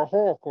or a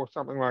hawk or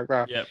something like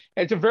that. Yep.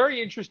 It's a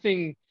very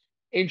interesting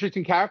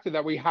character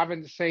that we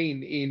haven't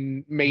seen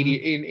in media,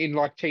 in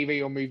like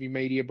TV or movie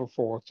media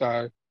before.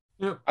 So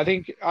I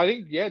think,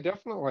 yeah,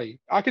 definitely.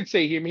 I could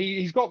see him.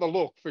 He's got the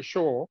look for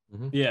sure.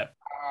 Yeah.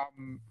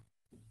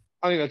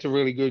 I think that's a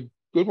really good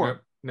one.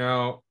 Yep.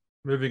 Now,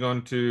 moving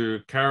on to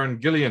Karen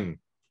Gillan.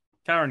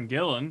 Karen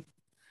Gillan?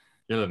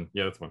 Gillan,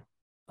 yeah, that's one.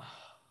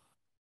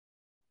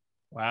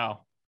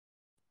 Wow.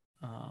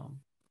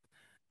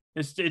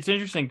 It's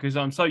interesting because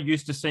I'm so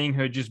used to seeing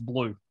her just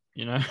blue,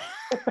 but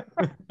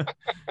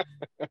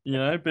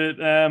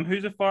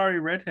who's a fiery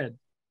redhead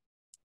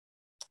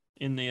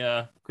in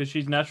the because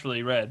she's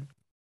naturally red.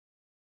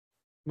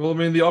 Well, I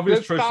mean, the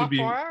obvious choice would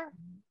be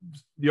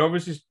the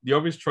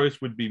obvious choice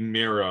would be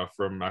Mira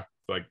from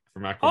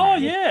Aquaman. Oh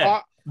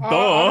yeah. I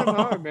don't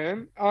know,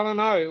 man. I don't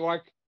know.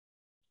 Like,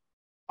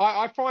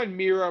 I find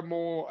Mira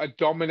more a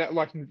dominant.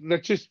 Like,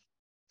 let's just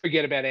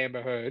forget about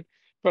Amber Heard.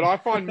 But I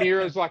find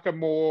Mira's like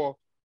Aquaman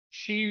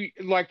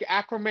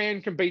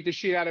can beat the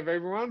shit out of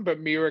everyone, but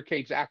Mira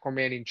keeps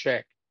Aquaman in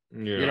check.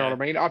 Yeah. You know what I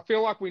mean? I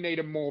feel like we need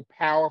a more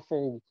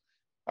powerful,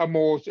 and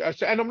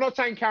I'm not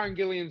saying Karen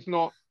Gillian's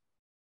not.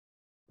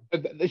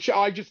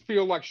 I just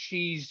feel like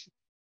she's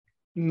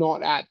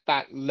not at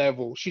that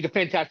level. She's a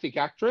fantastic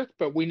actress,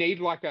 but we need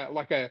like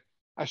a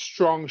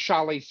strong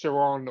Charlize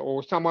Theron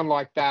or someone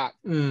like that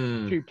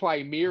to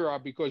play Mira,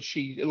 because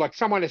she like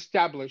someone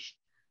established,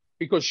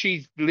 because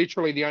she's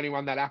literally the only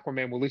one that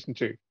Aquaman will listen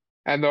to,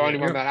 and the only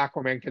one that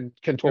Aquaman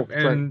can talk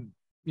to. And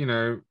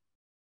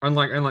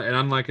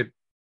unlike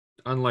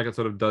it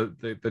sort of does,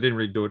 they didn't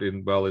really do it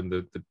in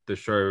the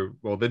show.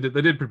 Well, they did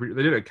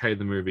okay in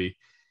the movie,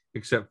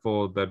 except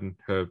for then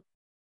her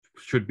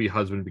should-be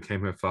husband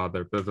became her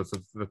father. That's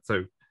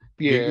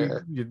Yeah.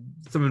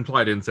 Some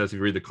implied incest if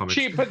you read the comics.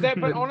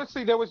 But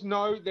honestly, there was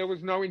no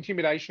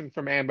intimidation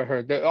from Amber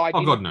Heard.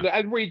 God, no.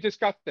 And we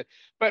discussed it.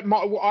 But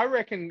I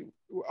reckon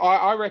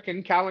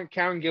Karen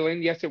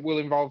Gillan. Yes, it will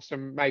involve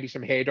maybe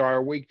some hair dye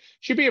or wig.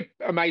 She'd be an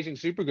amazing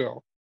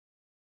Supergirl.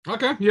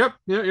 Okay. Yep.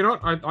 Yeah. You know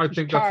what? I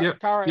think that's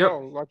Kara Yep.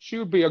 Elle, like she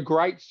would be a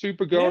great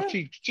Supergirl.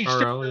 Yeah. She's Kara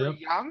still Elle, very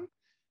young.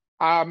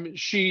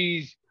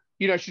 She's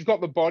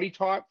got the body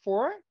type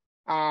for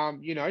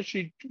it.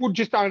 She would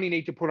just only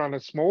need to put on a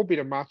small bit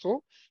of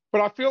muscle.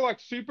 But I feel like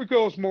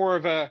Supergirl's more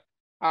of a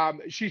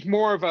she's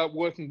more of a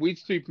working with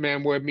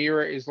Superman, where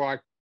Mira is like,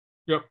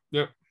 Yep.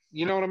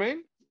 you know what I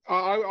mean?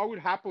 I would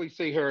happily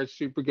see her as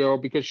Supergirl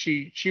because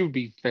she would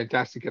be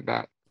fantastic at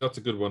that. That's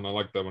a good one. I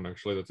like that one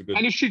actually. That's a good.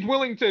 And if she's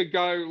willing to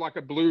go like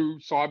a blue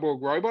cyborg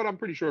robot, I'm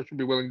pretty sure she'll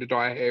be willing to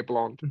dye her hair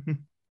blonde.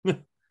 I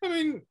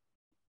mean,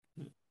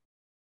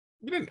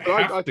 you don't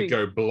have to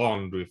go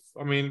blonde with.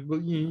 I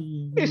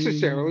mean,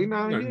 necessarily,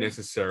 no. Not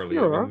necessarily.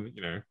 You're I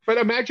mean, But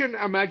imagine,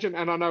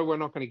 and I know we're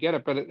not going to get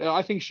it, but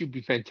I think she'd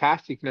be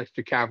fantastic next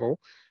to Cavill.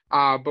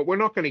 But we're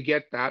not going to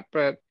get that.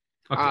 But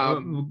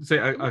say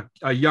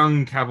a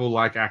young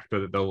Cavill-like actor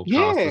that they'll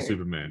cast as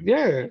Superman.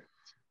 Yeah.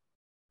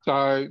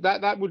 So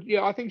that would,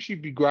 I think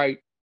she'd be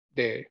great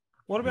there.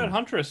 What about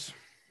Huntress?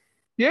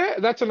 Yeah,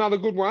 that's another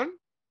good one.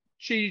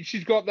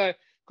 She's got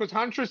because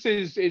Huntress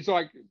is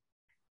like,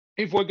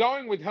 if we're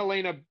going with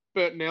Helena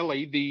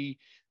Bertinelli,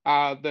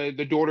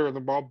 the daughter of the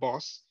mob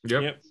boss.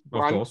 Yep.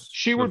 Of course.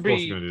 She would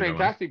be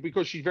fantastic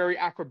because she's very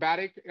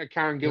acrobatic.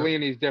 Karen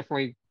Gillan is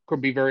definitely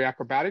could be very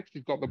acrobatic.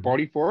 She's got the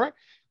body for it.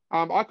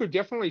 I could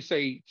definitely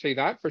see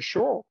that for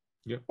sure.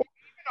 Yeah. Or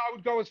even I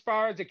would go as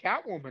far as a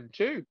Catwoman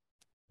too.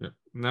 Yeah.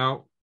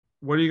 Now,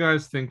 what do you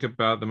guys think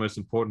about the most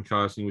important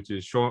casting, which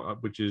is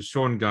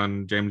Sean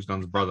Gunn, James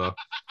Gunn's brother?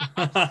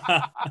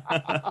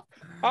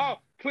 Oh,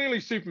 clearly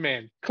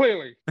Superman.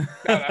 Clearly.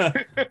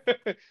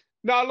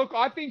 No, look,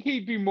 I think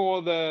he'd be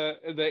more the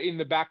in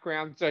the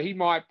background. So he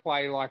might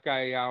play like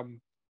a I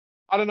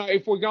don't know,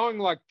 if we're going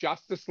like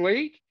Justice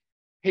League,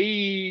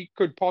 he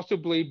could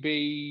possibly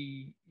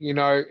be,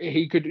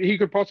 he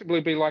could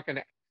possibly be like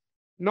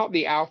not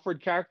the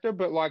Alfred character,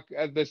 but like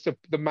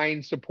the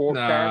main support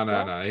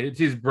character. No. It's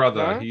his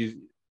brother. No?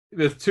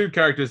 There's two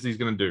characters he's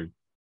going to do.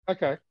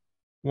 Okay.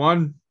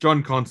 One,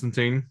 John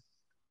Constantine.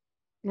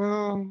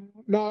 No,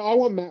 I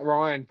want Matt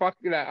Ryan. Fuck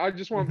that. I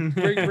just want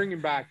bring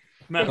him back.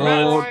 Matt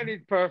Ryan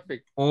is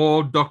perfect.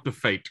 Or Dr.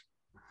 Fate.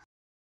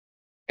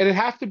 And it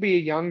has to be a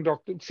young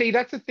Doctor. See,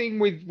 that's the thing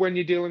with when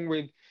you're dealing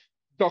with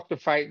Dr.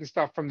 Fate and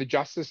stuff from the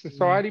Justice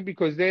Society,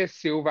 because they're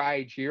Silver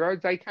Age heroes.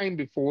 They came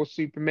before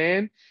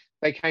Superman.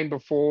 They came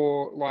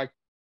before, like,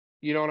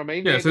 you know what I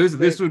mean? Yeah. So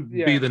this would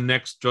be the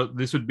next.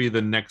 This would be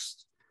the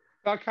next.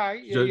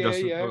 Okay.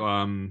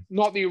 Yeah.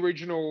 Not the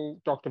original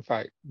Dr.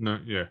 Fate. No.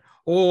 Yeah.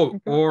 Or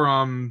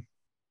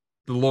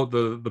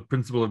the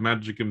principal of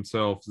magic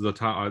himself,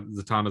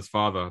 Zatanna's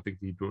father. I think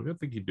he'd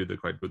do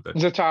that quite good. That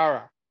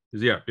Zatara.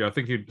 Yeah. I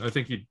think he'd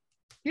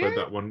play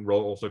that one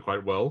role also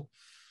quite well,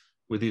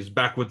 with his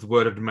backwards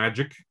worded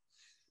magic.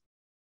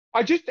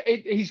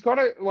 He's got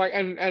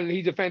and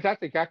he's a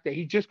fantastic actor.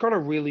 He's just got a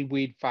really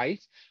weird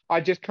face.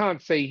 I just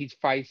can't see his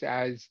face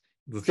as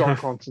John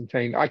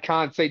Constantine. I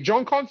can't see.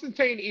 John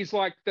Constantine is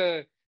like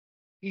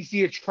he's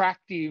the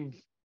attractive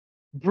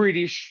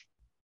British,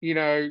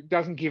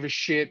 doesn't give a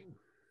shit,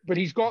 but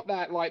he's got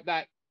that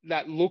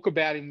look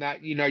about him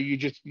that,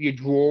 you're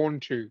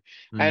drawn to.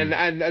 And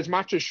as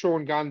much as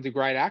Sean Gunn's a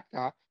great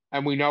actor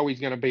and we know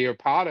he's going to be a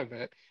part of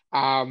it,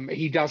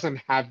 he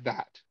doesn't have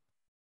that.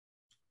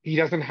 He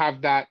doesn't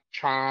have that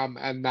charm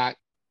and that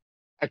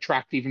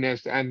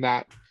attractiveness and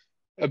that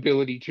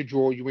ability to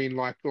draw you in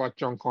like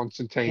John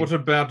Constantine. What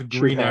about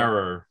Green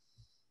Arrow?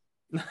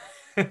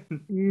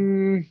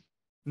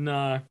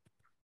 No,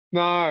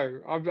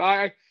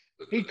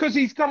 because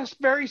he's got a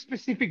very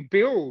specific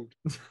build.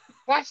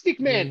 Plastic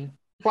Man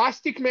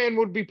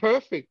would be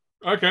perfect.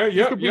 Okay,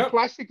 yeah,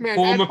 Plastic Man.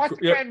 And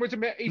Plastic Man he's a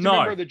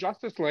member of the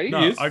Justice League.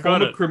 He is. I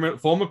got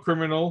former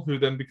criminal who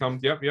then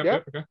becomes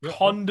okay.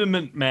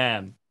 Condiment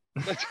Man.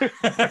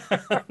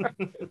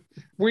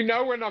 We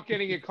know we're not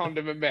getting a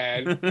Condiment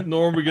Man.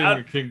 Nor are we getting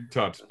a King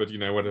Tut, but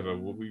whatever.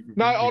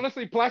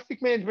 Honestly,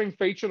 Plastic Man's been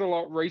featured a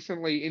lot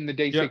recently in the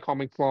DC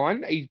Comics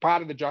line. He's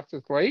part of the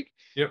Justice League.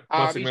 Yep,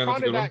 Plastic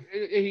Man.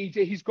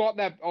 He's got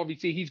that.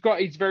 Obviously, he's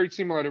very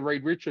similar to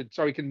Reed Richards,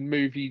 so he can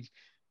move his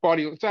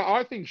body. So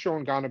I think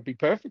Sean Gunn would be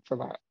perfect for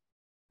that.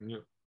 Yeah.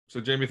 So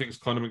Jamie thinks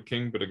Condiment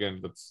King, but again,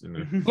 that's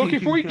Look,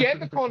 if we get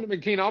the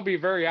Condiment King, I'll be a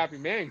very happy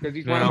man because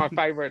he's one of my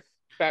favorite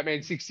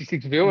Batman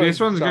 66 villains. This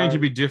one's going to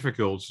be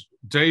difficult.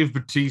 Dave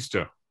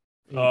Bautista.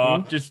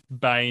 Just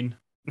Bane.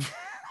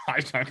 I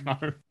don't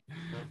know.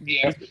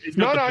 Yeah.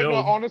 No.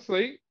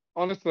 Honestly,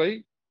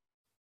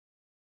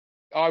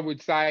 I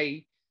would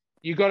say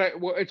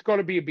it's got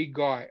to be a big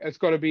guy. It's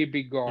got to be a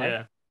big guy.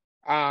 Yeah.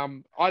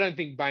 I don't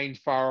think Bane's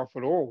far off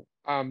at all.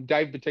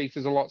 Dave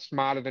Bautista's a lot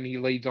smarter than he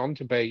leads on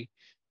to be.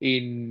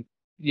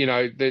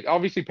 That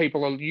obviously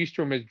people are used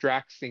to him as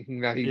Drax, thinking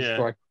that he's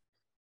like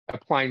a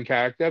plain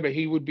character, but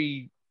he would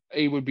be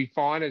he would be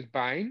fine as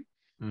Bane.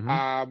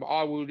 Mhm.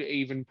 I would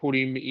even put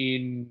him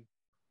in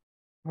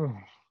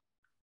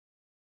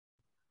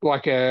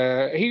like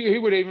a he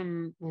would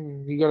even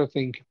you got to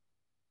think.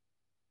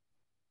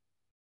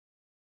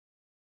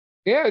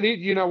 Yeah,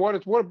 you know what?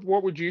 It's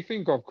what would you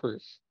think of,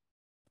 Chris?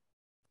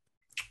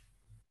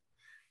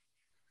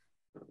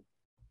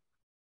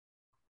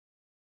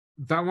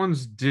 That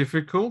one's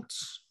difficult.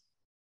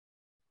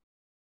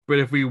 But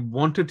if we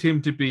wanted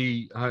him to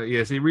be,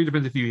 yes, it really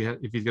depends if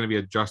he's going to be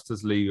a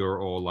Justice League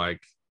or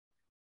like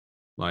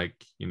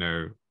you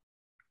know,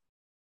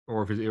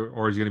 or if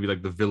or is he going to be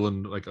like the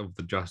villain like of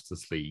the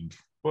Justice League?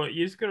 Well,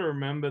 you just got to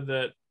remember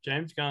that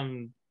James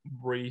Gunn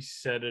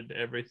resetted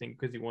everything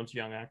because he wants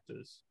young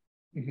actors.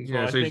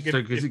 Yeah, I think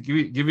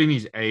given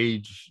his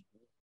age,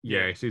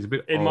 yeah, so he's a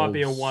bit. It old. might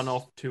be a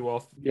one-off,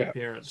 two-off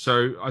appearance.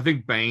 So I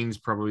think Bane's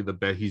probably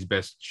his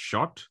best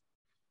shot.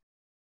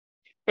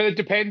 But it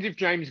depends if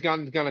James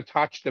Gunn's going to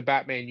touch the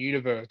Batman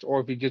universe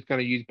or if he's just going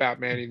to use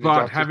Batman in the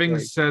But Justice having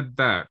League. said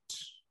that,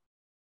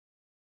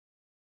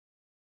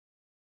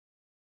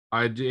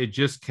 it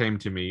just came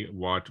to me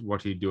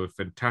what he'd do a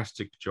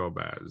fantastic job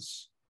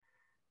as.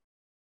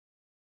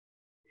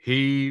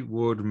 He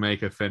would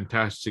make a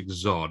fantastic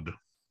Zod.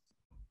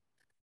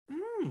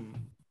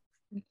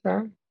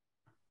 Okay.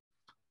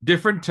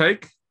 Different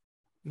take.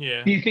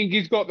 Yeah. Do you think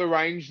he's got the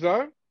range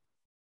though?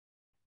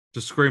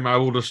 To scream, "I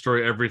will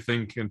destroy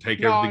everything and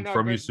take everything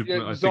from you."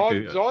 Superman. I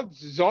think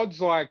Zod's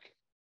like,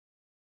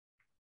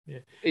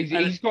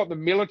 he's got the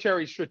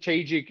military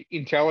strategic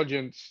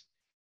intelligence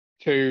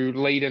to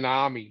lead an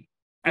army.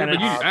 Yeah,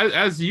 but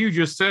as you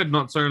just said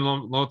not so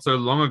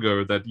long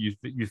ago that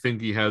you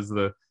think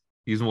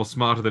he's more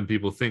smarter than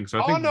people think.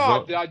 So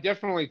I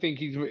definitely think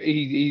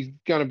he's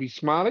going to be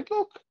smart.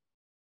 Look,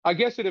 I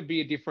guess it'd be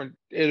a different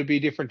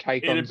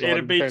take on Zod.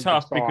 It'd be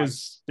tough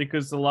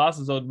because the last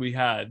Zod we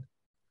had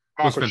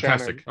was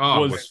fantastic.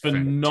 Was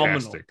phenomenal.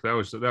 Fantastic.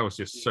 That was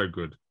just so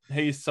good.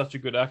 He's such a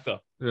good actor.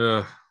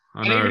 Yeah.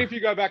 And even if you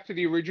go back to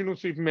the original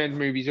Superman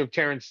movies of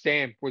Terrence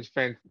Stamp was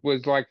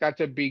like that's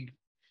a big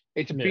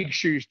big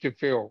shoes to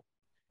fill.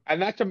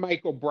 And that's a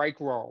make or break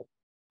role.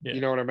 Yeah.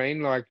 You know what I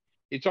mean? Like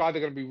it's either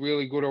going to be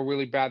really good or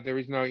really bad. There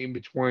is no in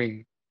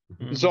between.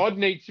 Mm-hmm. Zod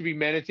needs to be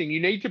menacing.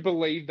 You need to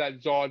believe that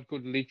Zod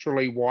could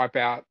literally wipe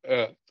out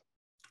Earth.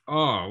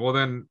 Oh, well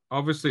then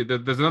obviously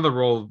there's another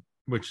role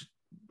which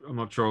I'm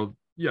not sure.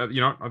 Yeah,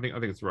 you know, I think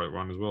it's the right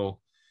one as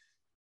well.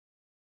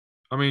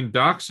 I mean,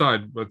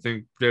 Darkseid, I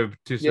think Dave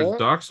Bautista's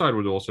Darkseid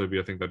would also be.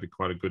 I think that'd be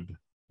quite a good,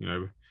 you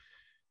know.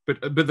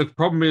 But the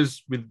problem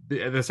is with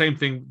the same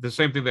thing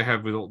they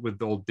have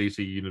with all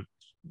DC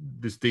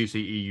this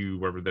DCEU,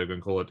 whatever they're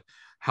going to call it.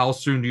 How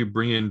soon do you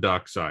bring in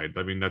Darkseid?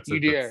 I mean, that's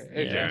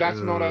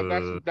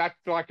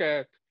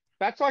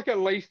like at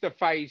least a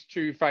phase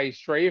 2, phase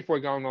 3 if we're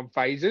going on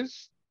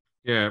phases.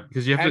 Yeah,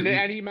 because you have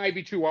and he may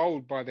be too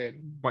old by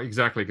then.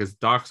 Exactly, because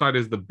Darkseid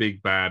is the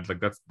big bad. Like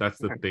that's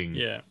the thing.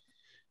 Yeah,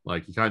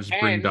 like you can't just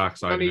bring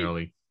Darkseid in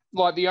early.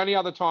 Like the only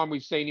other time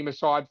we've seen him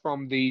aside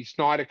from the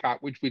Snyder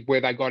Cut, which was where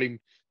they got him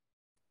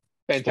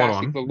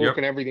fantastic, the look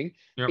and everything.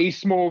 Yep.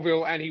 He's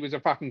Smallville and he was a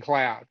fucking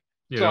cloud.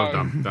 Yeah,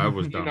 so, that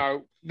was dumb. You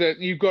know that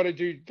you've got to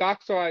do.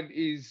 Darkseid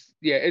is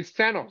it's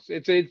Thanos.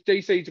 It's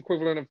DC's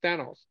equivalent of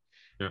Thanos.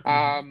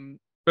 Yeah.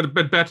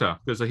 But better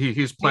because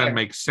his plan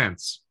makes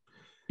sense.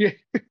 Yeah.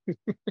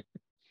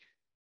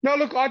 No,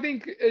 look, I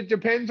think it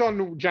depends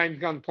on James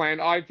Gunn's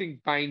plan. I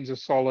think Bane's a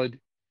solid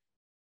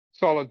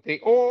thing,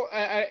 or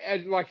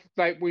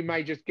we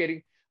may just get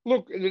him.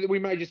 Look, we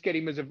may just get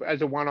him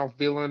as a one-off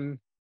villain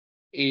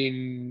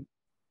in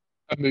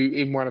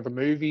one of the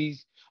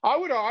movies. I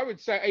would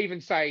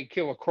say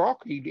Killer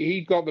Croc.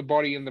 He got the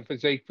body and the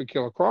physique for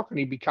Killer Croc, and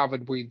he'd be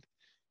covered with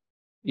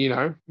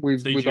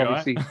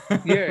obviously,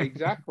 yeah,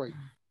 exactly.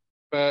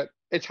 But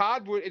it's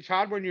hard. It's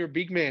hard when you're a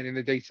big man in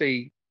the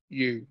DCU.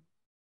 You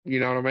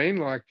know what I mean?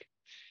 Like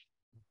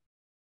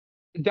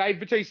Dave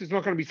Bautista's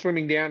not going to be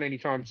slimming down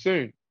anytime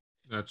soon.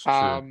 That's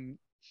true.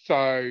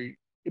 So,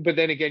 but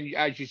then again,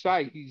 as you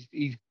say,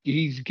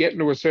 he's getting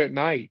to a certain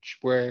age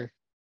where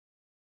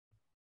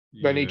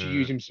they need to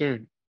use him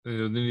soon. They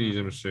need to use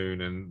him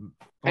soon, and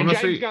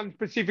honestly, James Gunn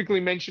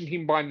specifically mentioned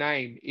him by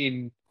name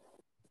in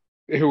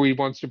who he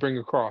wants to bring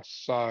across.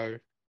 So,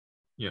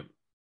 yeah,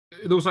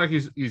 it looks like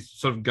he's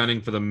sort of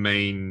gunning for the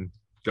main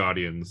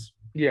Guardians.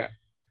 Yeah.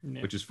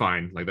 Which is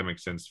fine. Like that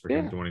makes sense for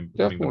him wanting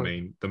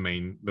the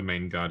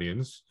main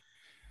Guardians.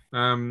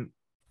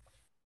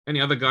 Any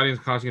other Guardians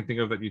cast you can think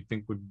of that you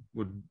think would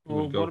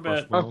go what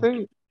about? Well? I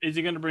think is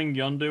he going to bring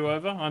Yondu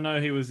over? I know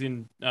he was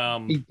in.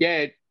 He's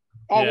dead.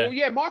 Oh well,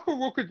 yeah. Michael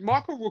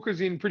Rooker's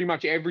in pretty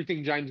much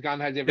everything James Gunn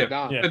has ever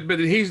done. Yeah. But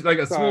he's like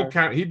a small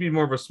he'd be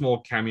more of a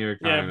small cameo.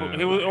 Yeah, but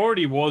he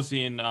already was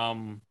in.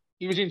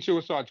 He was in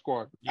Suicide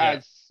Squad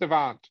as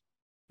Savant.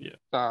 Yeah.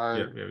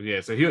 So yeah.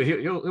 So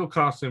he'll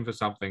cast him for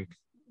something,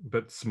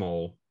 but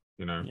small.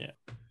 You know. Yeah.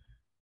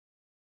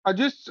 I'm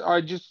just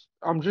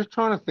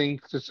trying to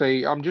think to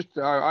see.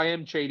 I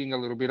am cheating a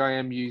little bit. I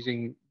am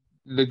using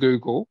the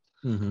Google.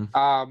 Mm-hmm.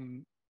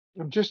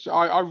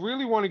 I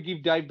really want to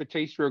give Dave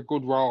Bautista a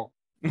good role.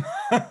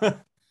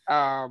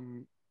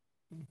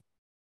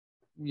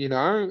 You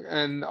know,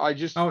 and I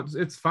just Oh,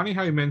 it's funny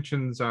how he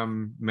mentions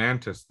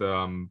Mantis,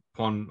 the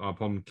Pom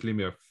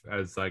Klemenov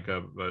as like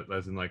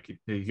as in like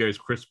he goes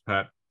Chris,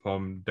 Pat,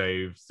 Pom,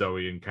 Dave,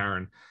 Zoe, and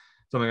Karen.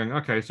 So I'm going,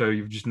 okay, so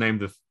you've just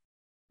named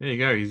there you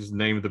go. He's just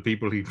named the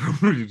people he's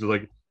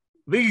like,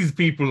 these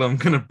people I'm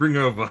gonna bring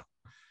over.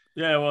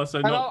 Yeah, well, so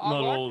and not I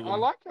like all of I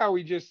them. like how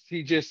he's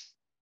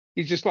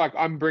just like,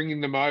 I'm bringing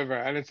them over,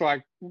 and it's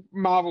like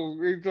Marvel.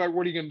 It's like,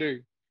 what are you gonna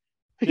do?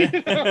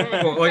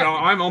 Well, like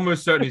I'm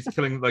almost certain he's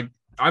killing. Like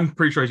I'm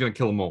pretty sure he's gonna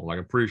kill them all. Like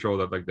I'm pretty sure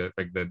that their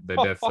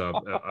deaths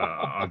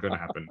are gonna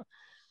happen.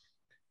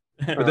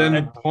 But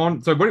then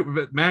Pon. So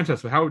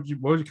Mantis? What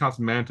would you cast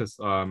Mantis?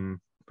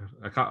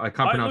 I can't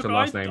pronounce her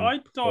last name. I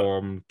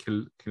thought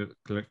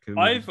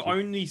I've But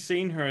only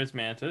seen her as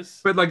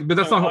Mantis.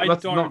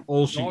 that's so not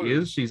all she know.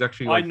 is. She's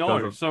actually I like know.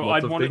 does So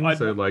lots of things.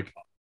 So like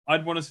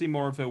I'd want to see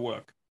more of her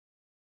work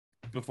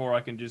before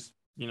I can just,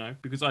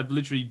 because I've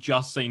literally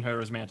just seen her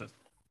as Mantis.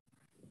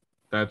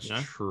 that's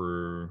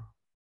true.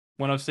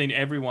 When I've seen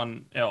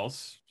everyone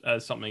else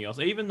as something else,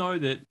 even though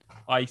that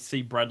I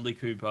see Bradley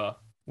Cooper,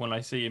 when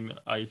I see him,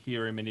 I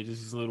hear him and he does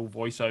his little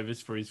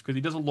voiceovers because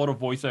he does a lot of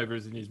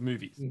voiceovers in his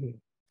movies. Mhm.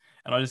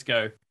 And I just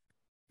go,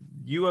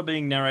 you are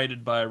being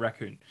narrated by a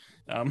raccoon.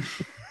 Well,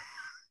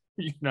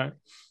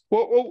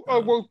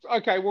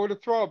 okay. Well, to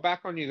throw it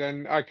back on you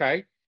then,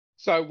 okay.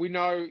 So we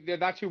know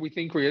that's who we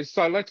think he is.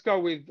 So let's go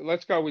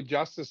with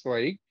Justice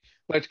League.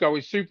 Let's go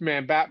with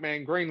Superman,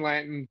 Batman, Green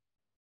Lantern,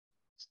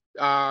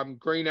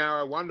 Green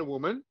Arrow, Wonder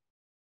Woman.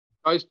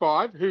 Those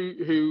five.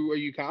 Who are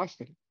you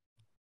casting?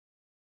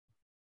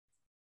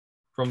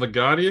 From the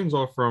Guardians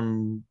or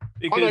from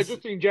Oh no,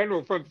 just in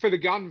general for the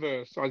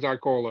Gunverse, as I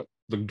call it.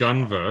 the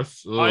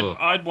Gunverse?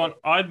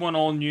 I'd want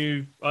all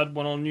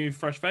new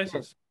fresh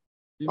faces.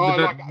 Oh,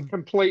 like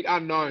complete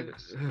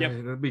unknowns. Yep.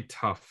 That'd be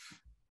tough.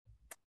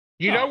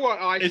 You know what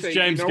I It's see?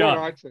 James you know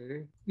Gunn. what I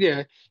see?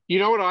 Yeah. You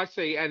know what I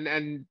see?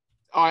 And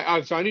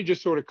I've only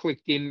just sort of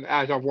clicked in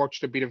as I've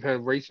watched a bit of her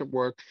recent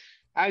work.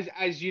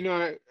 As you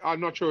know, I'm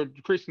not sure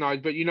Chris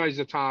knows, but you know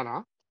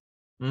Zatanna.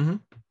 Mm-hmm.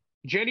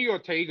 Jenny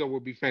Ortega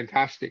would be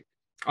fantastic.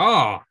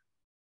 Oh,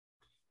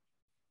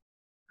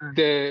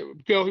 The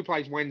girl who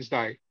plays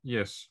Wednesday.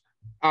 yes.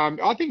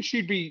 I think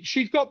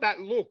she's got that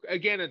look.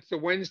 Again, it's the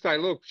Wednesday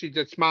look. She's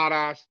a smart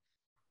ass.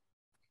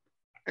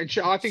 And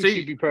I think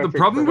she'd be perfect. The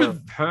problem for her.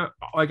 with her,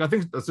 like, I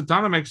think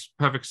Zatanna makes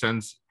perfect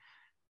sense.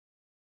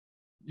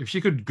 If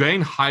she could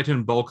gain height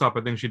and bulk up,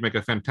 I think she'd make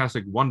a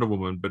fantastic Wonder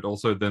Woman. But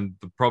also, then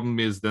the problem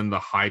is then the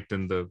height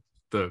and the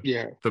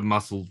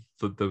muscle,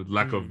 the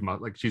lack of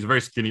muscle. Like, she's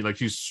very skinny. Like,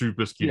 she's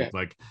super skinny. Yeah.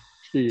 Like,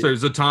 She so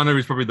is. Zatanna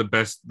is probably the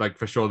best. Like,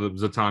 for sure, the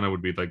Zatanna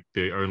would be like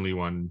the only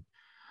one.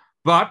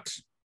 But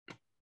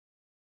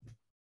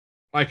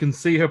I can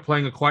see her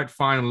playing a quite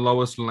fine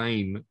Lois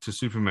Lane to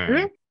Superman.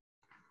 Yeah.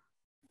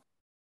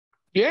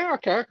 Yeah,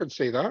 okay, I can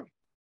see that.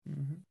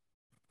 Mm-hmm.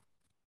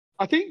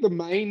 I think the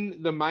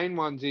main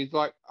ones is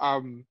like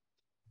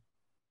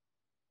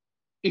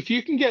if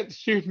you can get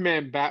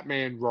Superman,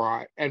 Batman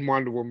right and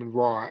Wonder Woman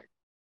right,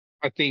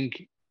 I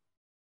think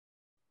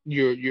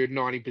you're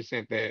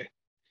 90% there.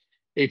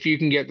 If you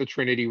can get the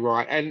Trinity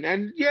right.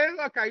 And yeah,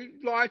 okay,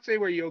 I see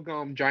where you're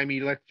going, Jamie.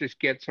 Let's just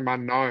get some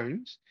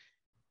unknowns.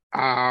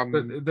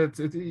 But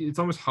it's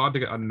almost hard to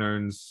get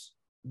unknowns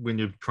when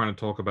you're trying to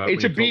talk about.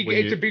 It's a big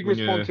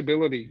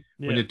responsibility.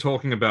 When you're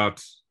talking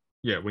about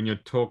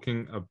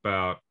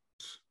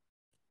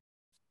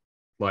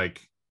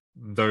like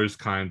those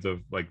kinds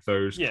of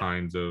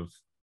kinds of.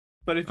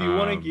 But if you're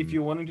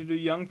wanting to do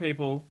young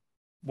people,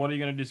 what are you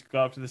going to just go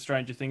up to the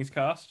Stranger Things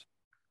cast?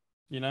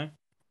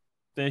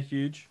 They're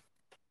huge.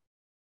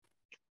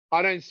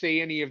 I don't see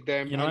any of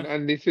them, You know?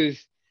 and this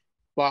is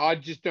like I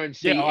just don't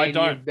see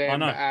of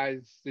them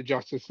as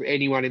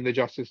anyone in the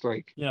Justice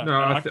League. Yeah,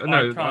 no,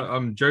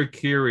 Joe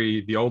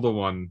Keery, the older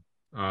one.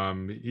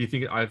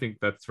 I think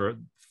that's for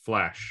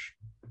Flash.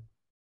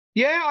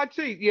 Yeah, I'd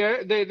see.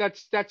 Yeah,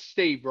 that's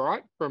Steve,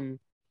 right? From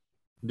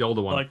the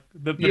older one, like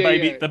the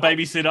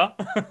babysitter.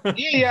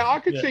 yeah, I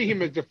could see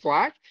him as the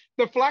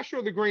Flash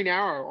or the Green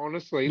Arrow.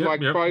 Honestly,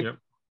 both. Yep.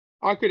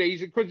 I could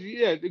easily because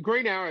the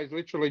Green Arrow is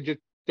literally just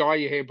dye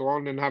your hair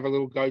blonde and have a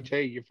little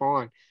goatee. You're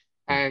fine.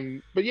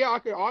 But yeah,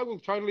 I will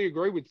totally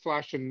agree with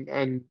Flash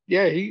and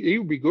yeah, he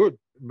will be good.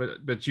 But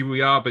I think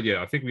we are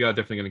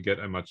definitely going to get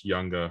a much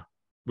younger.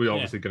 We're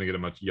obviously going to get a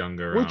much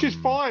younger, which is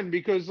fine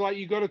because like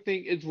you got to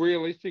think it's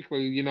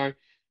realistically,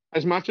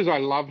 as much as I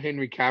love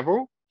Henry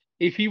Cavill,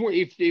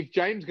 if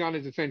James Gunn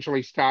is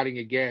essentially starting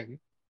again,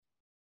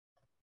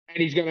 and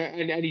he's gonna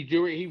and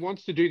he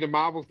wants to do the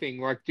Marvel thing,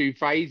 like do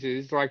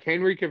phases, like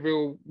Henry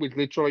Cavill with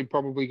literally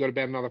probably got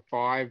about another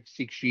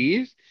 5-6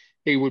 years,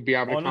 he would be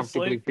able to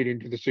comfortably fit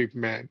into the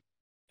Superman.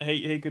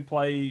 He could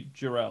play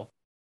Jor-El.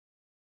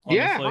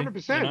 Yeah,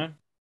 100%.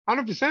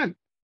 100%.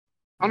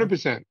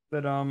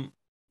 But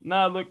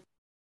no, look,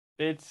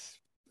 it's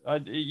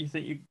you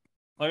think you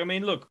like. I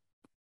mean, look,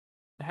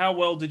 how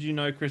well did you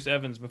know Chris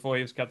Evans before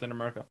he was Captain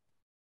America?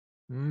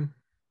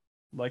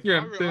 Like, Yeah,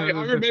 I that's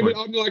remember. point.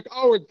 I'm like,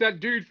 oh, it's that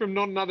dude from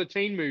Not Another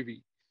Teen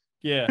Movie.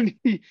 yeah,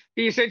 He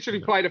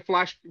essentially played a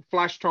Flash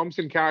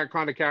Thompson kind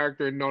of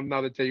character in Not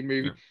Another Teen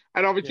Movie, Yeah.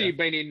 and obviously Yeah. he'd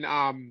been in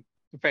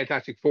the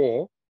Fantastic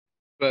Four,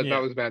 but Yeah.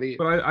 that was about it.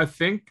 But I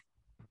think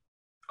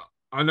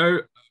I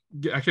know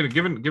actually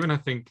given I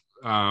think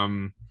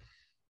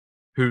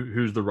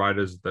who's the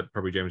writers that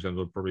probably James Gunn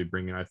will probably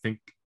bring in. I think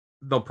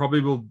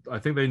I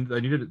think they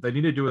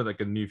need to do it like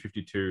a New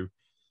 52.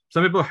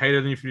 Some people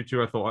hated the New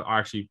 52. I thought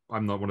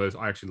I'm not one of those.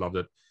 I actually loved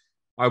it.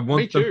 I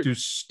want them to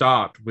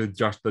start with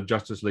just the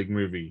Justice League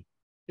movie.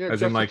 Yeah,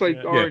 as in, Justice like, League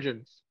yeah.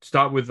 Origins.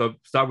 Start with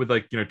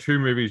like 2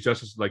 movies,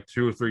 just like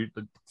 2 or 3.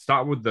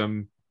 Start with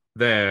them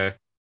there,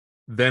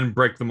 then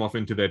break them off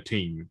into their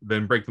team,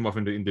 then break them off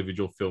into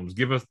individual films.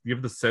 Give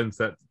the sense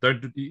that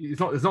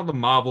it's not the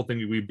Marvel thing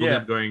we build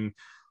up going,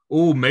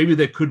 oh, maybe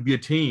there could be a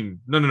team.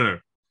 No.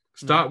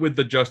 Start with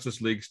the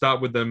Justice League. Start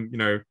with them.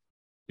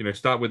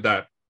 Start with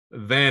that.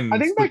 Then I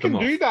think they can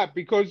them do off. that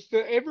because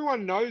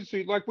everyone knows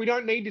who. Like, we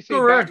don't need to see.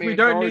 Correct. Batman We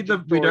don't need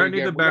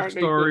origin the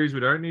story backstories.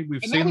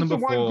 We've And seen that was them the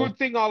before. one good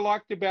thing I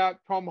liked about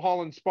Tom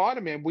Holland's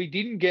Spider-Man. We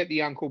didn't get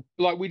the uncle.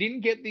 Like, we didn't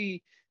get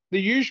the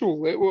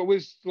usual. It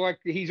was like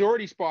he's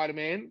already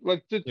Spider-Man.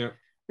 Like,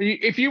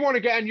 if you want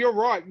to go, and you're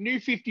right, New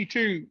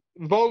 52,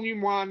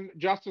 Volume 1,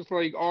 Justice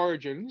League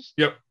Origins.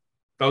 Yep,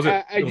 that was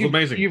it. It was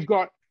amazing. You've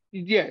got.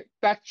 Yeah,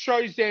 that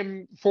shows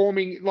them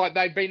forming, like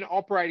they've been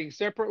operating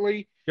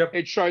separately. Yep.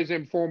 It shows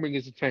them forming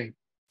as a team.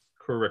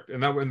 Correct,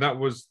 and that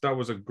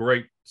was a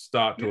great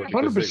start to it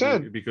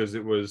 100%. because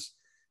it was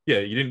you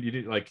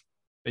didn't like,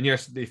 and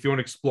yes, if you want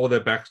to explore their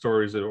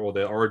backstories or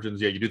their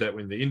origins, you do that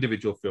in the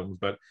individual films,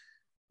 but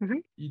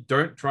you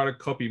don't try to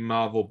copy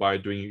Marvel by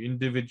doing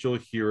individual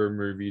hero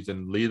movies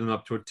and lead them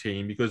up to a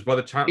team, because by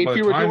the time if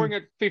you were doing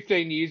it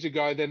 15 years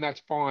ago, then that's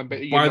fine, but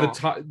by the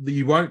time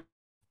you won't.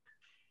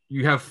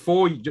 You have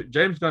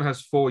James Gunn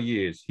has 4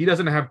 years. He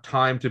doesn't have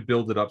time to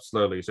build it up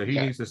slowly. So he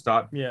needs to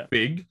start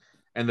big.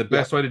 And the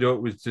best way to do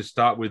it was to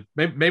start with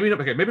maybe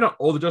not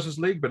all the Justice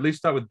League, but at least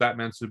start with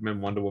Batman,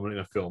 Superman, Wonder Woman in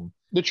a film.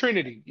 The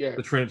Trinity,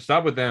 The Trinity.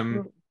 Start with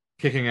them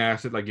kicking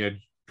ass,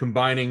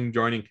 combining,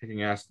 joining,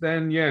 kicking ass.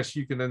 Then yes,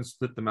 you can then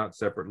split them out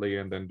separately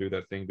and then do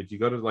that thing. But you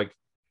got to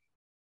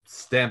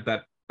stamp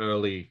that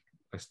really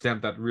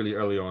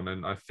early on.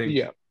 And I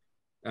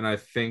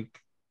think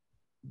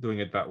doing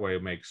it that way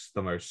makes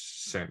the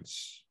most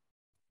sense.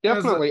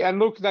 Definitely. And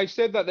look, they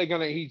said that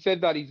he said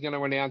that he's going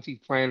to announce his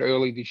plan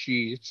early this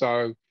year.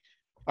 So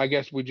I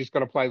guess we just got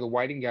to play the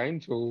waiting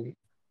game till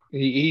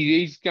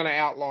he's going to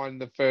outline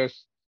the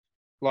first,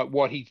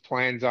 what his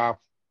plans are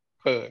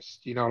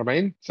first. You know what I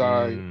mean?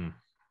 So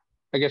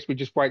I guess we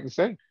just wait and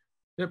see.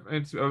 Yep.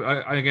 It's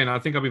I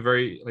think I'll be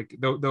very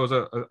there was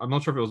I'm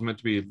not sure if it was meant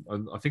to be.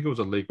 I think it was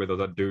a leak where there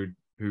was that dude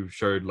who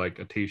showed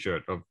a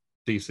T-shirt of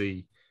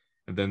DC.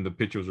 And then the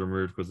picture was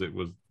removed because it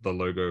was the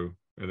logo,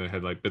 and then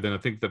had but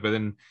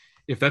then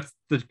if that's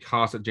the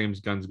cast that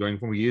James Gunn's going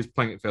for, he is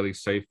playing it fairly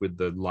safe with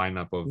the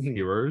lineup of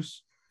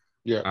heroes.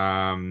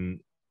 Yeah.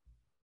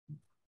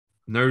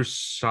 No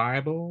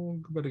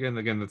Cyborg, but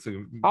again, that's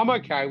I'm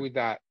okay with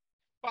that.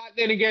 But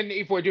then again,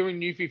 if we're doing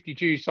New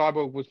 52,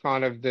 Cyborg was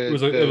kind of it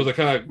was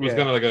kind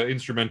of like an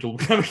instrumental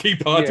kind of key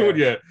part to it,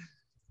 yeah.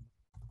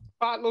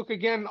 But look,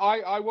 again,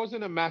 I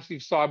wasn't a massive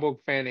Cyborg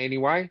fan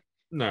anyway.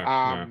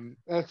 No.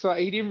 So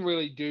he didn't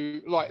really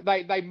do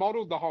they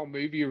modeled the whole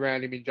movie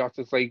around him in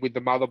Justice League with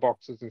the mother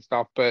boxes and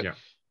stuff. But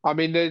I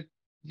mean,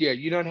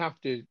 you don't have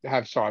to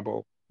have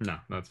Cyborg. No,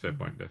 that's a fair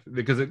point,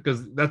 definitely.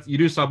 Because that's you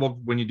do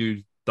Cyborg when you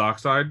do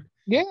Darkseid.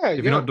 Yeah.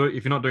 If you're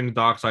not doing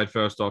Darkseid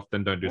first off,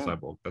 then don't do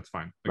Cyborg. That's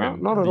fine.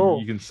 Again, no, not at all.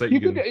 You can say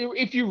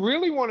if you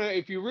really want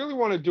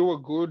to do a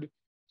good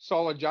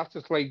solid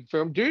Justice League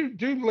film, do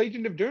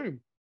Legion of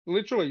Doom.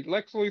 Literally,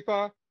 Lex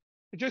Luthor,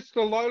 just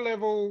a low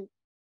level.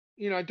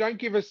 Don't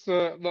give us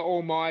the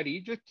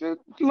almighty. Just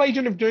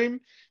Legion of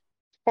Doom,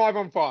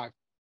 5-on-5.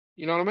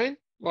 You know what I mean?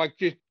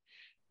 Just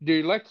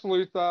do Lex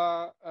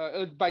Luthor,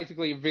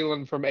 basically a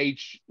villain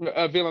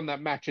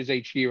that matches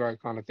each hero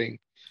kind of thing.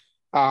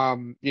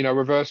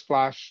 Reverse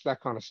Flash,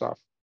 that kind of stuff.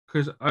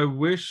 Because I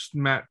wish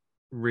Matt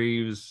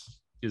Reeves'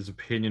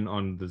 opinion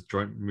on this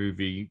joint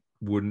movie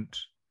wouldn't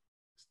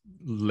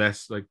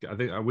less I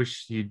think I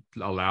wish he'd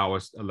allow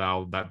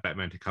that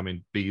Batman to come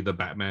in, be the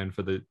Batman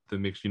for the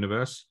mixed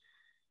universe.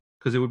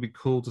 Because it would be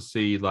cool to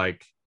see,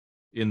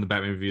 in the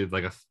Batman movie,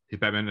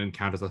 Batman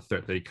encounters a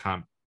threat that he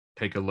can't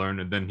take alone,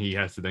 and then he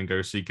has to then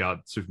go seek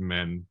out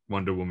Superman,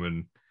 Wonder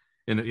Woman,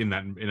 in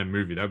a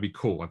movie. That would be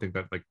cool. I think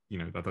that that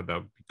would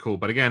be cool.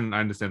 But again,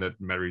 I understand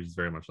that Matt Reeves is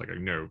very much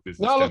no.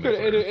 Look,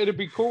 it'd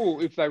be cool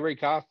if they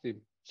recast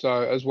him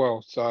as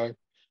well. So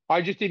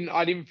I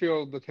didn't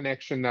feel the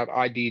connection that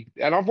I did,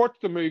 and I've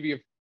watched the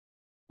movie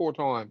 4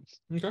 times.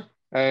 Okay.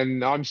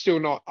 And I'm still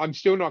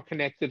not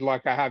connected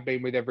like I have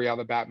been with every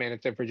other Batman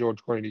except for George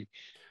Clooney.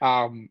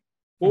 What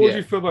would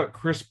you feel about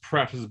Chris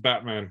Pratt as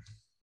Batman?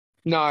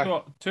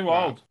 No, too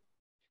old.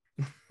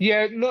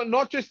 Yeah,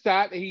 not just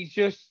that. He's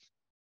just.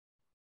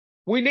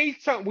 We need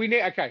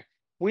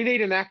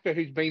an actor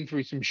who's been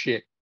through some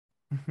shit.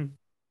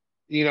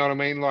 You know what I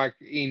mean? Like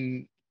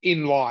in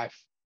life,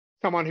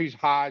 someone who's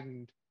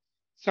hardened,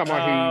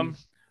 someone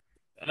who's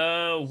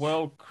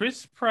Well,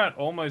 Chris Pratt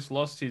almost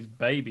lost his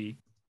baby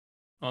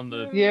on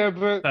the yeah,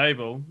 but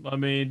table. I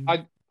mean,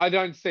 I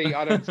don't see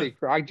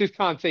I just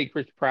can't see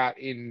Chris Pratt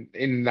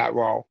in that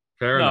role.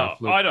 Fair no, enough.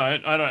 Look, I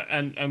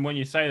don't. And when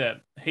you say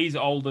that, he's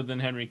older than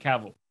Henry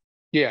Cavill,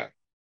 Yeah,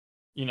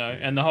 you know,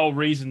 and the whole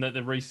reason that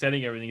they're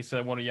resetting everything is so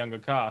they want a younger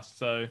cast.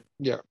 So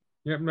yeah.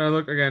 no,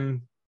 look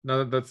again.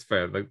 No, that's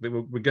fair. Like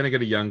we're gonna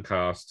get a young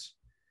cast.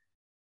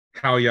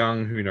 How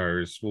young? Who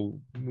knows? We'll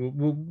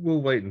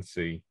wait and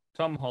see.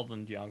 Tom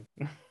Holland young.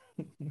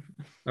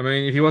 I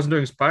mean, if he wasn't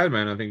doing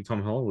Spider-Man, I think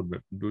Tom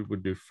Holland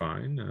would do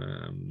fine.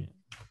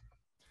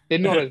 They're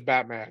not as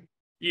Batman.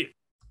 You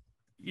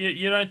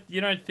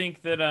don't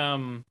think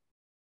that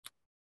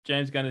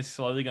James Gunn is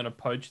slowly going to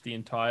poach the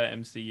entire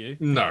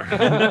MCU? No.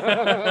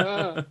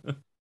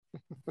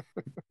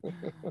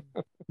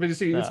 But you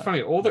see, it's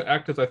funny. All the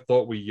actors I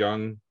thought were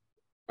young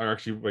are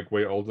actually like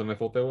way older than I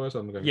thought they were. So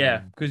I'm going,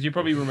 yeah, because you're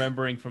probably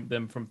remembering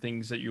from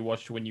things that you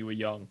watched when you were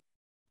young.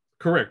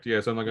 Correct.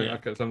 Yeah. So I'm like,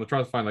 okay, so I'm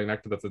trying to find like an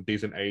actor that's a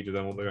decent age, and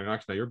then they're going,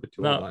 actually, no, you're a bit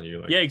too old, aren't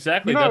you? Like, yeah,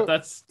 exactly. You know,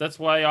 that's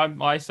why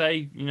I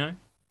say, you know,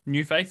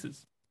 new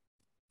faces.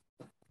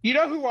 You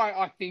know who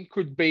I think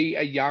could be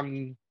a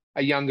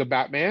younger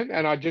Batman,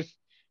 and I just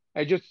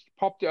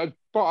popped.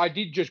 I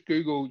did just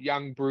Google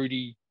young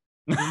broody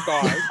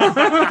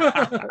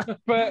guy,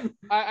 but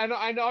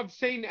I've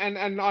seen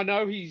and I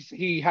know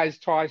he has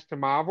ties to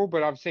Marvel,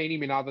 but I've seen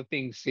him in other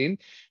things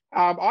since.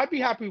 I'd be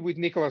happy with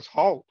Nicholas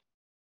Hoult.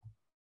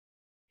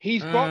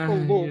 He's got the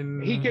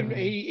look. He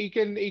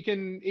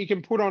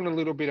can put on a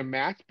little bit of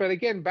math, but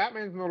again,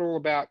 Batman's not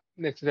all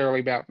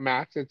necessarily about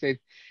maths.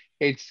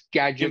 It's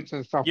gadgets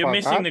and stuff like that. You're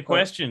missing the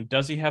question.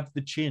 Does he have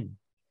the chin?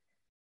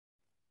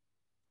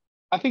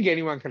 I think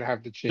anyone can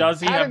have the chin.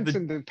 Does he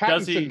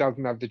Pattinson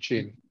doesn't have the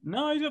chin.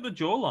 No, he's got the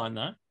jawline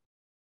though.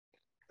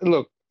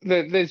 Look,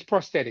 there's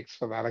prosthetics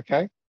for that,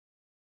 okay?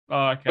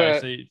 Oh, okay.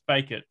 But, so you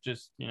fake it,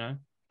 just, you know.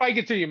 Fake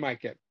it till you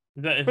make it.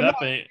 You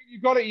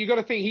got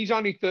to think he's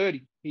only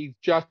 30. He's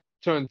just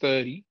turned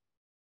 30.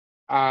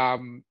 I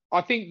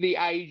think the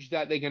age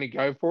that they're going to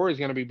go for is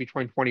going to be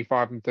between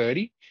 25 and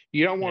 30.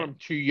 You don't want them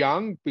too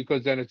young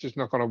because then it's just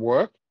not going to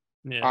work.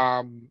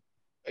 Yeah.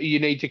 You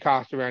need to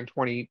cast around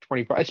 20,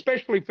 25,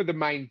 especially for the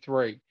main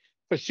three,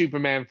 for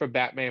Superman, for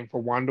Batman,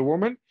 for Wonder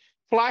Woman.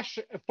 Flash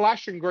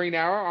and Green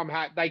Arrow,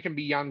 they can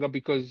be younger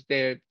because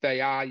they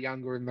are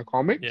younger in the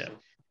comics. Yeah.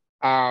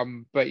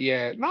 But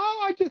yeah, no,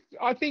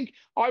 I think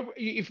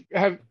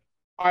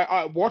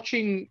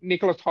watching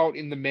Nicholas Hoult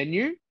in The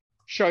Menu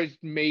showed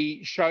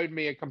me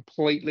a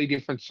completely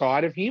different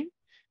side of him.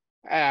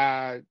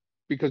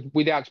 Because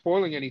without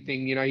spoiling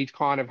anything, you know, he's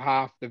kind of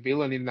half the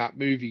villain in that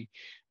movie.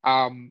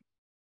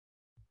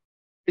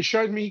 It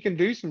showed me he can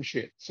do some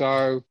shit.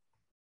 So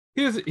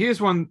here's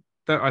one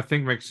that I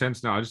think makes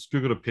sense now. I just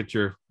googled a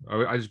picture.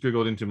 I just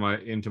googled into my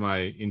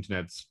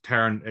internet's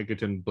Taron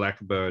Egerton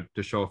Blackbird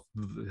to show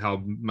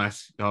how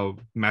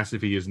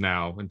massive he is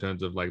now in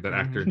terms of like that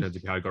actor, in terms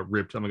of how he got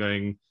ripped. I'm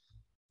going,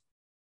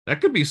 that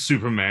could be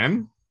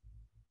Superman.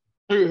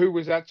 Who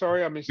was that?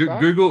 Sorry, I missed that.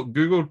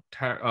 Google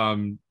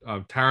Taron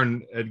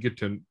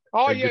Egerton.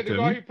 Oh, Egerton. yeah, the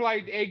guy who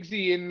played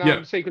Eggsy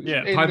in Secret.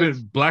 Yeah, type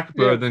in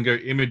Blackbird, then go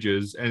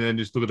images, and then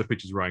just look at the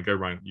pictures. Ryan, go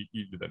Ryan.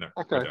 You do that now.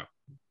 Okay.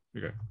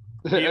 Okay.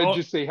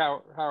 Just see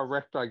how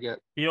erect I get.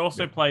 He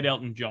also played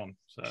Elton John.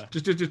 So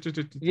just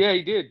yeah,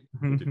 he did.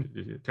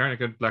 Taron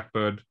Egerton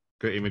Blackbird.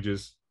 Go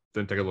images,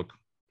 then take a look.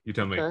 You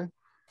tell me. Okay.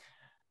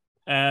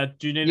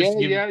 Do you need us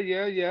to give?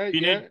 Yeah.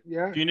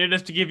 Do you need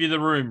us to give you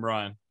the room,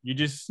 Ryan? You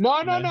just No.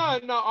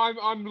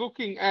 I'm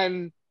looking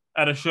and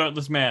at a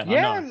shirtless man.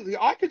 Yeah,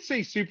 I could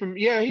see Superman.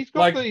 Yeah, he's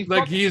got he's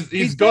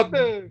got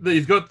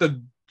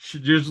the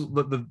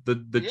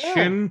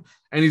chin,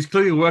 and he's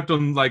clearly worked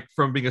on like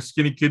from being a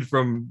skinny kid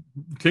from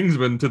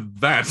Kingsman to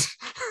that.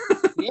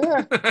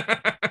 Yeah.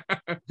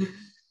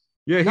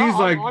 Yeah, he's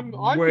I'm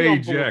way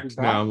jacked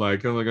now.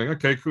 Like I'm like going,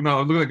 okay, cool. Now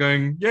I'm looking at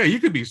going, yeah, you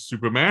could be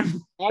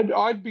Superman.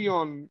 I'd be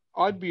on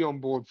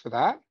board for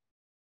that.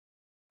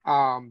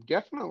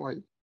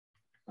 Definitely.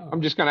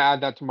 I'm just going to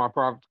add that to my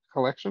private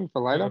collection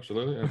for later.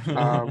 Absolutely.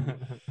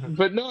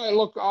 But no,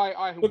 look,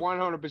 I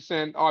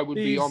 100% I would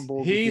be on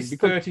board. He's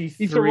with him 33.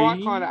 He's the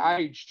right kind of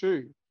age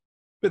too.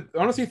 But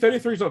honestly,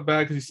 33 is not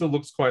bad because he still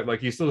looks quite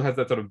like he still has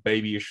that sort of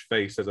babyish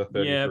face as a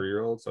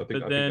 33-year-old. So I think.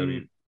 But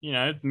then you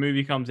know, the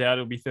movie comes out,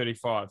 it'll be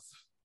 35.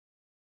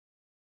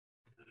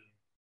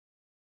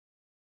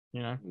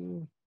 You know.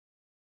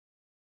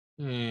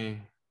 Mm.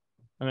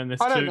 And then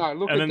there's I don't know.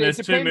 Look, and then there's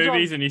two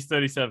movies, and he's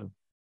 37.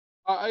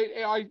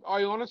 I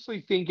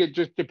honestly think it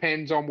just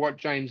depends on what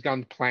James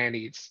Gunn's plan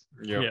is.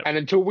 Yeah. And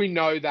until we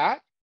know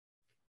that,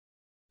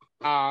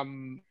 I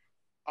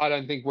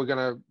don't think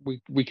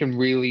we can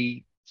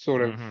really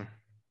sort of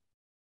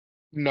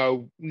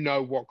know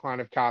what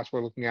kind of cast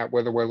we're looking at,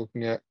 whether we're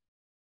looking at,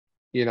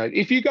 you know,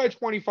 if you go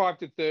 25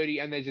 to 30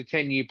 and there's a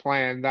 10-year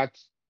plan,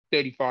 that's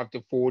 35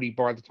 to 40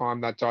 by the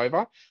time that's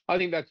over. I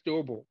think that's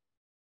doable.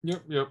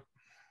 Yep.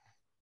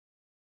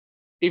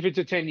 if it's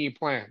a 10-year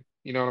plan.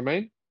 You know what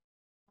I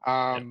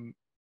mean?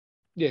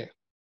 Yeah.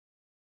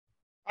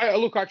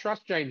 I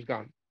trust James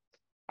Gunn.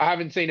 I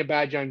haven't seen a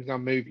bad James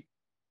Gunn movie.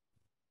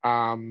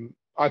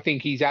 I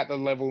think he's at the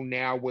level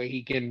now where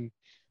he can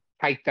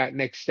take that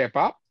next step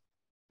up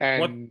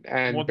and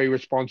what- be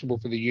responsible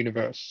for the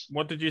universe.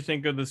 What did you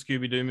think of the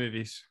Scooby-Doo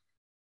movies?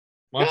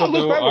 I Yeah, thought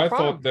look, they were I fun.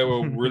 thought they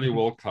were really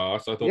well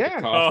cast. I thought Yeah.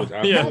 the cast was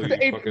Oh, yeah.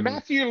 absolutely fucking.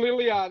 Matthew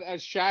Lillard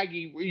as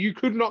Shaggy, you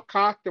could not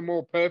cast a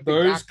more perfect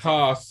Those actor.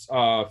 casts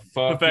are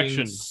fucking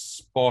Perfection.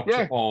 spot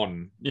Yeah.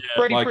 on. Yeah.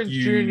 Freddie Like Prinze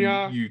you,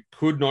 Jr. you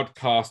could not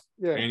cast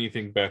Yeah.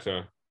 anything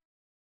better.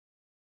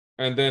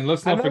 And then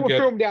let's And not they were forget.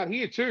 filmed out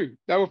here too.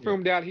 They were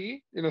filmed out here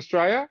in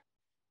Australia,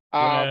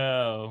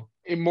 Wow.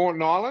 in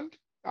Moreton Island,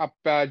 up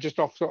just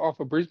off of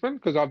Brisbane,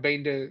 because I've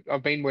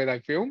been where they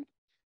filmed.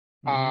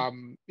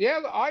 Mhm. Yeah,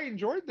 I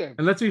enjoyed them.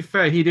 And let's be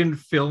fair, he didn't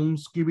film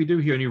Scooby Doo.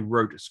 He only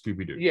wrote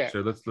Scooby Doo. Yeah.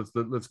 So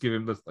let's give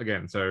him this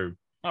again. So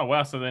Oh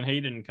wow. So then he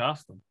didn't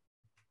cast them.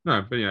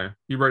 no, but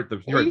he wrote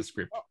the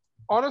script.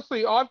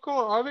 Honestly, I've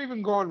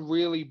even gone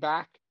really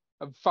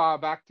far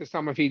back to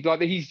some of his, like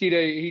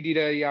he did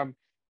a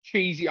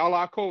cheesy,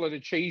 I call it a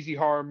cheesy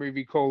horror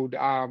movie called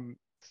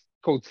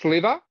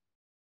Slither,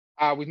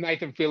 with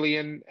Nathan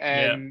Fillion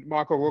and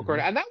Michael Rooker,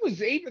 and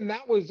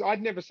that was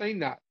I'd never seen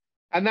that,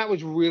 and that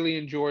was really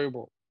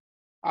enjoyable.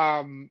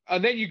 And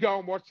then you go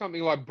and watch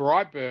something like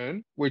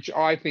Brightburn, which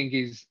I think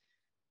it's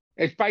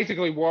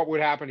basically what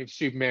would happen if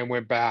Superman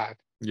went bad,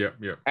 Yeah.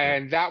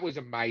 and that was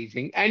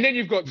amazing. And then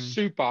you've got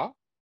Super.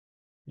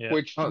 Yeah.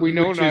 Which Oh, we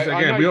know. which is, I know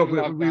again, you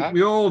love that.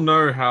 we all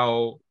know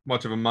how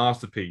much of a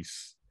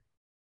masterpiece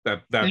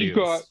that You've is.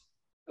 got,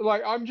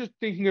 like, I'm just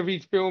thinking of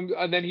his films,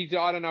 and then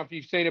I don't know if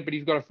you've seen it, but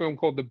he's got a film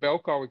called The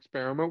Belko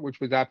Experiment,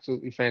 which was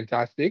absolutely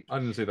fantastic. I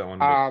didn't see that one.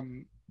 but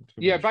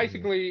Yeah, it's pretty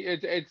basically,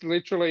 it's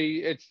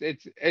literally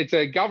it's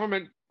a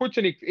government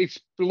it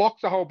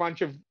locks a whole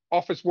bunch of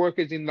office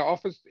workers in the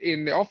office,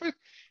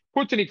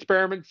 puts an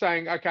experiment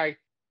saying, okay,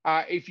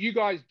 if you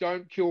guys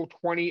don't kill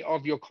 20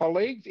 of your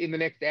colleagues in the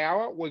next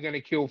hour, we're going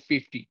to kill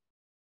 50.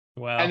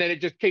 Wow. And then it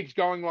just keeps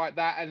going like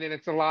that, and then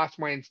it's the last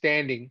man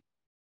standing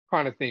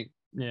kind of thing.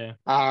 Yeah.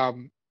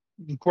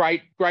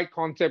 Great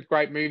concept,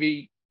 great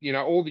movie. You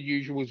know, all the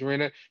usuals are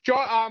in it.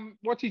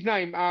 What's his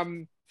name?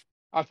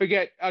 I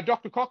forget.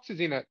 Dr. Cox is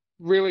in it.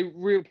 Really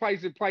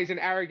plays an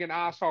arrogant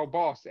asshole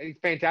boss, and he's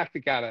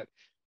fantastic at it.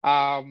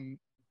 Yeah,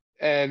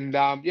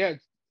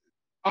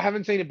 I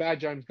haven't seen a bad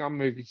James Gunn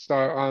movie, so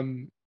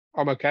I'm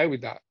okay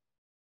with that.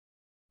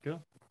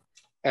 Cool.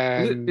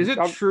 And is it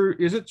true?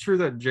 Is it true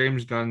that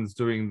James Gunn's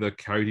doing the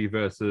Cody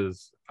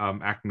versus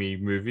Acme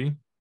movie?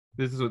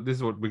 This is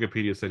what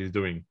Wikipedia said he's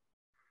doing.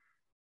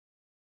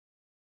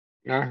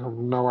 I have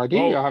no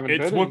idea. I haven't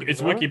heard anything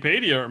it's about it.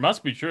 Wikipedia. It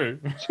must be true.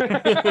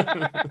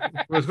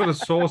 Well, it's got a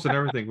source and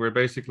everything. Where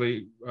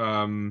basically,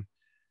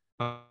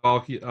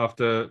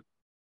 after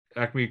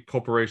Acme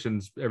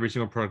Corporation's every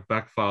single product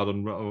backfired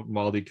on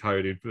Wile E.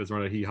 Coyote,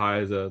 he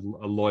hires a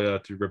lawyer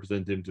to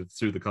represent him to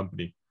sue the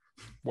company.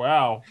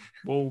 Wow.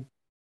 Well,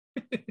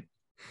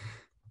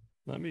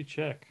 let me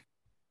check.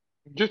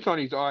 Just on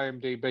his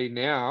IMDb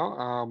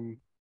now.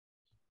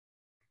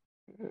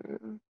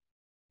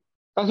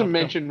 Doesn't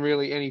mention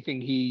really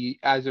anything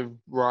as of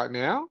right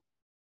now.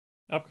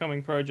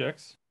 Upcoming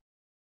projects.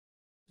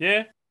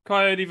 Yeah,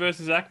 Coyote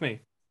versus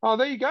Acme. Oh,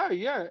 there you go.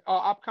 Yeah,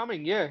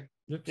 upcoming. Yeah,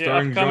 Yep, Yeah,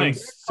 starring upcoming.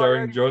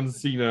 starring John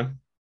Cena.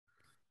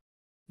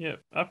 Yeah,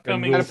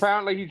 upcoming. and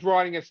apparently he's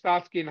writing a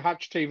Starsky and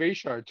Hutch TV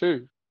show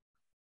too.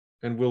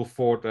 And Will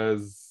Forte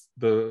as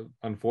the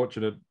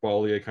unfortunate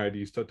Wile E.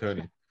 Coyote's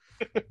attorney.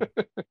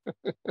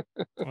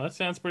 Well, that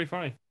sounds pretty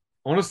funny.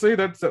 Honestly,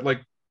 that's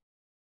like,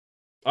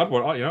 I'll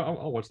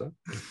watch that.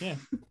 Yeah.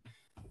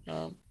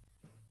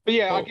 But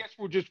yeah, I guess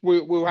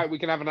we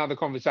can have another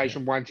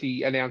conversation once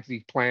he announces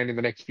his plan in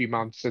the next few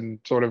months and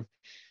sort of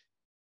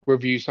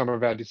review some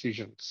of our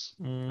decisions.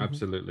 Mhm.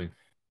 Absolutely.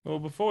 Well,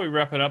 before we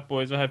wrap it up,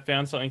 boys, I have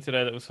found something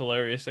today that was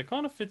hilarious. It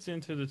kind of fits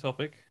into the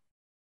topic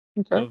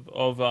Okay.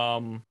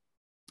 of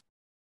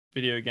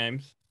video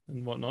games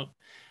and whatnot.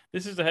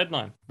 This is the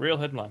headline. Real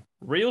headline.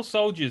 Real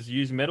soldiers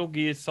use Metal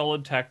Gear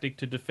Solid tactic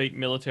to defeat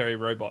military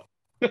robot.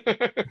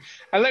 And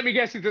let me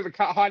guess, is it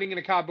hiding in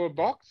a cardboard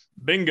box?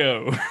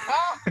 Bingo.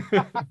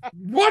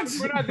 What?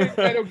 When I did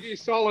Metal Gear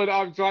Solid,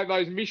 I was like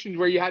those missions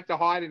where you had to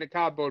hide in a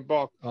cardboard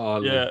box,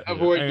 Oh, Yeah.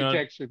 avoid Hang on.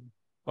 detection.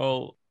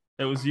 Well,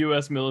 it was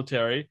US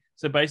military.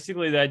 So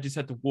basically they just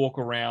had to walk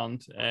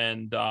around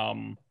and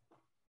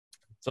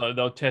so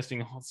they were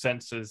testing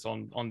sensors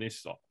on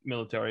this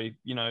military,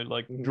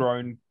 like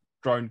drone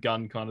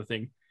gun kind of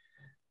thing.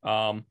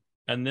 And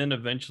then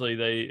eventually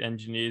the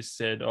engineers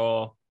said,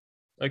 "Oh,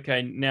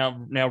 okay,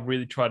 now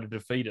really try to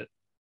defeat it."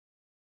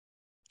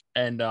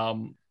 And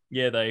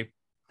they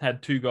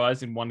had two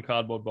guys in one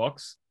cardboard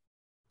box.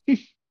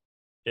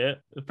 Yeah,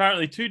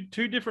 apparently two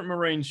different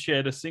Marines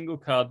shared a single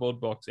cardboard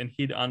box and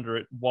hid under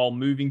it while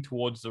moving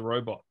towards the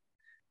robot.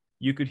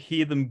 You could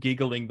hear them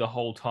giggling the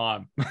whole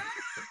time.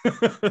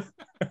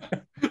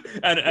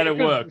 and it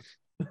worked.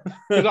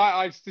 Because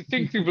I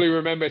distinctively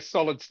remember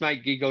Solid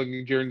Snake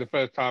giggling during the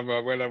first time I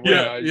went over.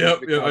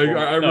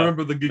 I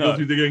remember the giggles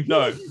you thinking.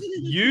 No,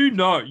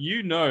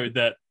 you know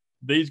that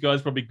these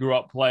guys probably grew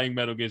up playing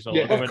Metal Gear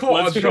Solid. Yeah, of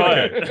course. Let's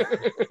try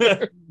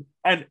it.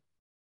 And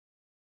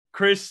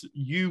Chris,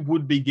 you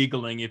would be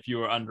giggling if you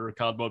were under a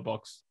cardboard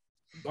box.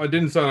 I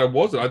didn't say I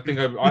wasn't. I think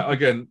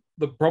again,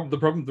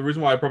 the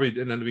reason why I probably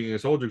didn't end up being a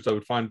soldier because I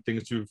would find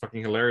things too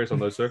fucking hilarious on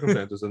those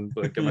circumstances and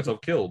get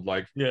myself killed.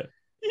 Like, Yeah.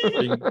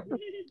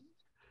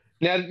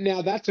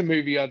 Now that's a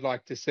movie I'd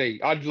like to see.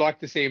 I'd like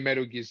to see a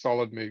Metal Gear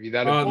Solid movie.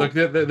 like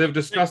they've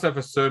discussed that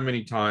for so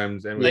many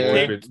times, and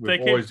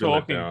we've always been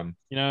let down.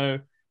 You know,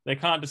 they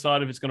can't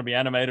decide if it's going to be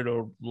animated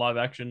or live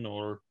action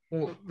or.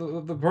 Well,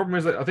 the problem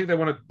is that I think they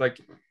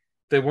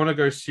want to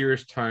go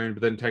serious tone,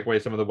 but then take away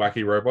some of the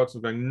wacky robots.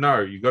 And going, no,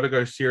 you got to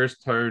go serious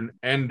tone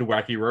and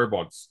wacky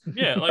robots.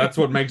 Yeah, that's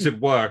what makes it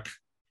work.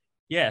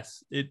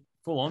 Yes, it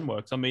full on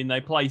works. I mean,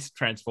 they play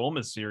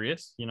Transformers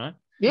serious, you know.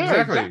 Yeah,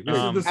 exactly. This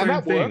is the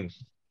same thing.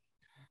 Works.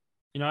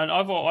 You know, and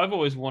I've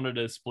always wanted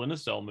a Splinter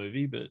Cell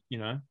movie, but you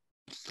know,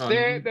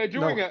 they're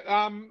doing it.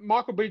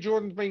 Michael B.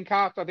 Jordan's been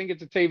cast. I think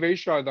it's a TV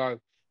show though.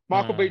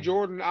 Michael B.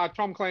 Jordan,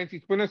 Tom Clancy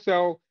Splinter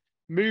Cell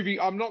movie.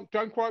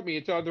 Don't quote me.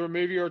 It's either a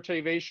movie or a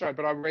TV show,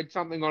 but I read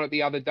something on it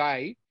the other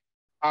day.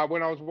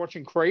 When I was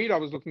watching Creed, I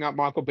was looking up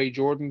Michael B.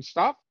 Jordan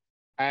stuff,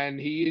 and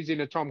he is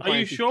in a Tom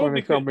Clancy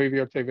Splinter Cell movie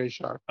or TV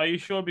show. Are you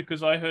sure?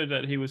 Because I heard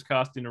that he was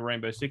cast in a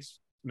Rainbow Six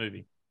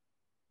movie.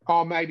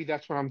 Oh, maybe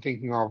that's what I'm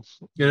thinking of.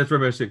 Yeah, that's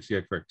Rainbow Six.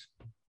 Yeah, correct.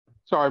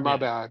 Sorry, my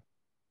bad.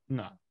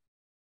 No,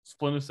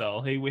 Splinter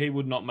Cell. He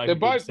would not make. They're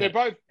both.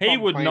 He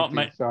would not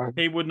make.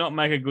 He would not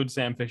make a good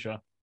Sam Fisher.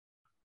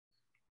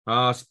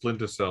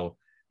 Splinter Cell.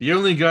 The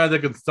only guy that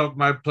can stop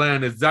my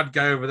plan is that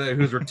guy over there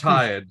who's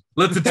retired.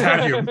 Let's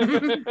attack him.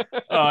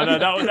 Oh no,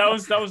 that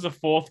was the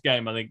fourth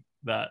game. I think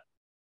that,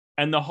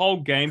 and the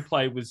whole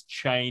gameplay was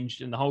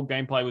changed, and the whole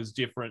gameplay was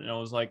different. And I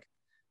was like,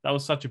 that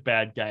was such a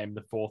bad game.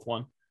 The fourth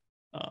one,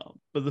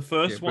 but the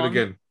first one. But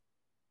again,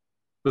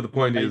 the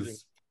point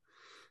is.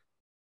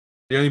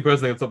 The only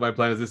person that can stop my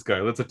plan is this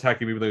guy. Let's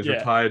attack him, even though he's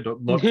retired,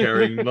 not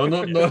caring, not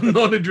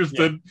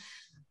interested.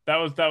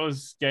 Yeah. That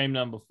was game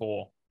number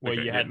 4, where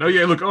you had.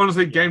 Look,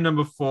 honestly, game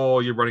number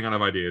 4, you're running out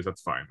of ideas.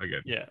 That's fine.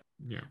 Again, yeah.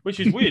 Which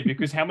is weird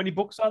because how many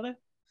books are there?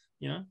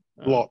 You know,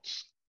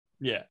 lots.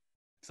 Yeah,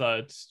 so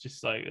it's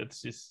just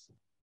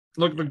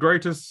look. The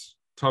greatest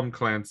Tom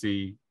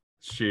Clancy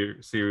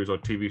series or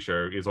TV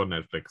show is on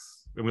Netflix,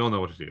 and we all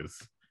know what it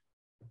is.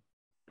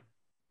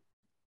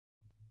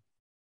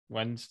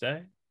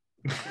 Wednesday.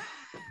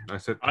 I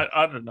said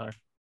I don't know.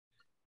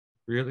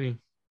 Really?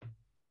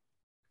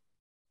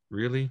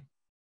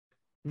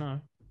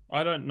 No,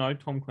 I don't know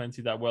Tom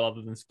Clancy that well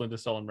other than Splinter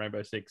Cell and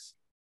Rainbow Six.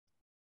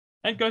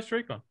 And Ghost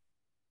Recon.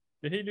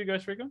 Did he do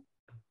Ghost Recon?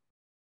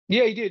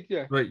 Yeah, he did,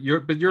 yeah. But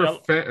you're a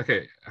fan.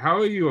 Okay, how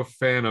are you a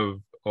fan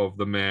of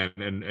the man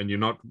and you're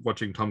not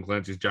watching Tom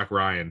Clancy's Jack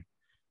Ryan?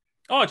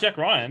 Oh, Jack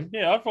Ryan.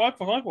 Yeah, I've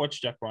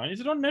watched Jack Ryan. Is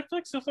it on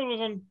Netflix? I thought it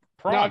was on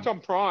Prime. No, it's on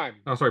Prime.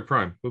 Oh, sorry,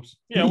 Prime. Oops.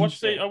 Yeah,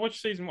 I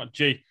watched season 1.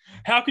 Gee,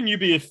 how can you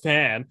be a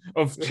fan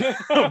of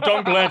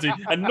Tom Clancy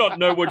and not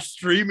know what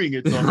streaming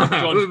it's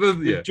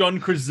on?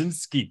 John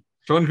Krasinski.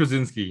 John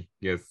Krasinski,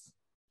 yes.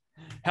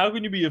 How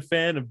can you be a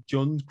fan of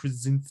John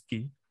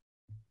Krasinski?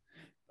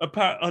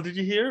 Did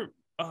you hear?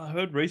 I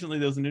heard recently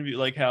there was an interview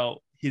like how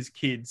his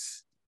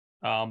kids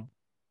don't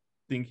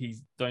think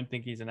he's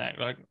an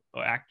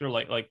actor.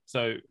 Like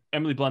so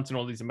Emily Blunt's in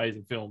all these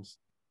amazing films.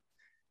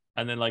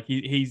 And then like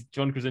he's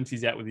John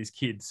Krasinski's out with his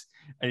kids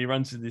and he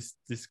runs to this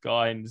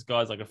guy and this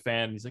guy's like a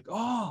fan and he's like,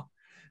 oh,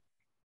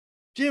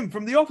 Jim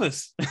from The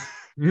Office.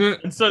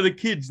 And so his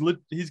kids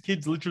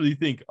literally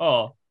think,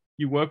 oh,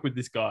 you work with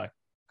this guy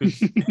because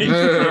he's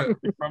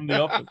from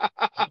The Office.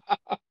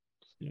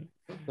 Yeah.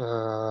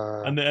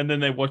 And then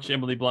they watch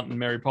Emily Blunt and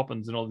Mary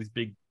Poppins and all these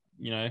big,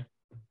 you know,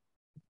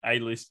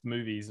 A-list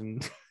movies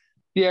and.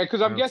 Yeah,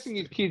 because I'm guessing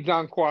his kids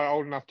aren't quite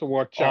old enough to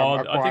watch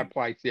A Quiet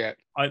Place yet.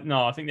 I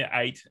think they're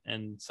 8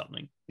 and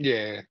something.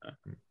 Yeah.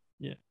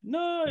 Yeah.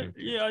 No,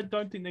 yeah, I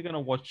don't think they're going to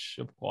watch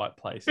A Quiet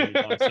Place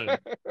anytime soon.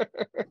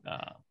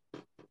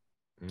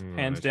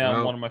 Hands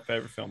down, one of my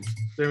favorite films.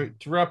 To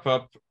wrap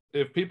up,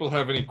 if people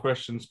have any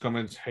questions,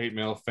 comments, hate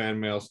mail, fan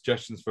mail,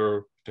 suggestions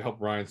to help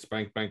Ryan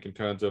spank bank in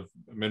terms of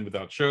Men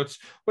Without Shirts,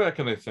 where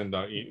can they send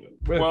out?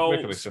 Where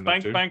can they send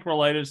spank bank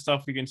related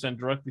stuff you can send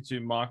directly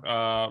to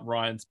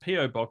Ryan's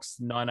PO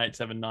Box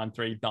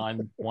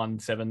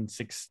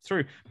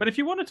 987939176 But if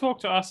you want to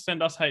talk to us,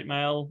 send us hate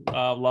mail,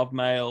 love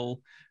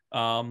mail.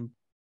 Have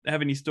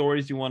any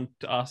stories you want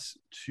us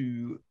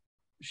to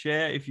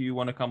share? If you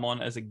want to come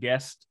on as a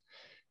guest,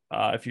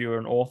 if you're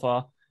an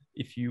author.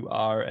 If you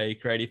are a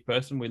creative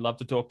person, we'd love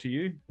to talk to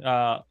you.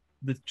 The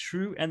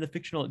true and the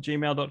fictional at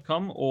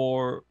gmail.com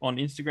or on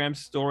Instagram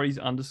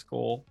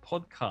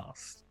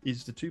stories_podcast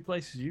is the 2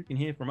 places you can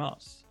hear from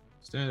us.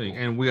 Standing.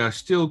 And we are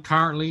still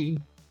currently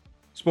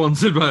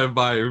sponsored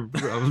by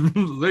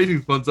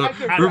rating sponsor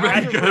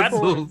Rebecca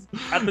Castle's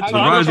At the The time,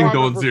 Rising of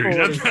Dawn recording.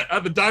 series.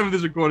 At the time of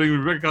this recording,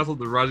 Rebecca Castle's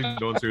The Rising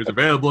Dawn series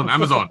available on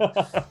Amazon.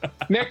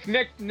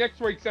 Next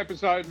week's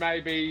episode,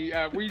 maybe.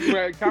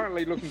 We're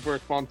currently looking for a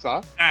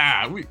sponsor.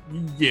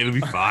 It'll be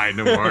fine.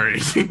 Don't worry.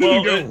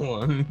 Well, Go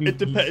on.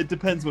 it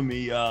depends when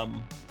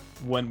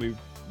we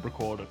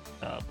record it.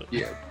 But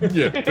Yeah.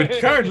 Yeah, but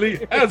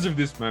currently, as of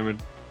this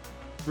moment,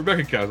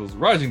 Rebecca Castle's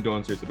Rising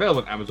Dawn series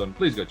available on Amazon.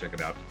 Please go check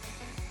it out.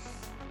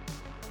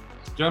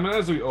 Gentlemen,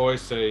 as we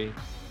always say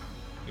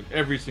in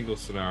every single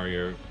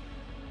scenario,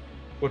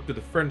 what do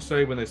the French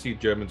say when they see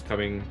Germans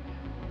coming?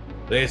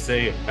 They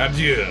say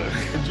adieu.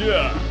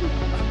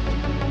 yeah.